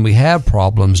when we have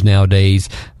problems nowadays,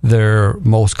 they're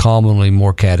most commonly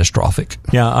more catastrophic.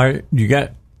 Yeah. You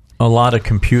got a lot of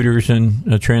computers in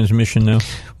a transmission now?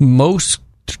 Most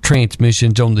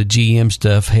transmissions on the GM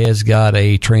stuff has got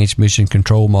a transmission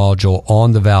control module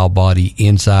on the valve body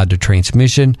inside the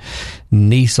transmission.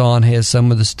 Nissan has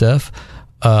some of the stuff.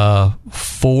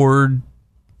 Ford,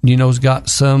 has got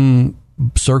some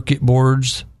circuit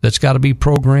boards that's got to be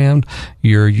programmed.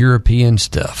 Your European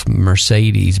stuff,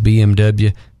 Mercedes,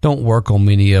 BMW, don't work on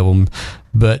many of them,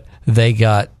 but they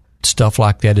got stuff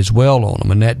like that as well on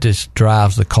them, and that just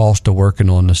drives the cost of working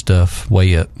on the stuff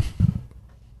way up.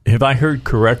 Have I heard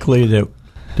correctly that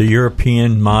the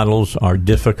European models are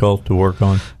difficult to work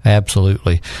on?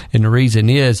 Absolutely. And the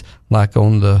reason is, like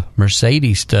on the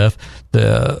Mercedes stuff,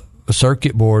 the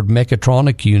circuit board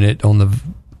mechatronic unit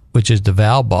which is the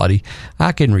valve body,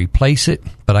 I can replace it,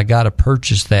 but I got to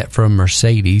purchase that from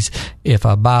Mercedes. If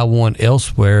I buy one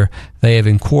elsewhere, they have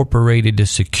incorporated the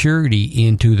security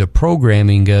into the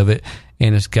programming of it,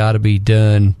 and it's got to be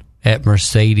done at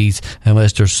Mercedes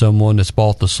unless there's someone that's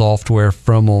bought the software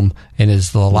from them and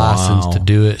is the license to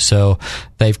do it. So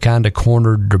they've kind of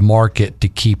cornered the market to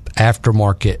keep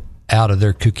aftermarket out of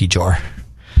their cookie jar.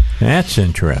 That's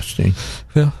interesting.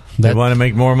 Well, they want to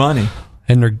make more money,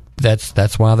 and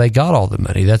that's why they got all the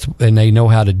money. And they know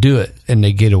how to do it, and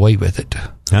they get away with it.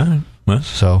 All right. Well,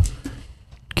 so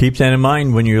keep that in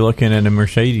mind when you're looking at a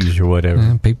Mercedes or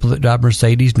whatever. People that drive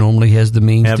Mercedes normally has the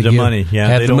means have to the money.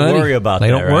 Yeah, they don't worry about that.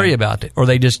 They don't worry about it, or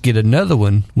they just get another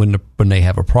one when they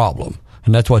have a problem,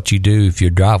 and that's what you do if you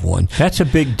drive one. That's a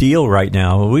big deal right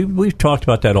now. We've talked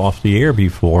about that off the air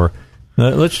before.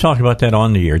 Let's talk about that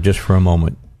on the air just for a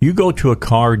moment. You go to a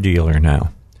car dealer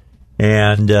now,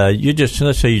 and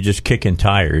let's say you're just kicking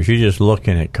tires. You're just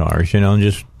looking at cars,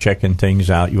 just checking things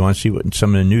out. You want to see what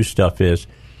some of the new stuff is.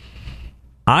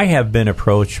 I have been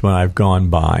approached when I've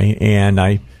gone by, and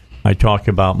I talk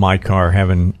about my car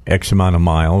having X amount of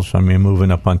miles. Moving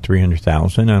up on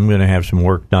 300,000. I'm going to have some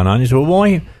work done on it. So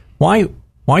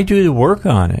why do the work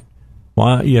on it?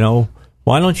 Why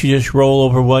don't you just roll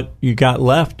over what you got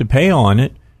left to pay on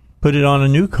it, put it on a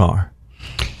new car?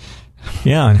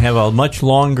 Yeah, and have a much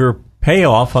longer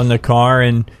payoff on the car.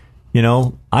 And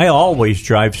I always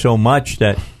drive so much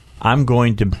that I'm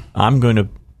going to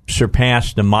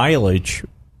surpass the mileage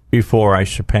before I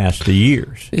surpass the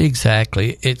years.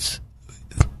 Exactly.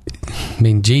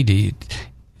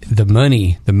 The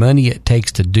money it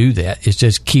takes to do that, it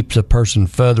just keeps a person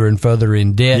further and further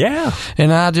in debt. Yeah.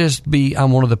 And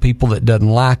I'm one of the people that doesn't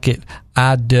like it.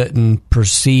 I didn't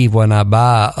perceive when I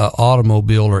buy an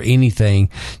automobile or anything,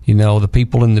 the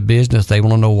people in the business, they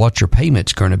want to know what your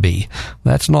payment's going to be.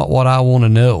 That's not what I want to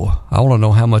know. I want to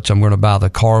know how much I'm going to buy the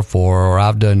car for, or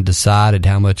I've decided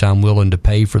how much I'm willing to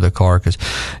pay for the car, because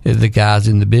the guys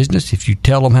in the business, if you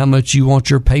tell them how much you want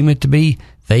your payment to be,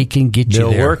 they can get you there.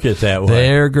 They'll work it that way.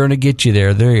 They're going to get you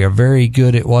there. They are very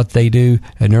good at what they do,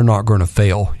 and they're not going to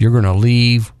fail. You're going to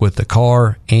leave with the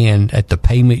car and at the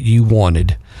payment you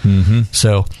wanted. Mm-hmm.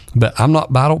 So, but I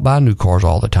don't buy new cars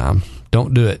all the time.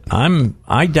 Don't do it.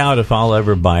 I doubt if I'll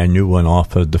ever buy a new one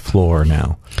off of the floor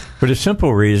now. For the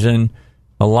simple reason,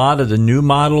 a lot of the new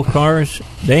model cars,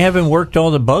 they haven't worked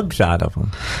all the bugs out of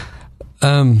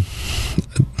them.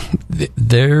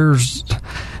 There's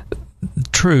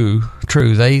true.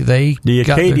 The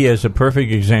Acadia is a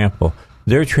perfect example.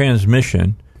 Their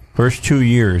transmission, first 2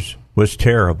 years, was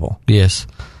terrible. Yes.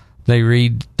 They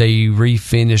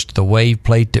refinished the wave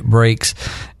plate that breaks,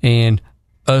 and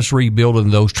us rebuilding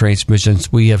those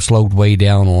transmissions, we have slowed way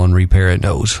down on repairing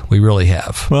those. We really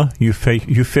have. Well, you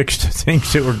fixed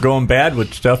things that were going bad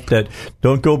with stuff that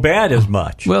don't go bad as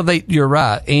much. Well, you're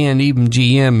right. And even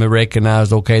GM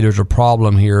recognized, okay, there's a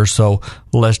problem here, so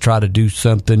let's try to do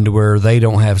something to where they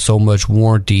don't have so much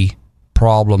warranty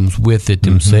problems with it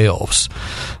themselves.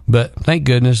 But thank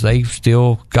goodness they've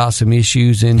still got some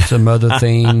issues in some other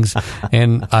things,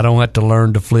 and I don't have to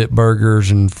learn to flip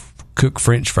burgers and cook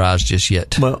French fries just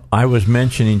yet. Well, I was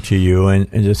mentioning to you, and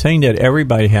the thing that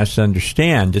everybody has to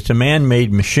understand, it's a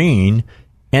man-made machine,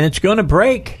 and it's going to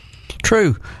break.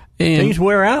 True. And things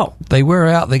wear out. They wear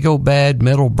out. They go bad.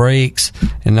 Metal breaks.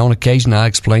 And on occasion, I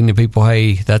explain to people,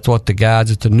 hey, that's what the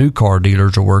guys at the new car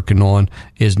dealers are working on,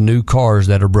 is new cars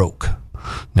that are broke.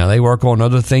 Now, they work on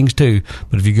other things too,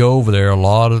 but if you go over there,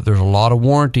 there's a lot of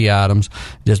warranty items.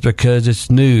 Just because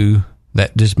it's new,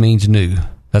 that just means new.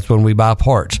 That's when we buy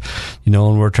parts,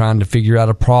 and we're trying to figure out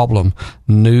a problem.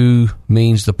 New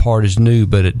means the part is new,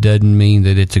 but it doesn't mean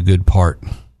that it's a good part.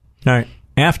 All right.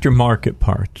 Aftermarket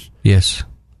parts. Yes.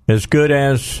 As good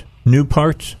as new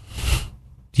parts?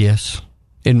 Yes.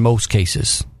 In most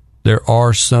cases. There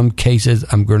are some cases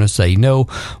I'm going to say no,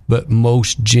 but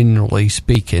most generally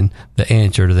speaking, the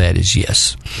answer to that is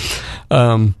yes.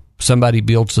 Somebody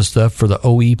builds the stuff for the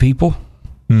OE people,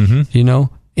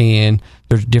 and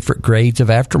there's different grades of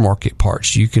aftermarket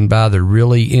parts. You can buy the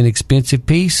really inexpensive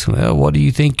piece. Well, what do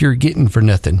you think you're getting for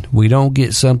nothing? We don't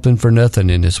get something for nothing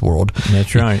in this world.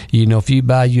 That's right. If you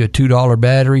buy you a $2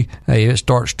 battery, hey, if it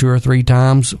starts 2 or 3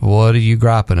 times, what are you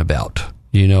griping about?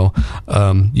 You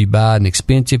buy an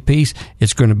expensive piece,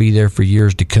 it's going to be there for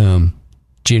years to come,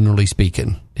 generally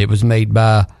speaking. It was made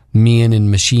by men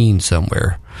and machines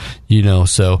somewhere,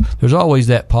 so there's always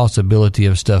that possibility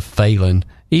of stuff failing.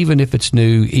 Even if it's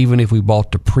new, even if we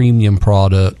bought the premium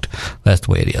product, that's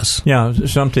the way it is. Yeah,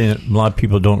 something that a lot of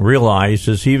people don't realize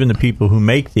is even the people who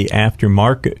make the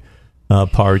aftermarket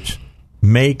parts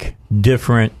make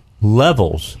different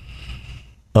levels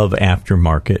of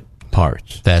aftermarket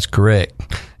parts. That's correct.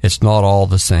 It's not all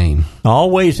the same.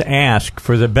 Always ask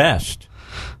for the best.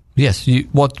 Yes,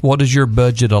 what does your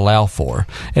budget allow for?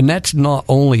 And that's not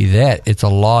only that, it's a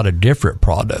lot of different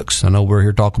products. I know we're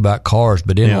here talking about cars,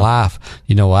 but in life,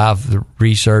 I've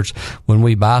researched when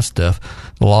we buy stuff,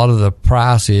 a lot of the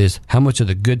price is how much of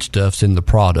the good stuff's in the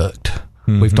product.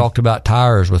 Mm-hmm. We've talked about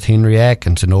tires with Henry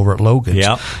Atkinson over at Logan's.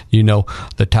 Yep.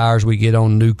 The tires we get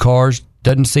on new cars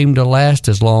doesn't seem to last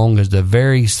as long as the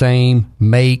very same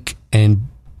make and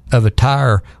of a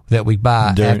tire that we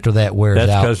buy after that wears out.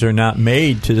 That's because they're not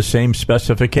made to the same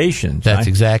specifications. That's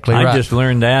exactly right. I just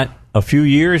learned that a few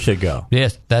years ago.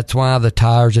 Yes, that's why the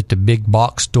tires at the big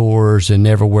box stores and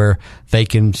everywhere, they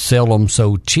can sell them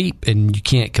so cheap and you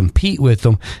can't compete with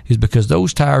them, is because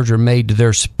those tires are made to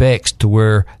their specs to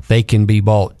where they can be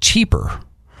bought cheaper.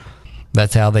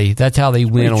 That's how they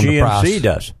win on the price. GMC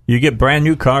does. You get brand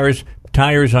new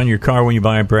tires on your car when you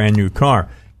buy a brand new car.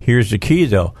 Here's the key,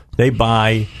 though. They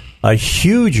buy a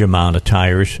huge amount of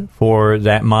tires for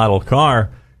that model car,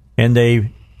 and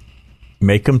they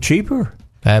make them cheaper.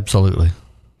 Absolutely.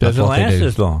 Doesn't last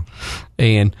as long.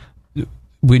 And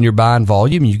when you're buying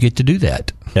volume, you get to do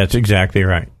that. That's exactly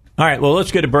right. All right, well,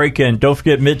 let's get a break in. Don't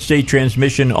forget Midstate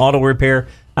Transmission Auto Repair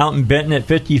out in Benton at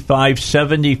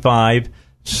 5575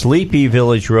 Sleepy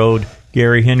Village Road.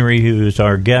 Gary Henry, who is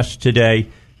our guest today,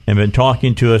 and been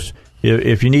talking to us.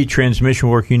 If you need transmission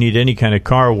work, you need any kind of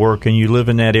car work, and you live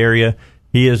in that area,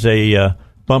 he is a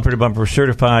bumper-to-bumper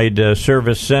certified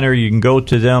service center. You can go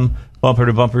to them.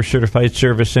 Bumper-to-bumper certified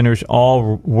service centers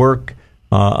all work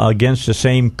against the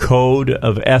same code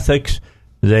of ethics.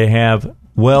 They have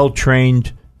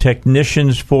well-trained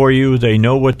technicians for you. They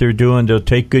know what they're doing. They'll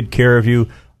take good care of you.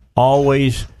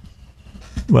 Always,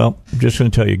 well, I'm just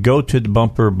going to tell you, go to the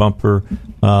bumper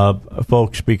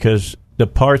folks, because the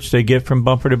parts they get from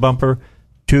Bumper to Bumper,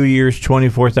 2 years,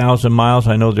 24,000 miles.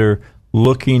 I know they're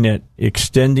looking at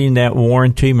extending that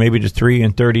warranty maybe to 3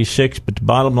 and 36, but the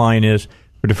bottom line is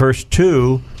for the first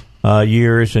 2,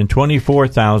 years and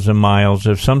 24,000 miles.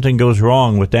 If something goes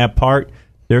wrong with that part,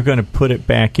 they're going to put it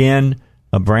back in,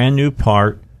 a brand new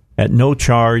part, at no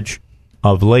charge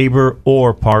of labor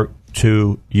or part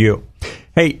to you.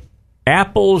 Hey,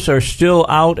 apples are still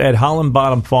out at Holland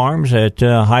Bottom Farms at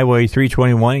Highway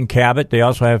 321 in Cabot. They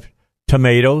also have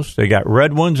tomatoes. They got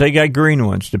red ones. They got green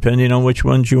ones, depending on which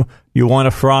ones you want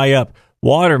to fry up.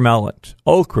 Watermelons,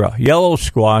 okra, yellow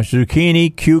squash,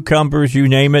 zucchini, cucumbers, you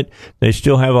name it. They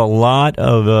still have a lot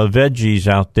of veggies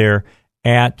out there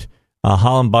at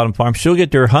Holland Bottom Farm. Still get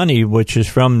their honey, which is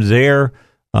from their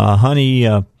honey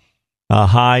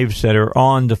hives that are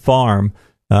on the farm.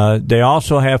 They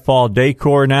also have fall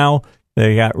decor now.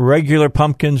 They got regular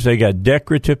pumpkins. They got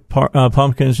decorative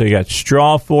pumpkins. They got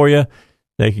straw for you.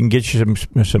 They can get you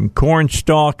some corn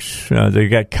stalks. They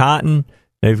got cotton.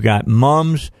 They've got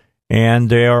mums. And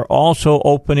they are also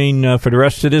opening for the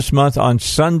rest of this month on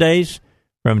Sundays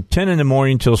from 10 in the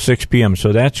morning till 6 p.m.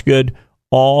 So that's good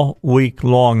all week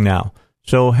long now.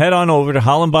 So head on over to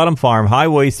Holland Bottom Farm,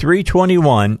 Highway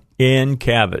 321 in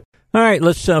Cabot. All right,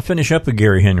 let's finish up with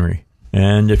Gary Henry.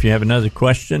 And if you have another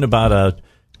question about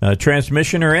a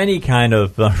transmission or any kind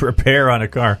of repair on a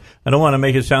car, I don't want to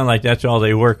make it sound like that's all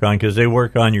they work on, because they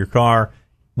work on your car,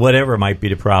 whatever might be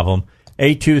the problem.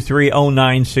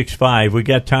 823-0965. We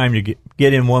got time to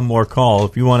get in one more call.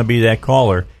 If you want to be that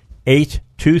caller,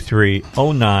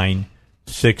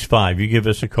 823-0965. You give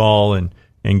us a call, and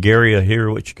Gary will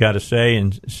hear what you got to say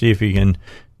and see if he can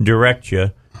direct you.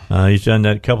 He's done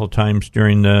that a couple times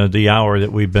during the hour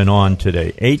that we've been on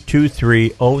today.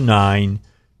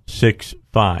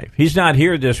 823-0965. He's not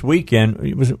here this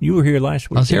weekend. You were here last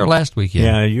week. I was here last weekend.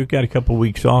 Yeah, you've got a couple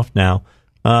weeks off now.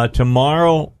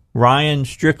 Tomorrow, Ryan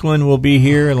Strickland will be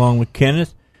here along with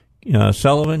Kenneth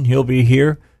Sullivan. He'll be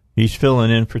here. He's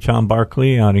filling in for Tom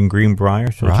Barkley out in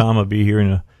Greenbrier, so right. Tom will be here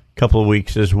in a couple of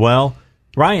weeks as well.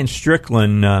 Ryan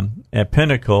Strickland at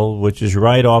Pinnacle, which is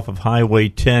right off of Highway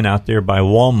 10 out there by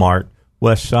Walmart,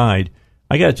 west side.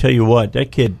 I got to tell you what,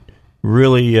 that kid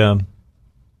really, I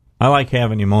like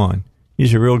having him on.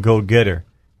 He's a real go-getter,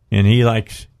 and he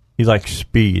likes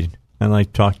speed. I like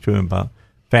to talk to him about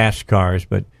fast cars,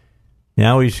 but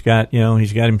now he's got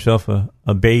himself a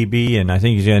baby, and I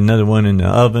think he's got another one in the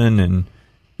oven,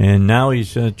 and now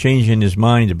he's changing his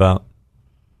mind about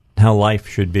how life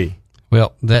should be.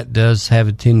 Well, that does have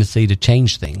a tendency to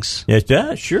change things. It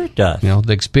does, sure it does.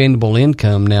 The expendable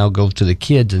income now goes to the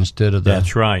kids instead of the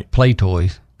That's right. play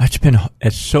toys.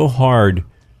 It's so hard,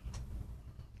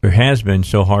 or has been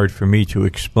so hard for me to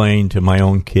explain to my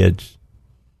own kids.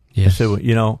 Yes.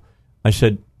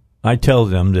 I tell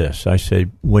them this. I say,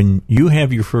 when you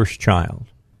have your first child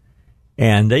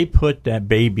and they put that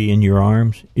baby in your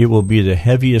arms, it will be the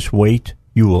heaviest weight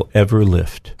you will ever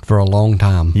lift. For a long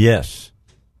time. Yes.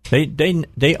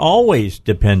 They always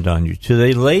depend on you. So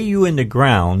they lay you in the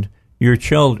ground, your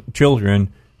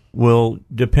children will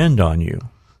depend on you.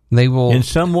 They will. In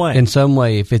some way. In some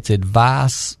way, if it's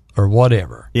advice or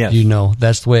whatever. Yes.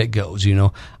 That's the way it goes.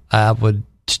 I would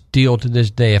still, to this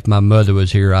day, if my mother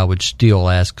was here, I would still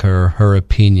ask her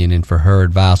opinion and for her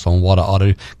advice on what I ought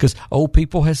to do. Because old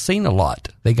people have seen a lot.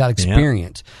 They got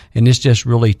experience. Yeah. And it's just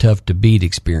really tough to beat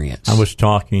experience. I was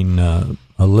talking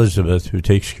Elizabeth, who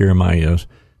takes care of my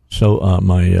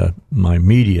my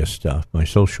media stuff, my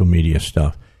social media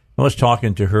stuff. I was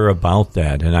talking to her about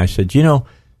that, and I said, you don't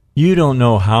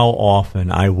know how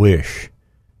often I wish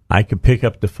I could pick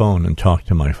up the phone and talk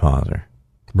to my father.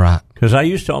 Right. Because I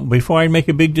used to, before I'd make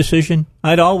a big decision,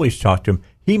 I'd always talk to him.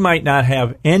 He might not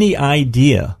have any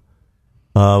idea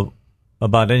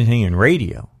about anything in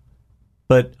radio,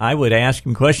 but I would ask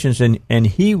him questions, and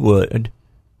he would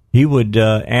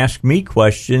ask me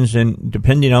questions, and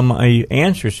depending on my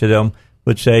answers to them,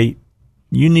 would say,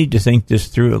 you need to think this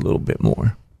through a little bit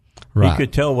more. Right. He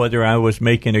could tell whether I was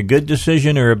making a good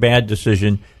decision or a bad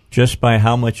decision just by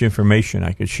how much information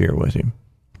I could share with him.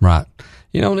 Right.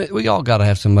 We all got to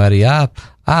have somebody. I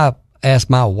ask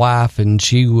my wife, and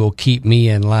she will keep me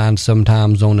in line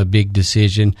sometimes on a big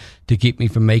decision to keep me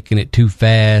from making it too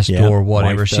fast or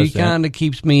whatever. She kind of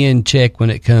keeps me in check when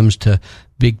it comes to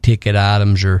big ticket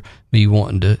items or me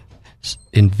wanting to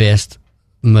invest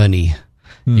money,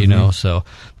 so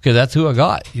because that's who I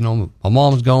got. My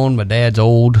mom's gone, my dad's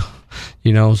old,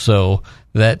 so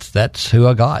that's who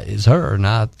I got is her,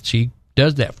 and she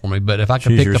does that for me. But if I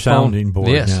could pick the phone, sounding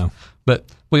board now. But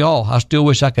I still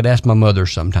wish I could ask my mother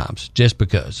sometimes, just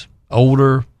because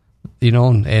older,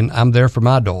 and I'm there for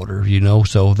my daughter,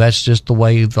 so that's just the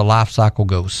way the life cycle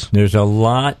goes. There's a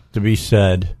lot to be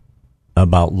said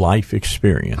about life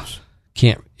experience.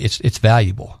 It's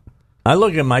valuable. I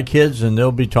look at my kids and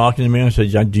they'll be talking to me and I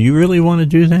say, do you really want to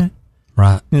do that?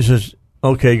 Right. And he says,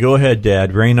 okay, go ahead,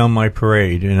 Dad, rain on my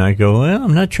parade. And I go, well,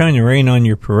 I'm not trying to rain on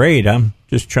your parade. I'm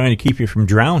just trying to keep you from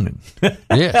drowning.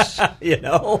 Yes. You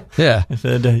know? Yeah. I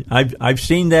said, I've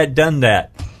seen that, done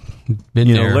that. Been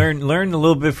there. Learn a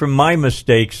little bit from my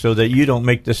mistakes so that you don't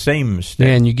make the same mistake.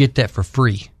 Yeah, and you get that for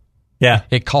free. Yeah.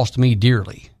 It cost me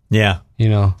dearly. Yeah. You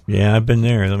know? Yeah, I've been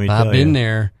there, let me tell you. I've been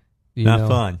there. Not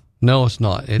fun. No, it's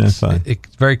not. It's fun.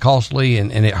 It's very costly,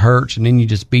 and it hurts, and then you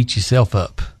just beat yourself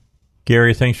up.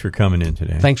 Gary, thanks for coming in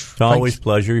today. Thanks. It's always a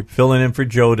pleasure. Filling in for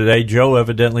Joe today. Joe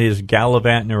evidently is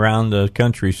gallivanting around the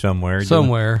country somewhere.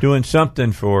 Doing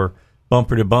something for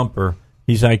Bumper to Bumper.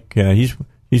 He's like,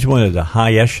 he's one of the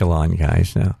high echelon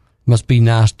guys now. Must be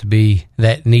nice to be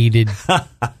that needed.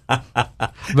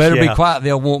 Better be quiet.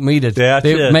 They'll want me to.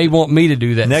 They may want me to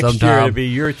do that next sometime. year. It'll be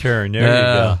your turn. There you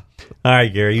go. All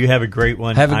right, Gary. You have a great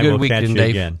one. Have a good weekend, weekend, Dave.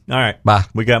 Again. All right. Bye.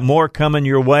 We got more coming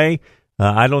your way.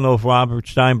 I don't know if Robert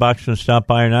Steinbach's going to stop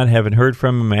by or not. Haven't heard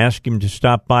from him. Ask him to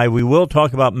stop by. We will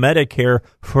talk about Medicare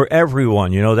for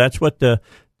everyone. You know, that's what the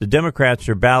Democrats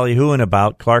are ballyhooing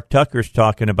about. Clark Tucker's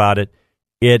talking about it.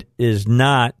 It is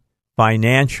not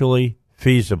financially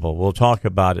feasible. We'll talk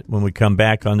about it when we come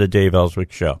back on the Dave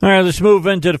Elswick Show. All right, let's move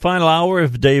into the final hour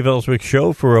of Dave Elswick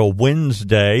Show for a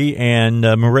Wednesday. And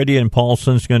Meridian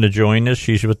Paulson's going to join us.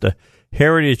 She's with the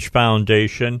Heritage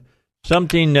Foundation.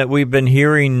 Something that we've been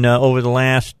hearing over the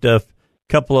last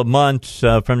couple of months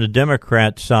from the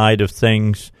Democrat side of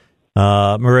things,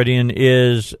 Meridian,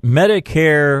 is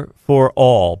Medicare for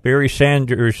all. Bernie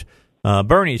Sanders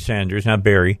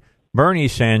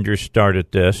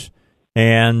started this,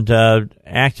 and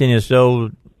acting as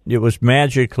though it was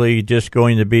magically just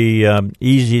going to be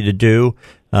easy to do.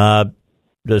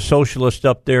 The socialist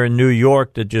up there in New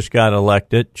York that just got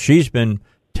elected, she's been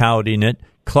touting it.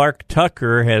 Clark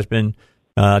Tucker has been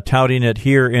touting it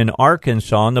here in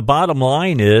Arkansas. And the bottom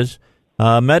line is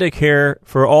Medicare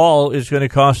for all is going to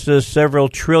cost us several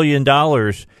 $1 trillion.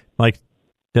 Like,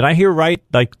 did I hear right?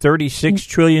 Like $36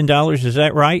 trillion. Is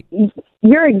that right?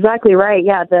 You're exactly right.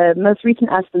 Yeah, the most recent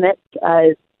estimate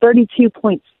is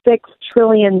 $32.6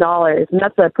 trillion. And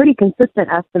that's a pretty consistent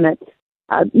estimate.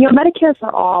 Medicare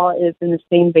for all is in the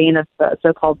same vein of the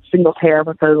so-called single-payer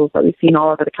proposals that we've seen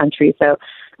all over the country. So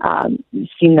we've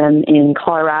seen them in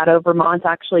Colorado. Vermont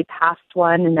actually passed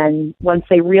one, and then once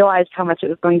they realized how much it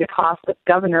was going to cost, the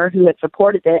governor who had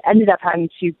supported it ended up having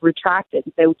to retract it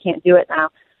and say, we can't do it now.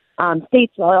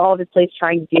 States all over the place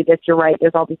trying to do this. You're right,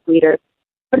 there's all these leaders.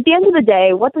 But at the end of the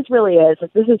day, what this really is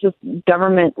this is just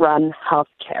government-run health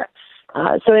care.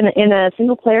 So in a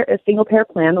single-payer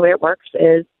plan, the way it works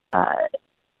is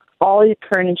all your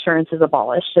current insurance is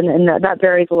abolished, and that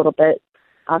varies a little bit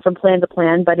from plan to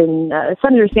plan. But in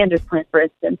Senator Sanders' plan, for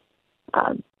instance,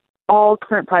 all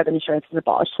current private insurance is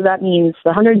abolished. So that means the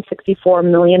 164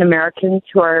 million Americans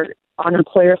who are on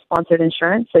employer-sponsored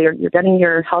insurance, so you're getting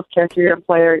your health care through your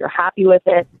employer, you're happy with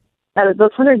it, those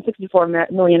 164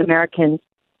 million Americans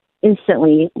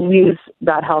instantly lose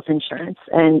that health insurance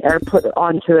and are put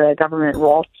onto a government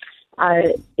roll.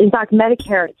 In fact,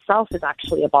 Medicare itself is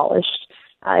actually abolished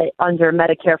under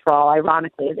Medicare for All.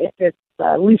 Ironically, it's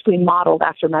loosely modeled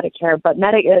after Medicare, but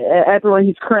everyone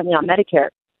who's currently on Medicare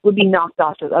would be knocked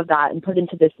off of that and put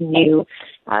into this new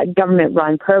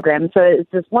government-run program. So it's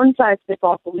this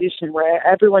one-size-fits-all solution where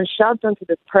everyone's shoved into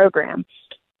this program.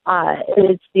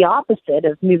 It's the opposite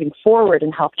of moving forward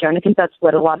in healthcare, and I think that's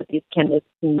what a lot of these candidates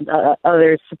and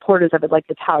other supporters of it like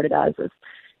to tout it as.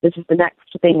 This is the next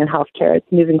thing in healthcare.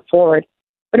 It's moving forward,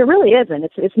 but it really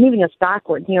isn't. It's moving us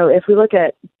backward. If we look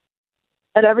at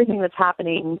everything that's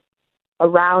happening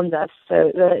around us,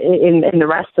 so in the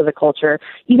rest of the culture,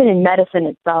 even in medicine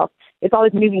itself, it's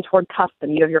always moving toward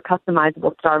custom. You have your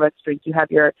customizable Starbucks drink. You have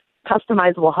your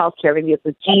customizable healthcare. Maybe it's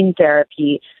a gene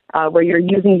therapy where you're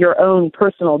using your own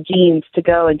personal genes to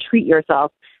go and treat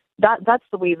yourself. That's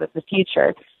the wave of the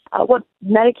future. What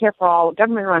Medicare for All,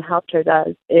 government-run healthcare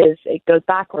does is it goes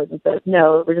backwards and says,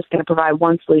 no, we're just going to provide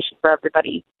one solution for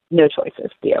everybody, no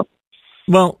choices for you.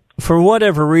 Well, for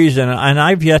whatever reason, and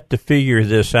I've yet to figure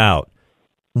this out,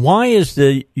 why is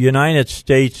the United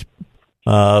States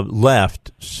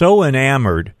left so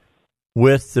enamored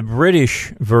with the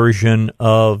British version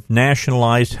of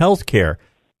nationalized health care?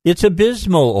 It's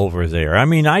abysmal over there. I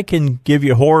mean, I can give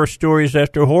you horror stories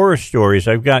after horror stories.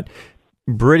 I've got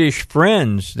British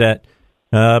friends that,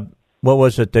 what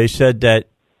was it? They said that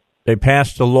they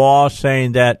passed a law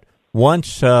saying that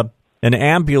once an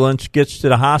ambulance gets to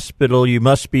the hospital, you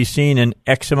must be seen in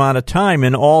X amount of time.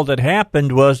 And all that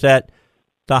happened was that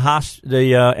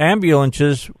the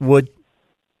ambulances would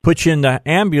put you in the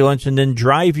ambulance and then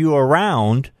drive you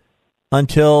around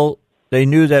until they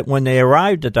knew that when they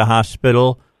arrived at the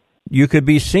hospital, you could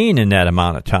be seen in that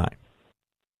amount of time.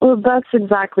 Well, that's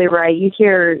exactly right. You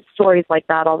hear stories like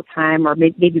that all the time, or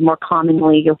maybe more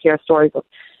commonly, you'll hear stories of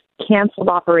canceled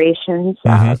operations.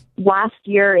 Last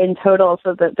year in total,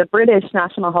 so the British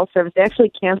National Health Service, they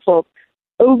actually canceled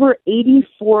over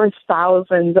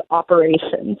 84,000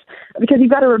 operations. Because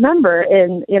you've got to remember,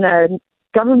 in a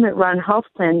government-run health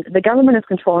plan, the government is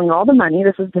controlling all the money.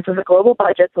 This is a global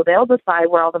budget, so they'll decide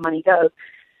where all the money goes.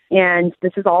 And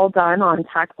this is all done on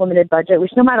tax-limited budget,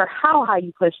 which no matter how high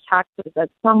you push taxes, at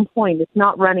some point it's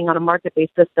not running on a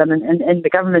market-based system, and the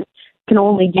government can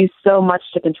only do so much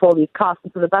to control these costs.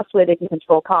 And so the best way they can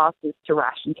control costs is to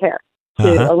ration care,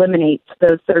 to eliminate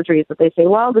those surgeries that they say,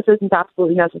 well, this isn't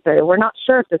absolutely necessary. We're not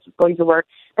sure if this is going to work.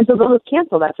 And so they'll just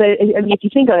cancel that. So, I mean, if you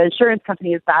think an insurance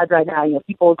company is bad right now,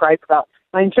 people will gripe about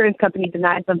my insurance company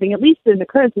denied something. At least in the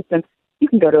current system, you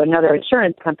can go to another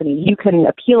insurance company. You can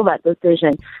appeal that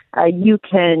decision. You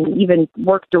can even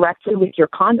work directly with your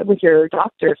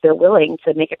doctor if they're willing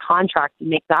to make a contract and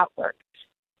make that work.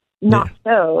 Not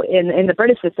so in the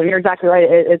British system. You're exactly right.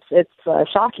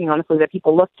 It's shocking, honestly, that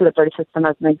people look to the British system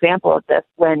as an example of this.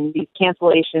 When these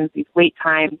cancellations, these wait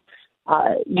times,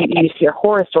 you hear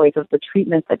horror stories of the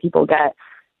treatments that people get.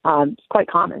 It's quite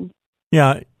common.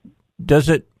 Yeah. Does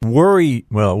it worry?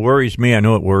 Well, it worries me. I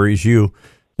know it worries you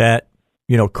that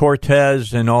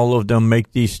Cortez and all of them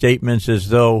make these statements as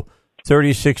though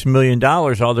 $36 million,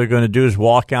 all they're going to do is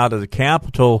walk out of the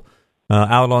Capitol,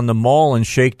 out on the mall and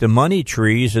shake the money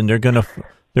trees, and they're going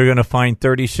to find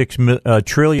 $36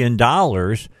 trillion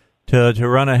to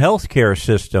run a healthcare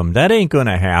system. That ain't going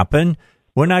to happen.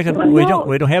 We're not going. We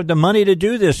don't have the money to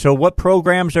do this. So what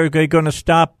programs are they going to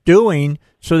stop doing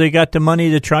so they got the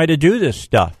money to try to do this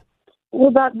stuff?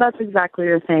 Well, that's exactly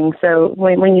the thing. So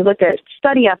when you look at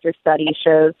study after study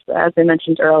shows, as I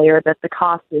mentioned earlier, that the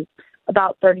cost is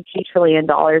about $32 trillion.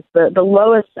 The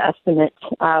lowest estimate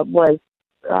was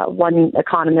one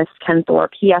economist, Ken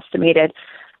Thorpe. He estimated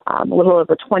a little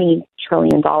over $20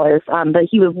 trillion, but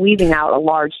he was leaving out a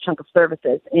large chunk of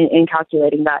services in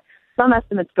calculating that. Some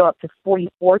estimates go up to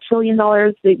 $44 trillion.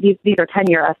 These are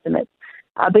 10-year estimates.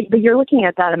 But you're looking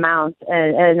at that amount,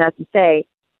 and as you say,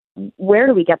 where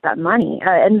do we get that money?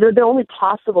 And the only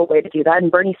possible way to do that,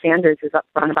 and Bernie Sanders is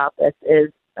upfront about this,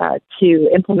 is to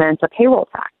implement a payroll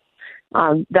tax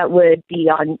that would be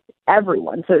on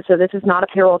everyone. So this is not a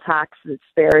payroll tax that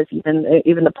spares even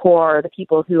the poor or the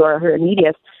people who are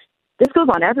neediest. This goes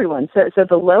on everyone. So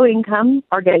the low income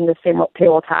are getting the same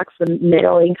payroll tax. The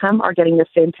middle income are getting the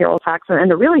same payroll tax. And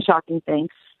the really shocking thing,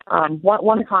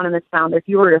 one economist found that if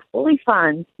you were to fully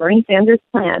fund Bernie Sanders'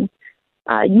 plan,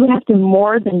 you would have to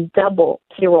more than double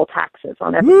payroll taxes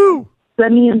on everyone. So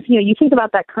that means, you think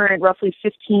about that current roughly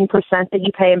 15% that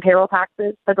you pay in payroll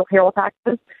taxes, federal payroll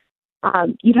taxes,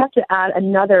 you'd have to add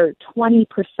another 20%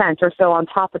 or so on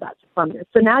top of that to fund it.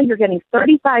 So now you're getting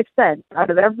 35 cents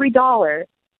out of every dollar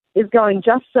is going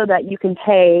just so that you can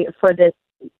pay for this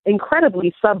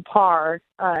incredibly subpar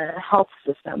health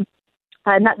system.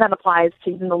 And that applies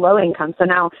to even the low income. So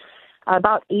now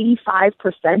about 85%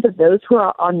 of those who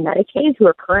are on Medicaid, who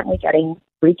are currently getting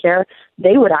free care,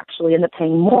 they would actually end up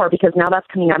paying more because now that's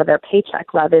coming out of their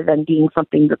paycheck rather than being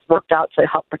something that's worked out to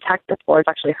help protect the poor. It's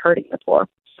actually hurting the poor.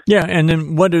 Yeah, and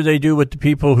then what do they do with the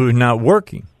people who are not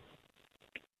working?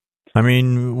 I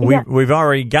mean, we've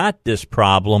already got this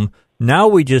problem. Now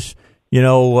we just,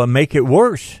 make it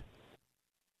worse.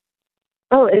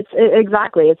 Oh,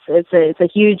 exactly. It's a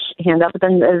huge handout. But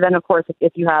then of course,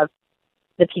 if you have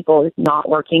the people not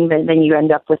working, then you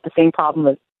end up with the same problem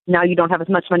of now you don't have as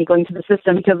much money going to the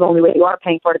system because the only way you are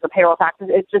paying for it is a payroll tax.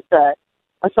 It's just a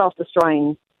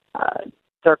self-destroying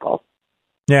circle.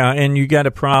 Yeah, and you got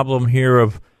a problem here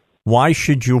of why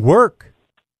should you work?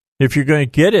 If you're going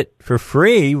to get it for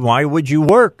free, why would you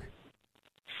work?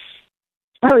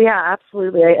 Oh yeah,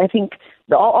 absolutely. I think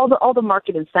all the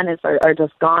market incentives are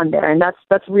just gone there, and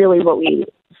that's really what we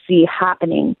see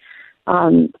happening.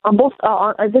 On both,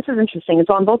 this is interesting. It's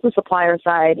on both the supplier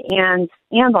side and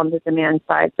on the demand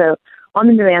side. So on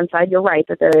the demand side, you're right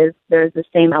that there's the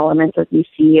same elements as we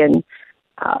see in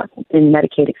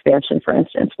Medicaid expansion, for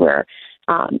instance, where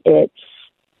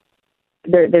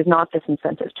there's not this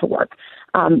incentive to work.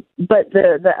 But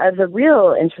the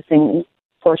real interesting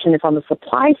portion is on the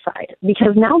supply side,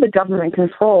 because now the government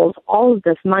controls all of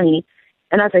this money.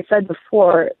 And as I said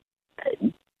before,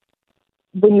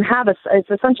 when you have it's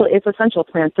essential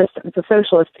plan system. It's a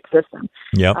socialistic system,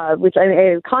 which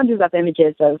it conjures up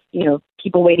images of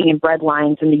people waiting in bread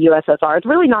lines in the USSR. It's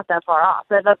really not that far off.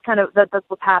 That's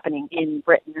what's happening in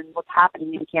Britain and what's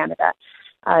happening in Canada.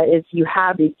 Is you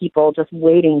have these people just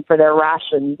waiting for their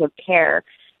rations of care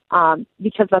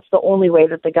because that's the only way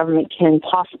that the government can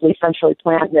possibly centrally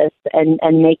plan this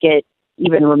and make it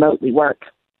even remotely work.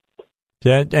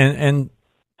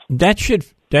 That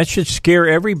should scare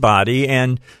everybody,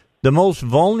 and the most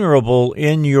vulnerable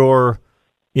in your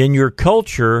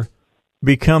culture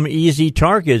become easy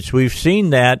targets. We've seen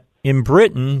that in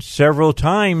Britain several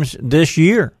times this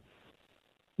year.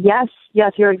 Yes,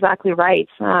 you're exactly right.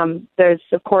 There's,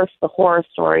 of course, the horror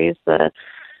stories, the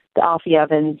Alfie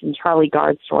Evans and Charlie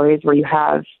Gard stories, where you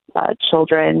have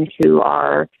children who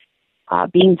are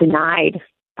being denied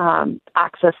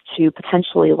access to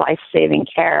potentially life-saving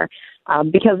care.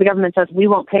 Because the government says we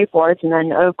won't pay for it, and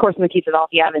then of course in the case of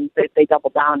Alfie Evans, they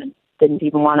doubled down and didn't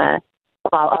even want to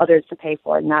allow others to pay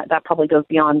for it, and that probably goes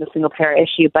beyond the single-payer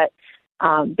issue. But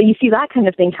you see that kind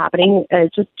of thing happening,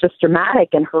 just dramatic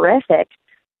and horrific.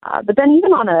 But then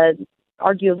even on a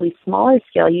arguably smaller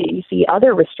scale, you see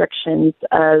other restrictions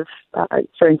of,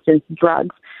 for instance,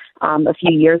 drugs. A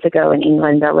few years ago in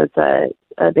England, there was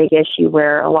a big issue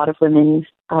where a lot of women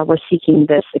were seeking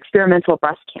this experimental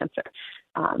breast cancer.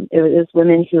 It was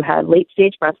women who had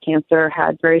late-stage breast cancer,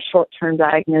 had very short-term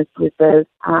diagnoses,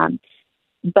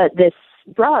 but this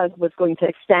drug was going to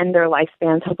extend their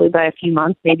lifespans hopefully by a few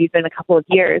months, maybe even a couple of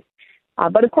years.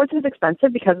 But of course, it's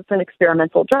expensive because it's an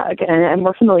experimental drug, and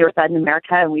we're familiar with that in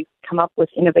America, and we've come up with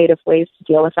innovative ways to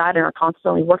deal with that and are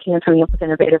constantly working on coming up with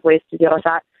innovative ways to deal with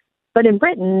that. But in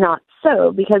Britain, not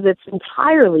so, because it's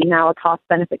entirely now a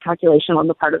cost-benefit calculation on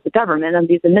the part of the government, and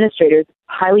these administrators,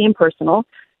 highly impersonal.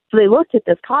 So they looked at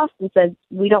this cost and said,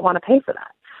 we don't want to pay for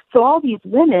that. So all these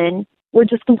women were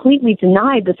just completely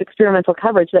denied this experimental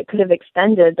coverage that could have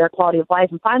extended their quality of life.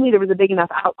 And finally, there was a big enough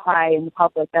outcry in the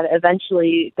public that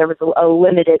eventually there was a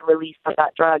limited release of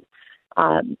that drug.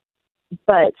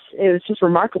 But it was just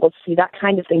remarkable to see that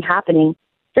kind of thing happening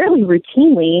fairly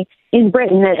routinely in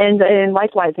Britain and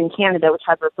likewise in Canada, which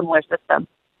has a similar system.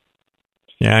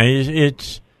 Yeah,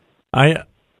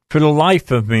 for the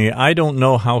life of me, I don't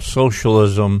know how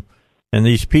socialism and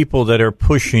these people that are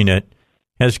pushing it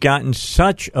has gotten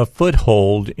such a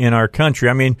foothold in our country.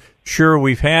 I mean, sure,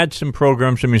 we've had some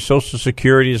programs. I mean, Social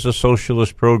Security is a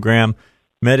socialist program.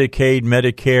 Medicaid,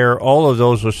 Medicare, all of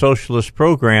those are socialist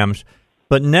programs.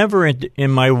 But never in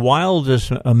my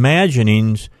wildest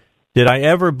imaginings did I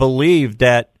ever believe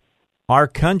that our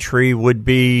country would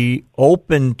be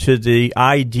open to the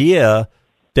idea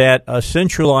that a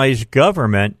centralized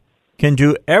government can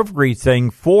do everything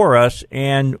for us,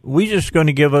 and we're just going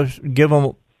to give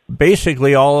them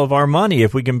basically all of our money.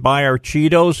 If we can buy our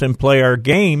Cheetos and play our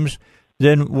games,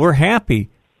 then we're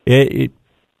happy.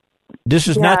 This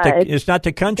is not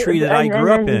the country that I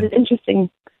grew up in. It's interesting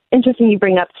you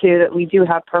bring up too that we do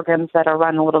have programs that are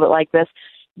run a little bit like this.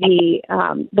 The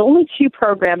only two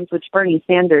programs which Bernie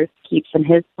Sanders keeps in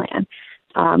his plan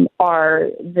are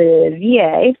the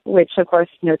VA, which of course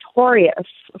is notorious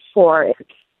for its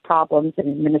problems in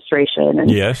administration,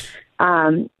 and yes,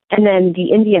 and then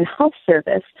the Indian Health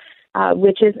Service,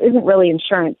 which isn't really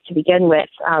insurance to begin with,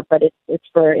 but it's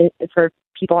for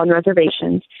people on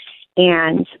reservations,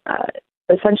 and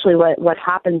essentially what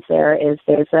happens there is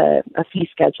there's a fee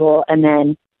schedule, and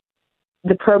then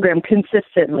the program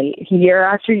consistently, year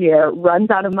after year,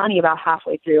 runs out of money about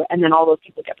halfway through, and then all those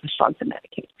people get pushed onto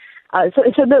Medicaid. So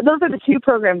those are the two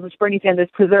programs which Bernie Sanders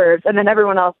preserves, and then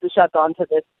everyone else is shoved onto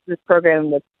this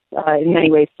program that's in many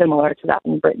ways similar to that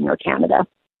in Britain or Canada.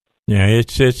 Yeah,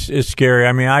 it's scary.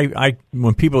 I mean, I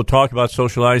when people talk about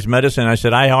socialized medicine, I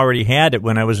said I already had it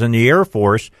when I was in the Air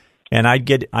Force, and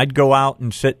I'd go out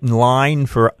and sit in line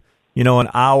for an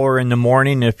hour in the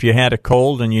morning if you had a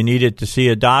cold and you needed to see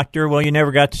a doctor. Well, you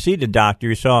never got to see the doctor.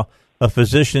 You saw a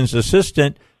physician's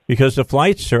assistant because the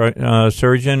flight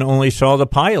surgeon only saw the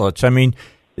pilots. I mean,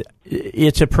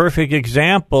 it's a perfect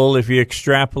example if you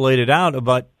extrapolate it out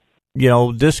about,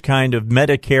 this kind of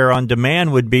Medicare on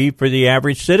demand would be for the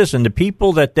average citizen. The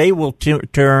people that they will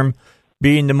term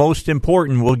being the most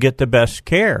important will get the best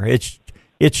care. It's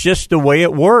just the way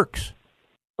it works.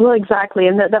 Well, exactly.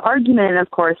 And the argument,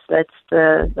 of course, that's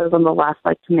the one the left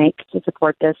like to make to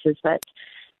support this is that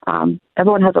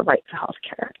everyone has a right to health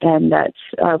care and that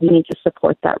we need to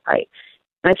support that right.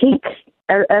 And I think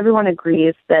everyone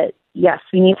agrees that, yes,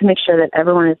 we need to make sure that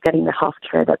everyone is getting the health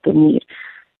care that they need.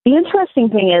 The interesting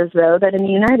thing is, though, that in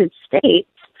the United States,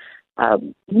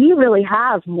 we really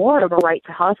have more of a right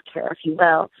to health care, if you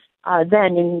will,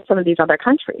 than in some of these other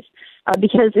countries.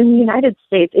 Because in the United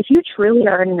States, if you truly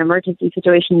are in an emergency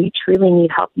situation, you truly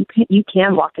need help, you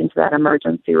can walk into that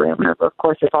emergency room. And of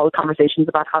course, there's all the conversations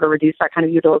about how to reduce that kind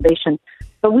of utilization.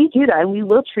 But we do that, and we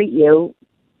will treat you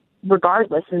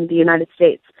regardless in the United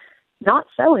States. Not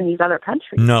so in these other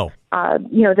countries. No.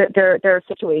 There are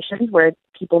situations where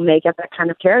people may get that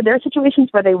kind of care. There are situations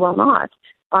where they will not.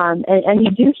 And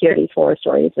you do hear these horror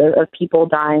stories of people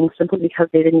dying simply because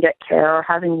they didn't get care or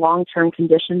having long-term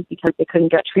conditions because they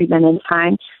couldn't get treatment in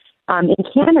time. In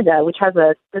Canada, which has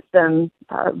a system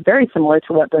very similar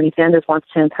to what Bernie Sanders wants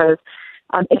to impose,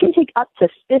 it can take up to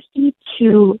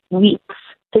 52 weeks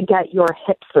to get your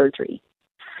hip surgery.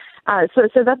 So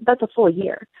that's a full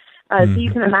year. So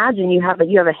you can imagine you have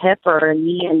a hip or a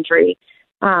knee injury.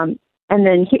 And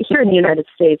then here in the United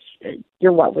States,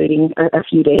 you're waiting a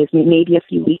few days, maybe a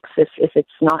few weeks if it's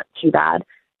not too bad.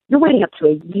 You're waiting up to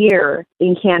a year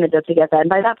in Canada to get that. And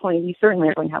by that point, you certainly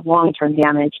are going to have long-term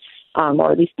damage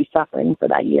or at least be suffering for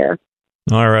that year.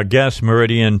 Our guest,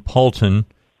 Meridian Poulton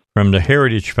from the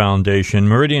Heritage Foundation.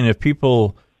 Meridian, if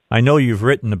people, I know you've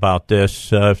written about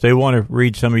this, if they want to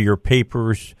read some of your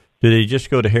papers, do they just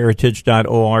go to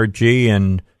heritage.org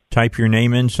and type your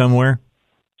name in somewhere?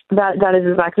 That is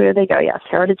exactly where they go, yes,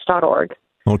 heritage.org.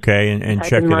 Okay, and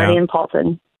check it out. Meridian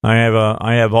Poulton. I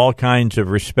have all kinds of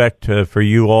respect for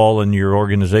you all and your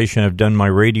organization. I've done my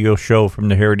radio show from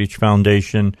the Heritage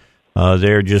Foundation.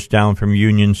 They're just down from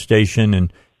Union Station,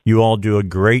 and you all do a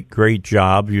great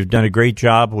job. You've done a great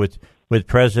job with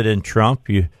President Trump.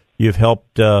 You've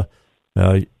helped,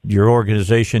 your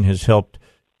organization has helped,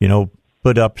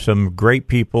 put up some great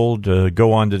people to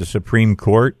go on to the Supreme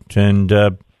Court. And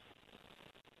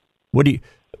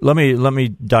let me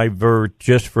divert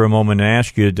just for a moment and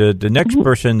ask you, the next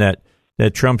person that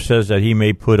Trump says that he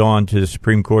may put on to the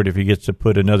Supreme Court, if he gets to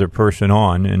put another person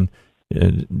on, and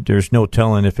there's no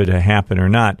telling if it'll happen or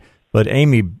not, but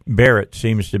Amy Barrett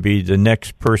seems to be the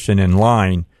next person in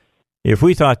line. If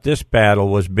we thought this battle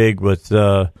was big with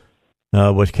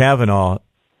Kavanaugh,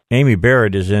 Amy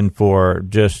Barrett is in for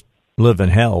just living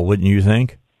hell, wouldn't you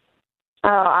think?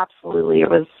 Oh, absolutely. It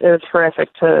was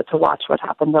horrific to watch what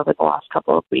happened over the last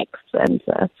couple of weeks, and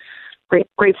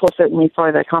grateful certainly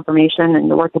for the confirmation and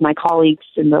the work of my colleagues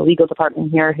in the legal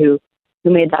department here who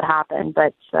made that happen.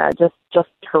 But just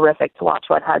horrific to watch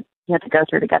what he had to go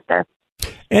through to get there.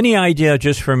 Any idea,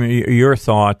 just from your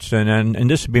thoughts, and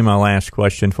this would be my last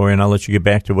question for you, and I'll let you get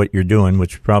back to what you're doing,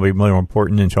 which is probably more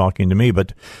important than talking to me.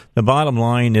 But the bottom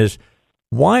line is,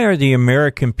 why are the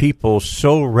American people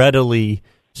so readily,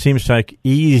 seems like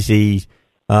easy,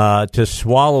 to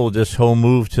swallow this whole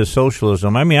move to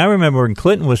socialism? I mean, I remember when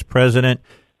Clinton was president,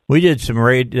 they did some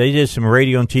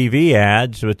radio and TV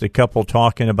ads with the couple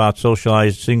talking about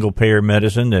socialized single-payer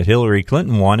medicine that Hillary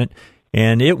Clinton wanted,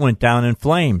 and it went down in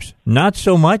flames. Not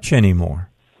so much anymore.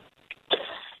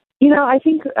 I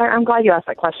think I'm glad you asked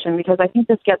that question, because I think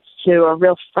this gets to a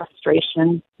real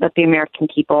frustration that the American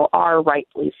people are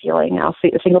rightfully feeling. Now,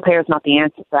 single payer is not the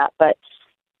answer to that, but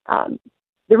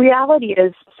the reality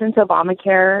is, since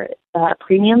Obamacare,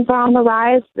 premiums are on the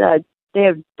rise. They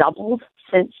have doubled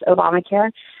since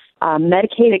Obamacare.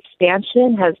 Medicaid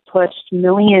expansion has pushed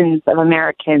millions of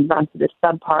Americans onto this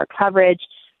subpar coverage.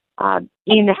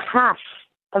 In half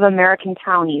of American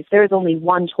counties, there is only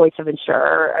one choice of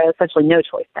insurer, or essentially no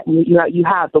choice. You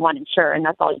have the one insurer, and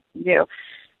that's all you can do.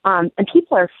 And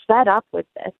people are fed up with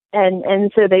this, and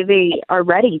so they are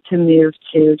ready to move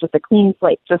to just a clean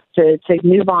slate, just to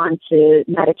move on to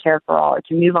Medicare for all, or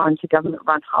to move on to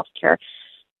government-run health care,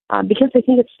 because they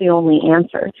think it's the only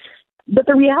answer. But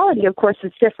the reality, of course,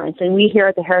 is different, and we here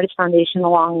at the Heritage Foundation,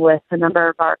 along with a number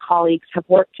of our colleagues, have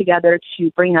worked together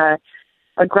to bring a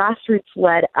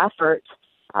grassroots-led effort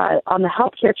on the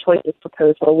healthcare choices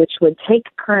proposal, which would take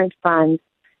current funds,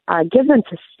 give them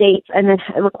to states, and then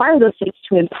require those states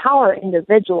to empower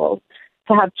individuals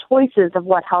to have choices of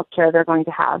what healthcare they're going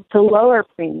to have, to lower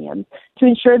premiums, to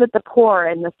ensure that the poor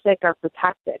and the sick are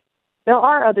protected. There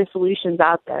are other solutions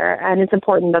out there, and it's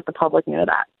important that the public know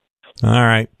that. All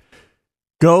right.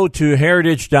 Go to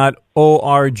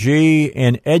heritage.org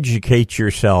and educate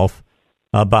yourself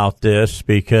about this,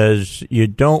 because you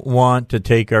don't want to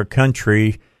take our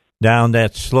country down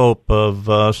that slope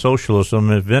of socialism.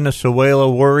 If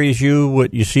Venezuela worries you,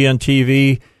 what you see on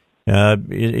TV,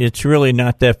 it's really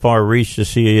not that far reach to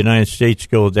see the United States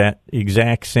go that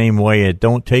exact same way. It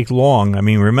don't take long. I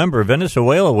mean, remember,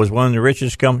 Venezuela was one of the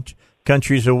richest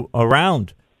countries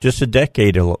around just a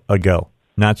decade ago.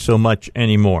 Not so much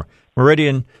anymore.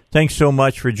 Meridian, thanks so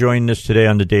much for joining us today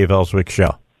on the Dave Elswick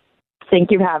Show. Thank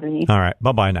you for having me. All right.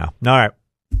 Bye-bye now. All right.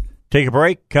 Take a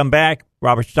break, come back.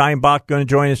 Robert Steinbach going to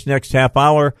join us next half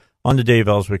hour on the Dave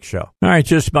Elswick Show. All right,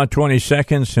 just about 20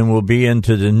 seconds, and we'll be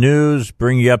into the news,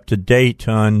 bring you up to date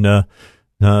on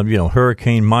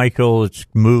Hurricane Michael. It's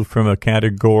moved from a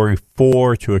Category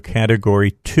 4 to a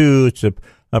Category 2. It's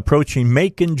approaching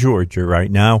Macon, Georgia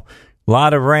right now. A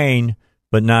lot of rain,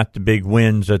 but not the big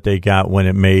winds that they got when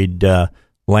it made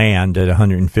land at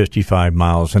 155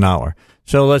 miles an hour.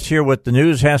 So let's hear what the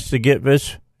news has to give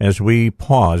us as we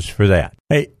pause for that.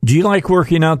 Hey, do you like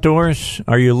working outdoors?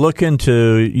 Are you looking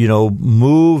to,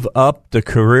 move up the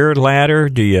career ladder?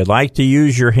 Do you like to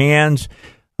use your hands?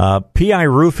 PI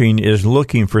Roofing is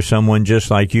looking for someone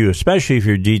just like you, especially if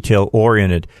you're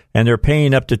detail-oriented, and they're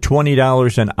paying up to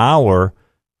 $20 an hour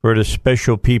for the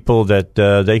special people that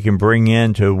they can bring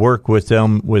in to work with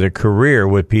them with a career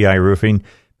with PI Roofing,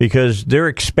 because they're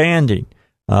expanding.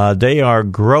 They are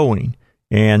growing,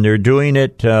 and they're doing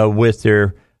it with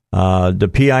their the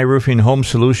PI Roofing Home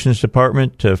Solutions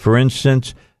Department, for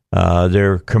instance,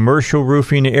 their commercial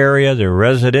roofing area, their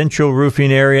residential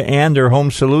roofing area, and their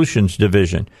Home Solutions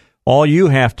division. All you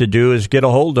have to do is get a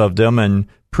hold of them and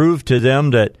prove to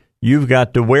them that you've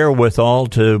got the wherewithal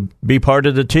to be part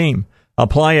of the team.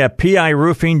 Apply at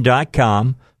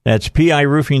piroofing.com. That's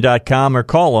piroofing.com, or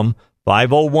call them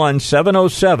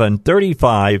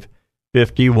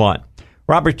 501-707-3551.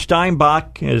 Robert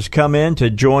Steinbach has come in to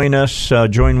join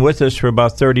with us for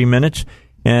about 30 minutes,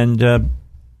 and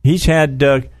he's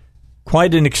had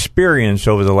quite an experience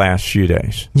over the last few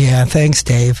days. Yeah, thanks,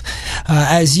 Dave.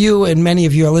 As you and many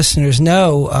of your listeners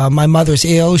know, my mother's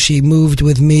ill. She moved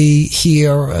with me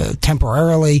here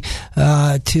temporarily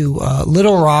to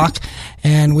Little Rock,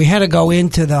 and we had to go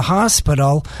into the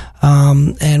hospital,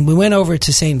 and we went over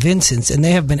to St. Vincent's, and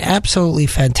they have been absolutely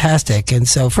fantastic. And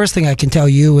so first thing I can tell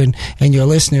you and your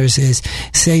listeners is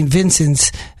St.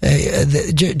 Vincent's,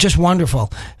 just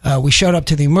wonderful. We showed up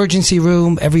to the emergency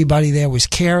room. Everybody there was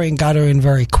caring, got her in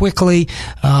very quickly.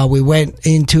 We went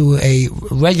into a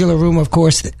regular room, of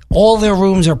course. All their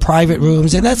rooms are private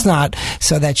rooms, and that's not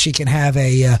so that she can have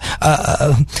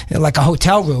like a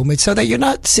hotel room. It's so that you're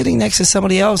not sitting next to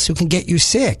somebody else who can get you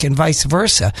sick, and vice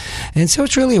versa. And so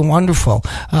it's really wonderful.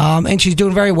 And she's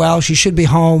doing very well. She should be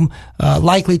home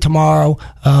likely tomorrow,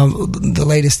 the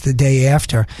latest the day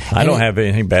after. I don't have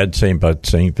anything bad to say about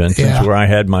St. Vincent's, where I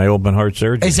had my open heart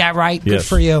surgery. Is that right? Yes. Good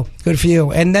for you. Good for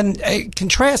you. And then it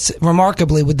contrasts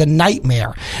remarkably with the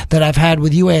nightmare that I've had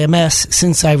with UAMS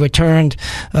since I returned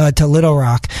to Little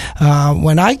Rock.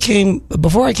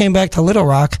 Before I came back to Little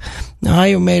Rock,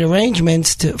 I made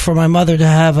arrangements for my mother to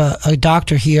have a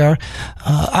doctor here.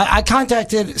 I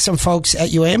contacted some folks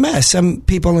at UAMS, some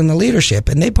people in the leadership,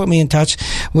 and they put me in touch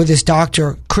with this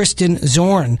Dr. Kristen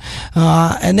Zorn.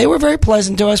 And they were very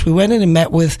pleasant to us. We went in and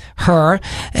met with her.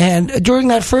 And during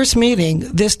that first meeting,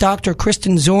 this Dr.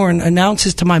 Kristen Zorn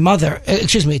announces to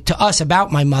to us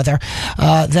about my mother,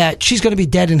 that she's going to be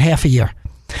dead in half a year.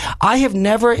 I have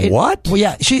never... What? Well,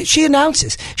 yeah, she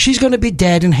announces she's going to be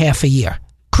dead in half a year.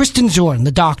 Kristen Zorn,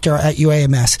 the doctor at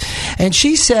UAMS. And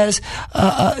she says,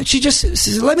 she just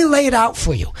says, let me lay it out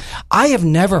for you. I have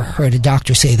never heard a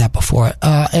doctor say that before.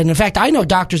 And in fact, I know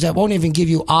doctors that won't even give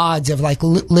you odds of like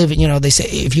living, they say,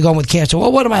 if you're going with cancer,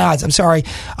 well, what are my odds? I'm sorry,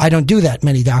 I don't do that,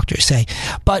 many doctors say.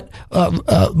 But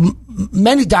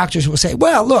many doctors will say,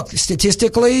 well, look,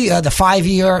 statistically, the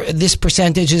 5-year, this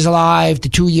percentage is alive, the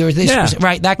 2 years, this percent,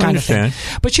 right, that kind of thing.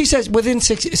 But she says within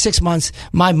six months,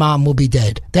 my mom will be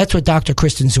dead. That's what Dr.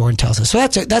 Kristen Zorn tells us. So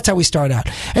that's how we start out.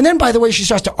 And then, by the way, she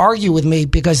starts to argue with me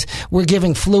because we're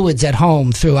giving fluids at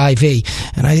home through IV.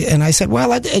 And I said,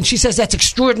 well, and she says that's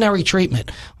extraordinary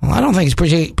treatment. Well, I don't think it's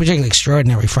particularly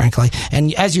extraordinary, frankly.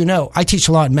 And as you know, I teach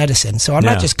law and medicine, so I'm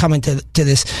not just coming to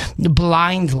this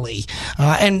blindly.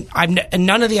 And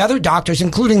none of the other doctors,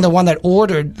 including the one that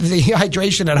ordered the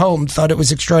hydration at home, thought it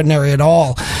was extraordinary at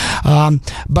all.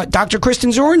 But Dr.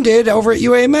 Kristen Zorn did over at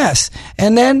UAMS.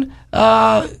 And then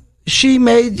she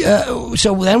made,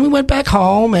 so then we went back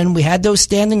home and we had those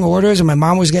standing orders, and my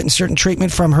mom was getting certain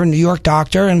treatment from her New York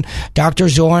doctor, and Dr.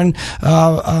 Zorn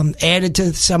added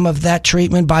to some of that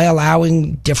treatment by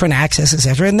allowing different access,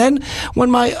 etc. And then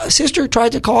when my sister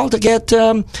tried to call to get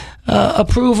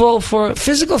approval for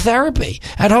physical therapy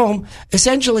at home,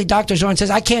 essentially Dr. Zorn says,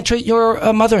 I can't treat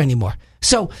your mother anymore.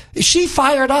 So she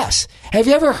fired us. Have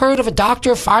you ever heard of a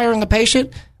doctor firing a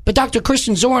patient? But Dr.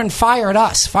 Kristen Zorn fired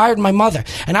my mother.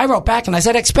 And I wrote back and I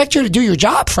said, I expect you to do your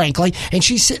job, frankly. And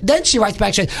then she writes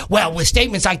back and says, well, with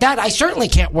statements like that, I certainly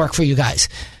can't work for you guys.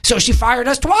 So she fired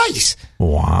us twice.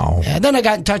 Wow. And then I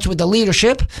got in touch with the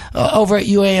leadership over at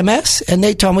UAMS, and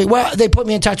they told me, well, they put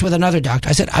me in touch with another doctor.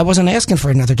 I said, I wasn't asking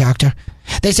for another doctor.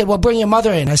 They said, well, bring your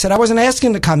mother in. I said, I wasn't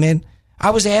asking to come in. I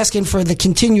was asking for the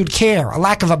continued care, a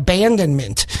lack of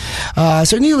abandonment.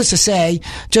 So needless to say,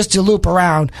 just to loop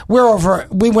around,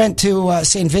 we went to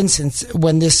St. Vincent's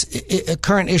when this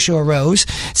current issue arose.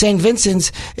 St.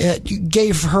 Vincent's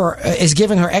is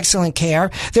giving her excellent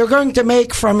care. They're going to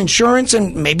make from insurance,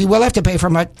 and maybe we'll have to pay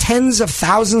from her, tens of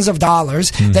thousands of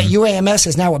dollars that UAMS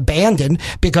has now abandoned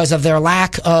because of their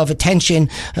lack of attention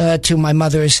to my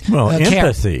mother's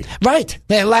empathy. Care. Right.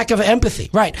 Their lack of empathy.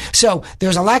 Right. So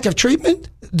there's a lack of treatment.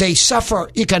 They suffer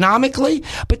economically.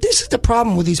 But this is the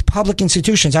problem with these public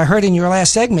institutions. I heard in your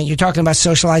last segment, you're talking about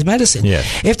socialized medicine. Yes.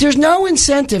 If there's no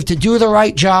incentive to do the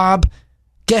right job,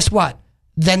 guess what?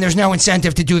 Then there's no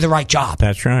incentive to do the right job.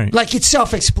 That's right. Like, it's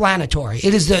self-explanatory.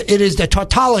 It is the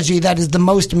tautology that is the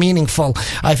most meaningful,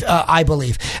 I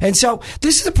believe. And so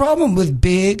this is the problem with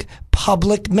big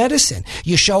public medicine.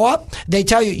 You show up, they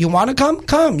tell you want to come?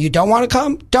 Come. You don't want to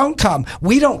come? Don't come.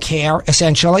 We don't care,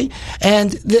 essentially.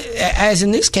 And as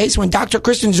in this case, when Dr.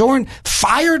 Kristen Zorn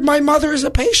fired my mother as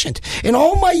a patient. In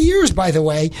all my years, by the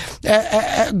way,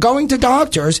 going to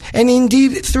doctors, and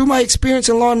indeed through my experience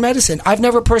in law and medicine, I've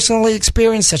never personally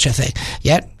experienced such a thing.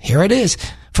 Yet, here it is.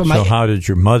 So how did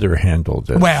your mother handle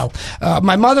this? Well,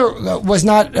 my mother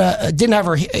didn't have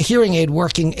her hearing aid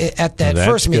working at that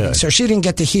first meeting, good. so she didn't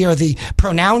get to hear the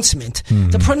pronouncement.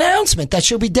 The pronouncement that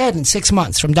she'll be dead in 6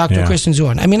 months from Dr. Kristen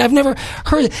Zorn. I mean, I've never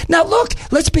heard it. Now, look,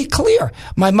 let's be clear.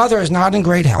 My mother is not in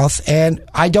great health, and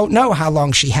I don't know how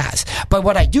long she has. But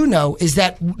what I do know is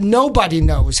that nobody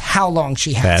knows how long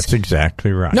she has. That's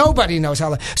exactly right. Nobody knows how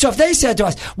long. So if they said to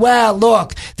us, well,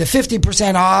 look, the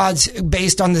 50% odds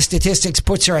based on the statistics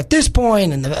puts her at this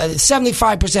point and the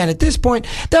 75% at this point,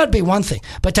 that would be one thing.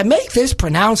 But to make this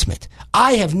pronouncement,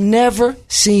 I have never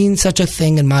seen such a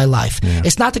thing in my life. Yeah.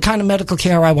 It's not the kind of medical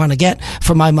care I want to get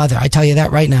for my mother. I tell you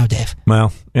that right now, Dave.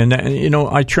 Well, and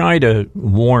I try to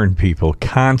warn people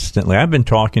constantly. I've been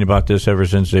talking about this ever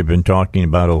since they've been talking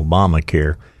about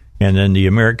Obamacare, and then the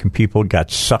American people got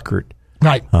suckered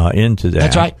into that.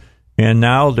 That's right. And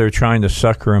now they're trying to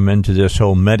sucker them into this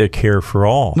whole Medicare for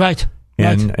all. Right.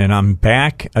 And I'm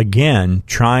back again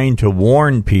trying to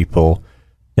warn people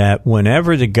that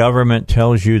whenever the government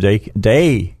tells you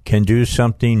they can do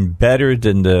something better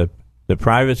than the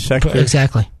private sector,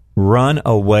 exactly, run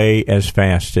away as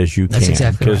fast as you That's can.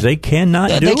 Exactly because they cannot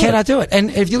do it. They cannot do it. And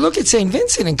if you look at St.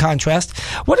 Vincent in contrast,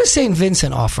 what does St.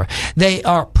 Vincent offer? They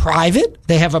are private,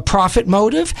 they have a profit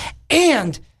motive,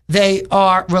 and they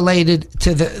are related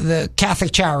to the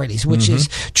Catholic Charities, which is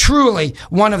truly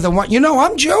one of the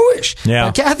I'm Jewish. Yeah.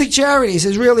 But Catholic Charities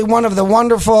is really one of the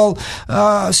wonderful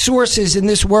sources in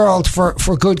this world for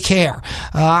good care.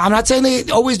 I'm not saying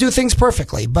they always do things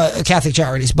perfectly, but Catholic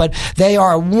Charities, but they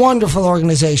are a wonderful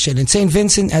organization, and St.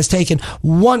 Vincent has taken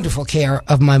wonderful care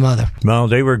of my mother. Well,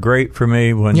 they were great for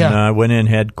me when I went in and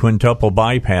had quintuple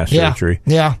bypass surgery.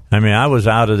 Yeah. I mean, I was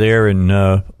out of there in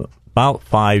about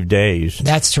 5 days.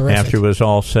 That's terrific. After it was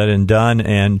all said and done,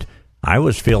 and I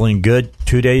was feeling good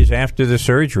 2 days after the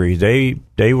surgery.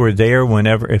 They were there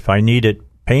whenever, if I needed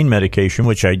pain medication,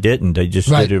 which I didn't. They just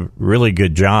did a really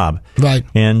good job. Right.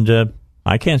 And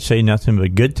I can't say nothing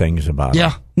but good things about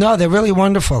it. No, they're really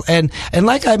wonderful. And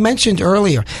like I mentioned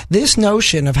earlier, this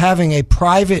notion of having a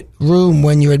private room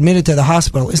when you're admitted to the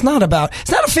hospital is not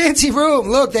it's not a fancy room.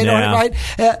 Look, they don't,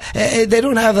 they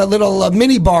don't have a little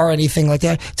mini bar or anything like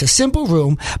that. It's a simple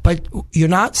room, but you're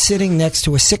not sitting next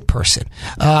to a sick person.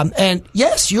 And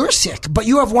yes, you're sick, but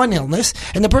you have one illness,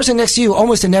 and the person next to you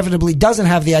almost inevitably doesn't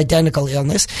have the identical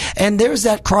illness. And there's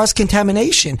that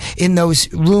cross-contamination in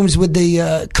those rooms with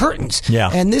the curtains. Yeah.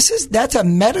 And that's a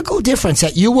medical difference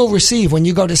that you will receive when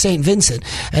you go to St. Vincent,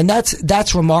 and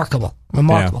that's remarkable.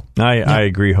 Yeah, I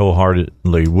agree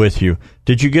wholeheartedly with you.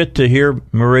 Did you get to hear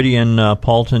Meridian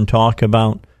Paulton talk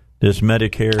about this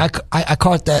Medicare? I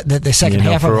caught the second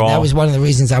half of it. That was one of the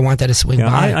reasons I wanted to swing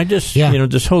by. I just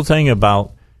this whole thing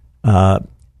about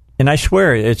and I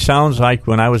swear it sounds like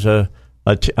when I was a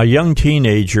young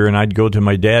teenager and I'd go to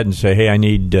my dad and say, hey, I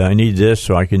need this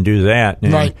so I can do that.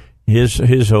 And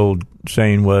his old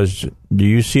saying was, do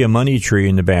you see a money tree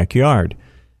in the backyard?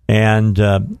 And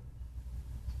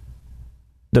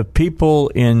the people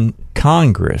in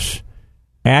Congress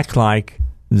act like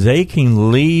they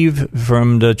can leave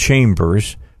from the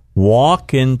chambers,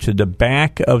 walk into the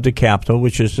back of the Capitol,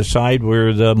 which is the side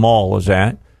where the mall is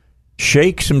at,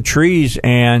 shake some trees,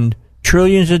 and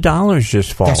trillions of dollars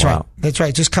just fall out. That's right.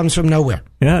 It just comes from nowhere.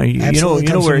 Yeah, you know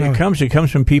where it comes. It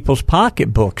comes from people's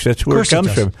pocketbooks. That's where it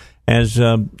comes from.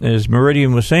 As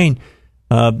Meridian was saying,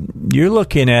 you're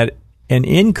looking at an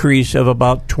increase of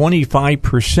about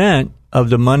 25% of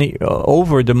the money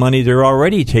over the money they're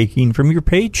already taking from your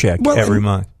paycheck every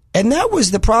month. And that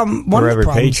was the problem. One for of the every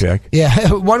problems, paycheck.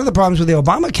 Yeah, one of the problems with the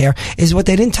Obamacare is what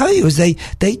they didn't tell you is they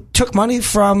took money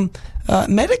from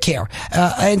Medicare,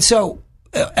 and so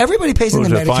everybody pays into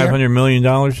Medicare. $500 million?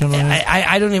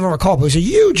 I don't even recall, but it was a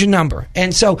huge number.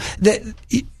 And so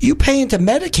you pay into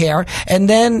Medicare, and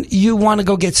then you want to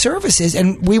go get services.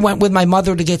 And we went with my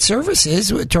mother to get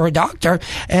services to her doctor,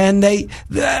 and I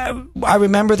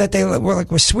remember that they were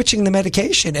like, we're switching the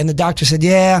medication. And the doctor said,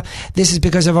 yeah, this is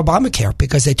because of Obamacare,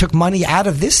 because they took money out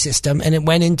of this system and it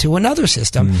went into another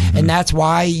system. Mm-hmm. And that's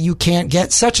why you can't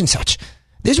get such and such.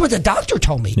 This is what the doctor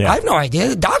told me. Yeah. I have no idea.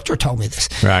 The doctor told me this.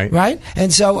 Right.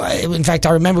 And so, in fact,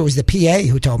 I remember it was the PA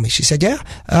who told me. She said,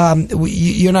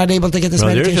 you're not able to get this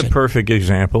medication. There's a perfect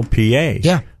example, PA.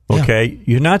 Yeah. Okay.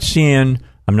 Yeah. I'm not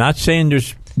saying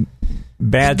there's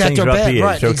bad things about PAs.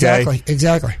 Right. Okay.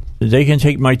 Exactly. They can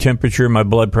take my temperature, my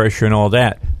blood pressure, and all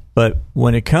that. But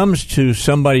when it comes to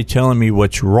somebody telling me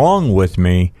what's wrong with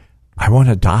me, I want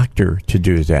a doctor to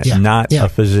do that, not a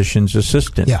physician's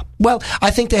assistant. Yeah. Well,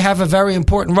 I think they have a very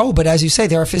important role, but as you say,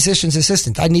 they're a physician's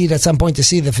assistant. I need at some point to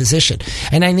see the physician,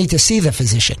 and I need to see the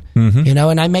physician,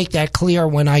 and I make that clear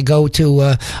when I go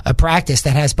to a practice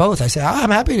that has both. I say, I'm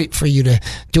happy for you to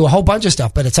do a whole bunch of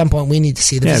stuff, but at some point we need to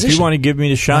see the physician. If you want to give me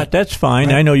the shot, that's fine.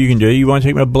 Right. I know you can do it. You want to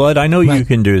take my blood? I know you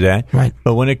can do that. Right.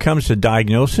 But when it comes to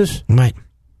diagnosis,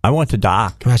 I want the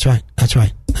doc. That's right.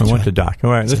 I want the doc.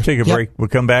 All right, let's take a break. We'll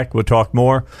come back. We'll talk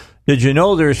more. Did you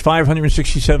know there's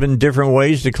 567 different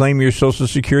ways to claim your Social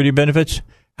Security benefits?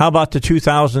 How about the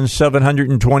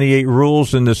 2,728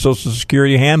 rules in the Social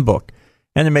Security Handbook?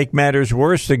 And to make matters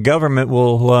worse, the government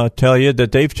will tell you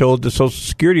that they've told the Social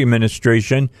Security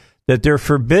Administration that they're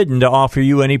forbidden to offer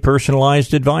you any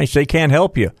personalized advice. They can't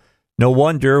help you. No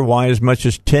wonder why as much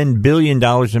as $10 billion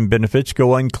in benefits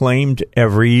go unclaimed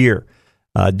every year.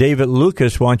 David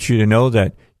Lucas wants you to know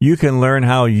that you can learn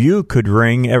how you could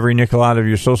wring every nickel out of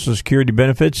your Social Security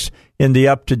benefits in the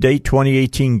up-to-date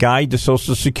 2018 Guide to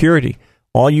Social Security.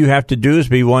 All you have to do is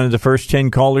be one of the first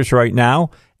 10 callers right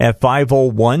now at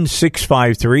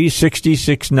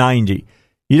 501-653-6690.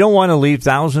 You don't want to leave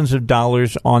thousands of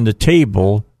dollars on the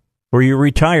table for your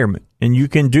retirement, and you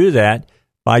can do that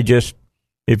by just,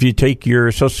 if you take your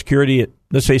Social Security at,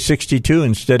 let's say, 62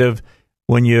 instead of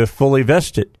when you fully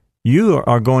vest it. You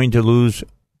are going to lose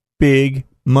big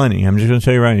money. I'm just going to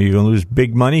tell you right now, you're going to lose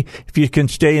big money. If you can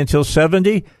stay until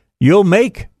 70, you'll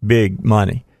make big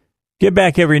money. Get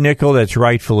back every nickel that's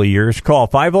rightfully yours. Call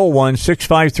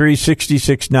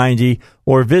 501-653-6690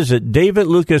 or visit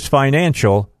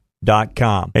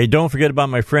davidlucasfinancial.com. Hey, don't forget about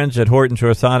my friends at Horton's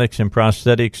Orthotics and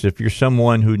Prosthetics. If you're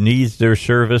someone who needs their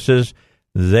services,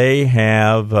 they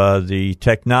have the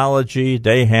technology,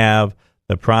 they have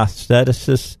the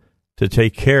prostheticists to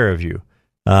take care of you.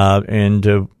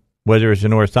 And whether it's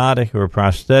an orthotic or a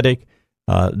prosthetic,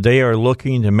 they are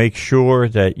looking to make sure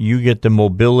that you get the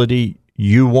mobility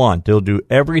you want. They'll do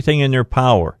everything in their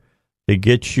power to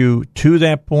get you to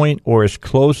that point or as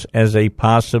close as they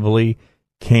possibly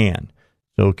can.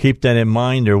 So keep that in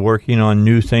mind. They're working on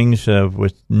new things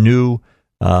with new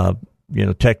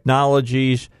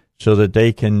technologies so that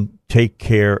they can take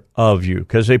care of you,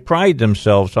 because they pride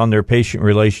themselves on their patient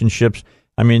relationships.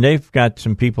 I mean, they've got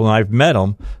some people, and I've met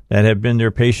them, that have been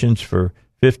their patients for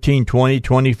 15, 20,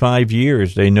 25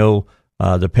 years. They know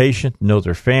the patient, know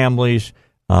their families.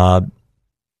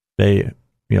 They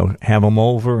have them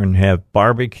over and have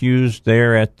barbecues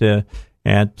there at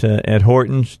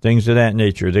Horton's, things of that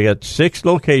nature. They got 6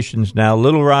 locations now: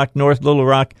 Little Rock, North Little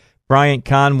Rock, Bryant,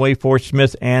 Conway, Fort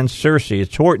Smith, and Searcy.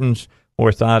 It's Horton's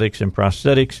Orthotics and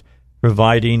Prosthetics,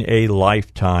 providing a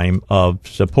lifetime of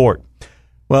support.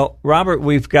 Well, Robert,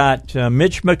 we've got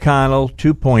Mitch McConnell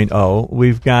 2.0.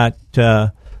 We've got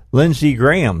Lindsey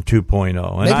Graham 2.0.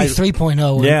 Maybe 3.0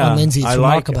 on Lindsey. It's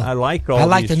remarkable. I like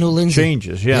these the new Lindsey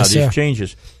changes. Yeah, these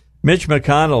changes. Mitch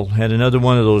McConnell had another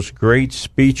one of those great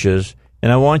speeches,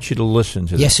 and I want you to listen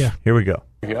to this. Yes, sir. Here we go.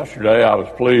 Yesterday, I was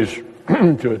pleased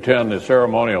to attend the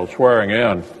ceremonial swearing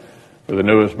in for the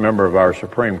newest member of our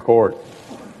Supreme Court,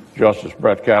 Justice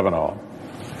Brett Kavanaugh.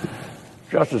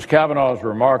 Justice Kavanaugh's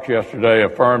remarks yesterday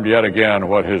affirmed yet again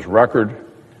what his record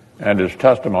and his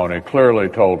testimony clearly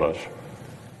told us.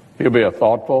 He'll be a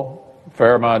thoughtful,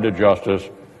 fair-minded justice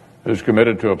who's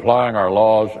committed to applying our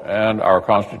laws and our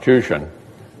Constitution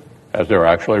as they're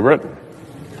actually written.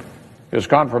 His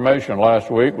confirmation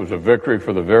last week was a victory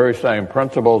for the very same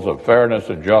principles of fairness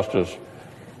and justice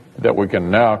that we can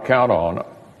now count on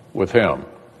with him,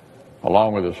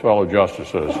 along with his fellow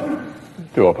justices,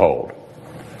 to uphold.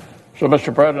 So,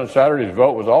 Mr. President, Saturday's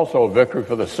vote was also a victory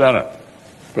for the Senate,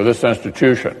 for this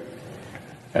institution,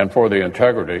 and for the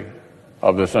integrity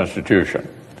of this institution.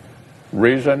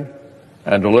 reason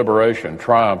and deliberation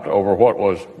triumphed over what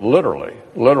was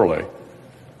literally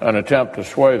an attempt to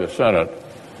sway the Senate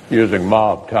using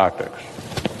mob tactics.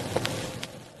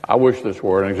 I wish this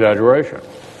were an exaggeration,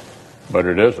 but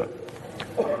it isn't.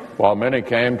 While many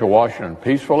came to Washington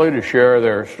peacefully to share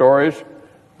their stories,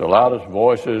 the loudest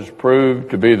voices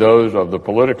proved to be those of the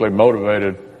politically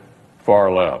motivated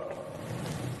far left.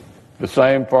 The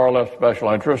same far left special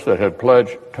interests that had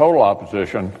pledged total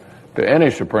opposition to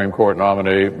any Supreme Court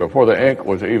nominee before the ink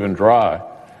was even dry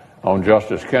on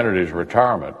Justice Kennedy's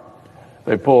retirement.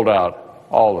 They pulled out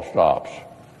all the stops.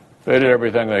 They did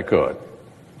everything they could.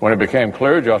 When it became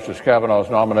clear Justice Kavanaugh's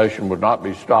nomination would not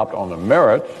be stopped on the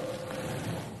merits,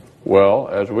 well,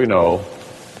 as we know,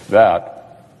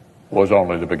 that was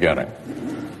only the beginning.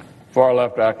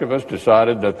 Far-left activists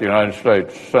decided that the United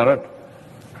States Senate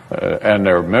and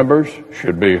their members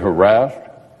should be harassed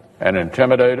and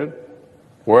intimidated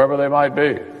wherever they might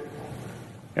be,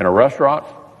 in a restaurant,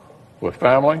 with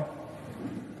family,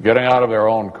 getting out of their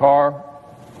own car,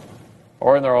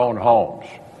 or in their own homes.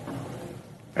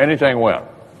 Anything went.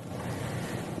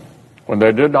 When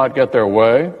they did not get their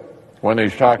way, when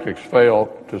these tactics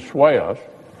failed to sway us,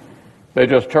 they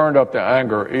just turned up the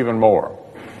anger even more.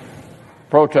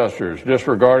 Protesters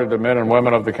disregarded the men and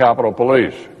women of the Capitol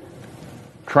Police,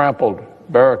 trampled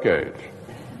barricades,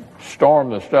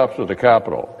 stormed the steps of the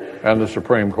Capitol and the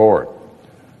Supreme Court,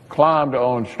 climbed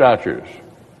on statues,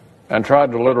 and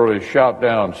tried to literally shout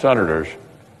down senators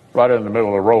right in the middle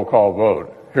of a roll call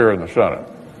vote here in the Senate.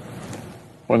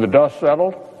 When the dust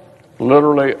settled,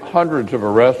 literally hundreds of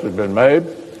arrests had been made.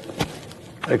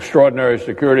 Extraordinary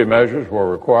security measures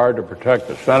were required to protect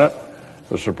the Senate,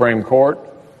 the Supreme Court,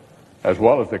 as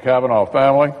well as the Kavanaugh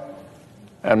family,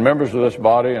 and members of this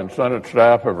body and Senate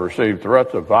staff have received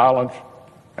threats of violence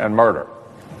and murder.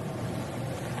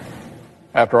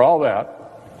 After all that,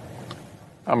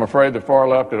 I'm afraid the far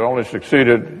left had only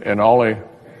succeeded in only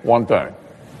one thing.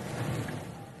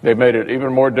 They made it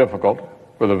even more difficult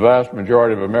for the vast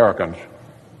majority of Americans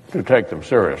to take them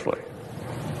seriously.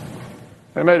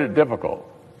 They made it difficult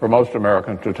for most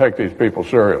Americans to take these people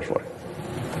seriously.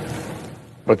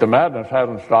 But the madness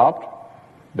hasn't stopped.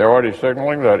 They're already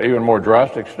signaling that even more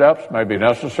drastic steps may be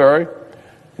necessary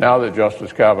now that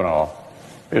Justice Kavanaugh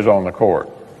is on the court.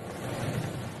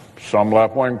 Some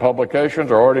left-wing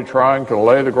publications are already trying to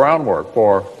lay the groundwork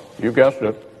for, you guessed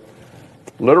it,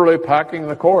 literally packing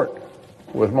the court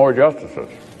with more justices.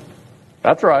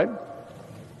 That's right.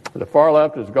 The far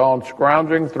left has gone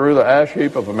scrounging through the ash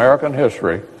heap of American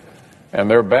history, and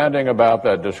they're banding about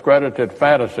that discredited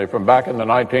fantasy from back in the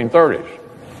 1930s.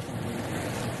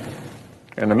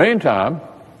 In the meantime,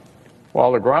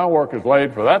 while the groundwork is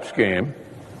laid for that scheme,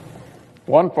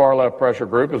 one far-left pressure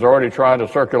group is already trying to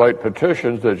circulate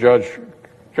petitions that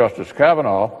Justice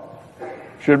Kavanaugh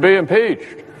should be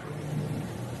impeached.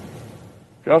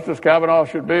 Justice Kavanaugh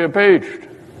should be impeached.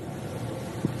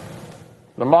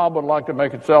 The mob would like to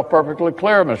make itself perfectly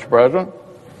clear, Mr. President.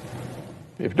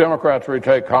 If Democrats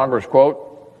retake Congress,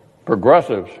 quote,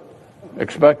 progressives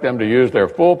expect them to use their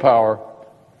full power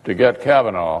to get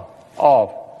Kavanaugh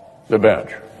off the bench.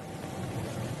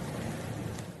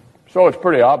 So it's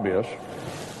pretty obvious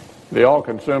the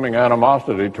all-consuming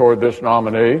animosity toward this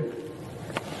nominee,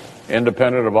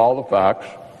 independent of all the facts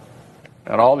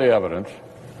and all the evidence,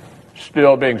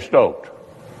 still being stoked.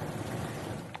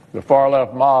 The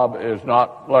far-left mob is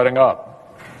not letting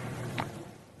up.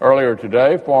 Earlier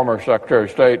today, former Secretary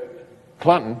of State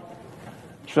Clinton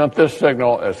sent this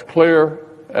signal as clear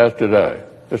as today.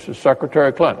 This is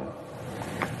Secretary Clinton.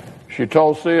 She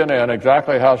told CNN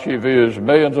exactly how she views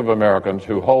millions of Americans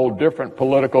who hold different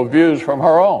political views from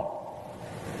her own.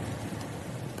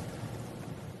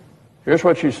 Here's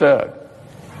what she said.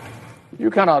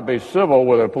 You cannot be civil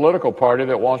with a political party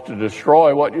that wants to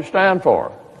destroy what you stand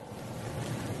for.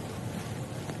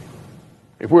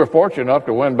 If we're fortunate enough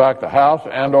to win back the House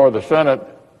and or the Senate,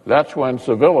 that's when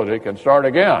civility can start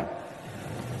again.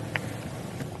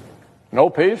 No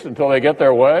peace until they get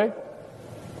their way.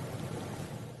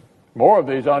 More of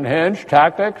these unhinged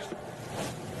tactics.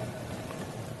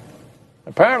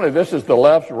 Apparently this is the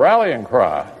left's rallying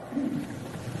cry.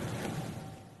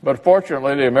 But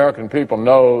fortunately, the American people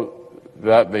know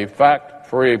that the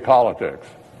fact-free politics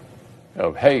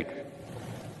of hate,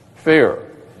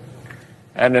 fear,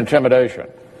 and intimidation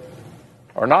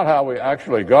are not how we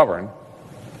actually govern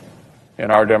in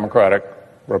our democratic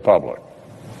republic.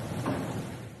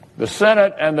 The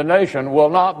Senate and the nation will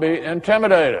not be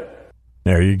intimidated.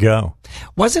 There you go.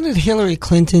 Wasn't it Hillary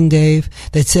Clinton, Dave,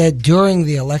 that said during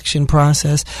the election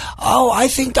process, I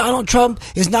think Donald Trump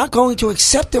is not going to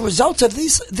accept the results of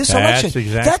this election.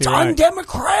 Exactly That's right.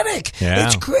 undemocratic. Yeah.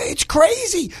 It's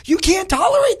crazy. You can't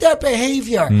tolerate that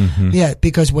behavior. Mm-hmm. Yeah,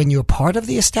 because when you're part of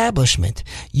the establishment,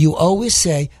 you always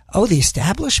say, the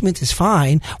establishment is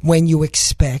fine when you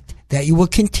expect that you will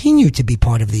continue to be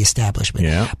part of the establishment.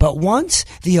 Yeah. But once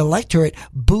the electorate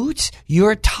boots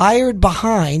your tired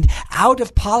behind out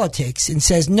of politics and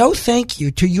says no thank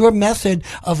you to your method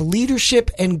of leadership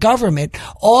and government,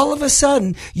 all of a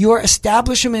sudden your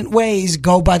establishment ways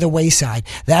go by the wayside.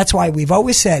 That's why we've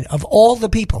always said, of all the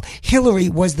people, Hillary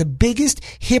was the biggest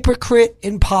hypocrite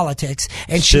in politics,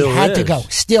 and she had to go.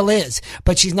 Still is.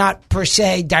 But she's not per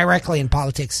se directly in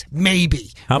politics.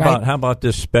 Maybe. How about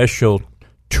this special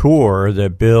tour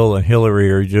that Bill and Hillary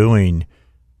are doing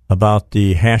about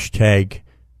the hashtag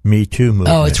Me Too movement?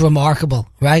 Oh, it's remarkable,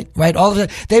 right? All of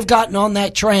it. They've gotten on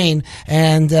that train,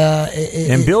 and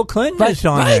Bill Clinton is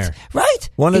on there. Right.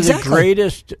 One of the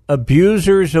greatest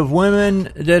abusers of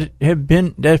women that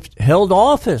have held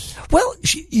office. Well,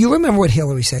 you remember what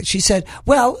Hillary said. She said,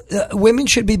 women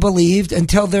should be believed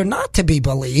until they're not to be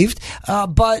believed.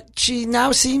 But she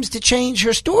now seems to change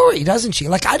her story, doesn't she?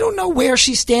 Like, I don't know where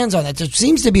she stands on that. There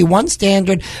seems to be one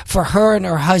standard for her and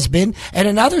her husband and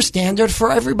another standard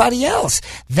for everybody else.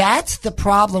 That's the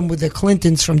problem with the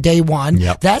Clintons from day one.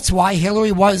 Yep. That's why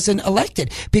Hillary wasn't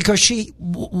elected, because she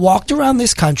walked around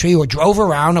this country or drove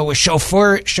around or was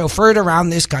chauffeured around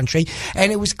this country,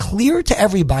 and it was clear to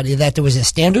everybody that there was a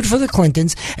standard for the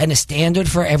Clintons and a standard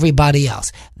for everybody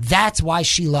else. That's why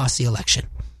she lost the election.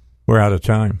 We're out of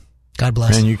time. God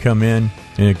bless. And you come in,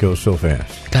 and it goes so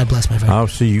fast. God bless, my friend. I'll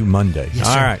see you Monday. Yes,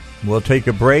 all sir. right. We'll take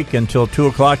a break until 2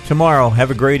 o'clock tomorrow.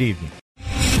 Have a great evening.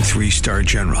 3-star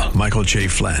General Michael J.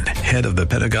 Flynn, head of the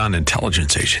Pentagon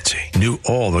Intelligence Agency, knew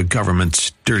all the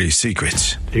government's dirty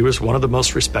secrets. He was one of the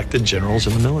most respected generals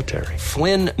in the military.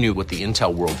 Flynn knew what the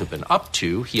intel world had been up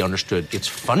to. He understood its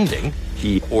funding.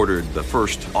 He ordered the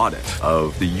first audit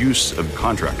of the use of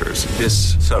contractors.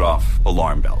 This set off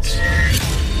alarm bells.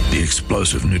 The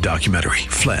explosive new documentary,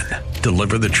 Flynn,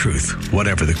 Deliver the Truth,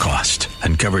 Whatever the Cost,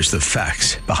 uncovers the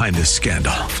facts behind this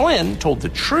scandal. Flynn told the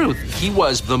truth. He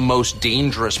was the most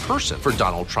dangerous person for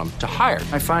Donald Trump to hire.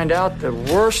 I find out the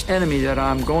worst enemy that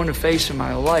I'm going to face in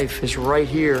my life is right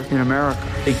here in America.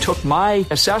 They took my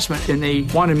assessment and they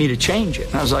wanted me to change it.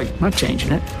 And I was like, I'm not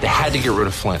changing it. They had to get rid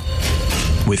of Flynn.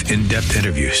 With in-depth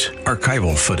interviews,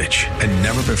 archival footage, and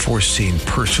never-before-seen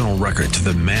personal records of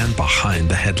the man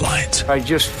behind the headlines. I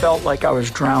just felt like I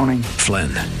was drowning. Flynn,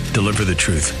 Deliver the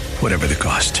Truth, Whatever the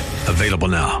Cost. Available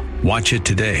now. Watch it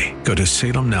today. Go to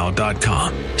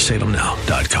salemnow.com.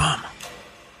 salemnow.com.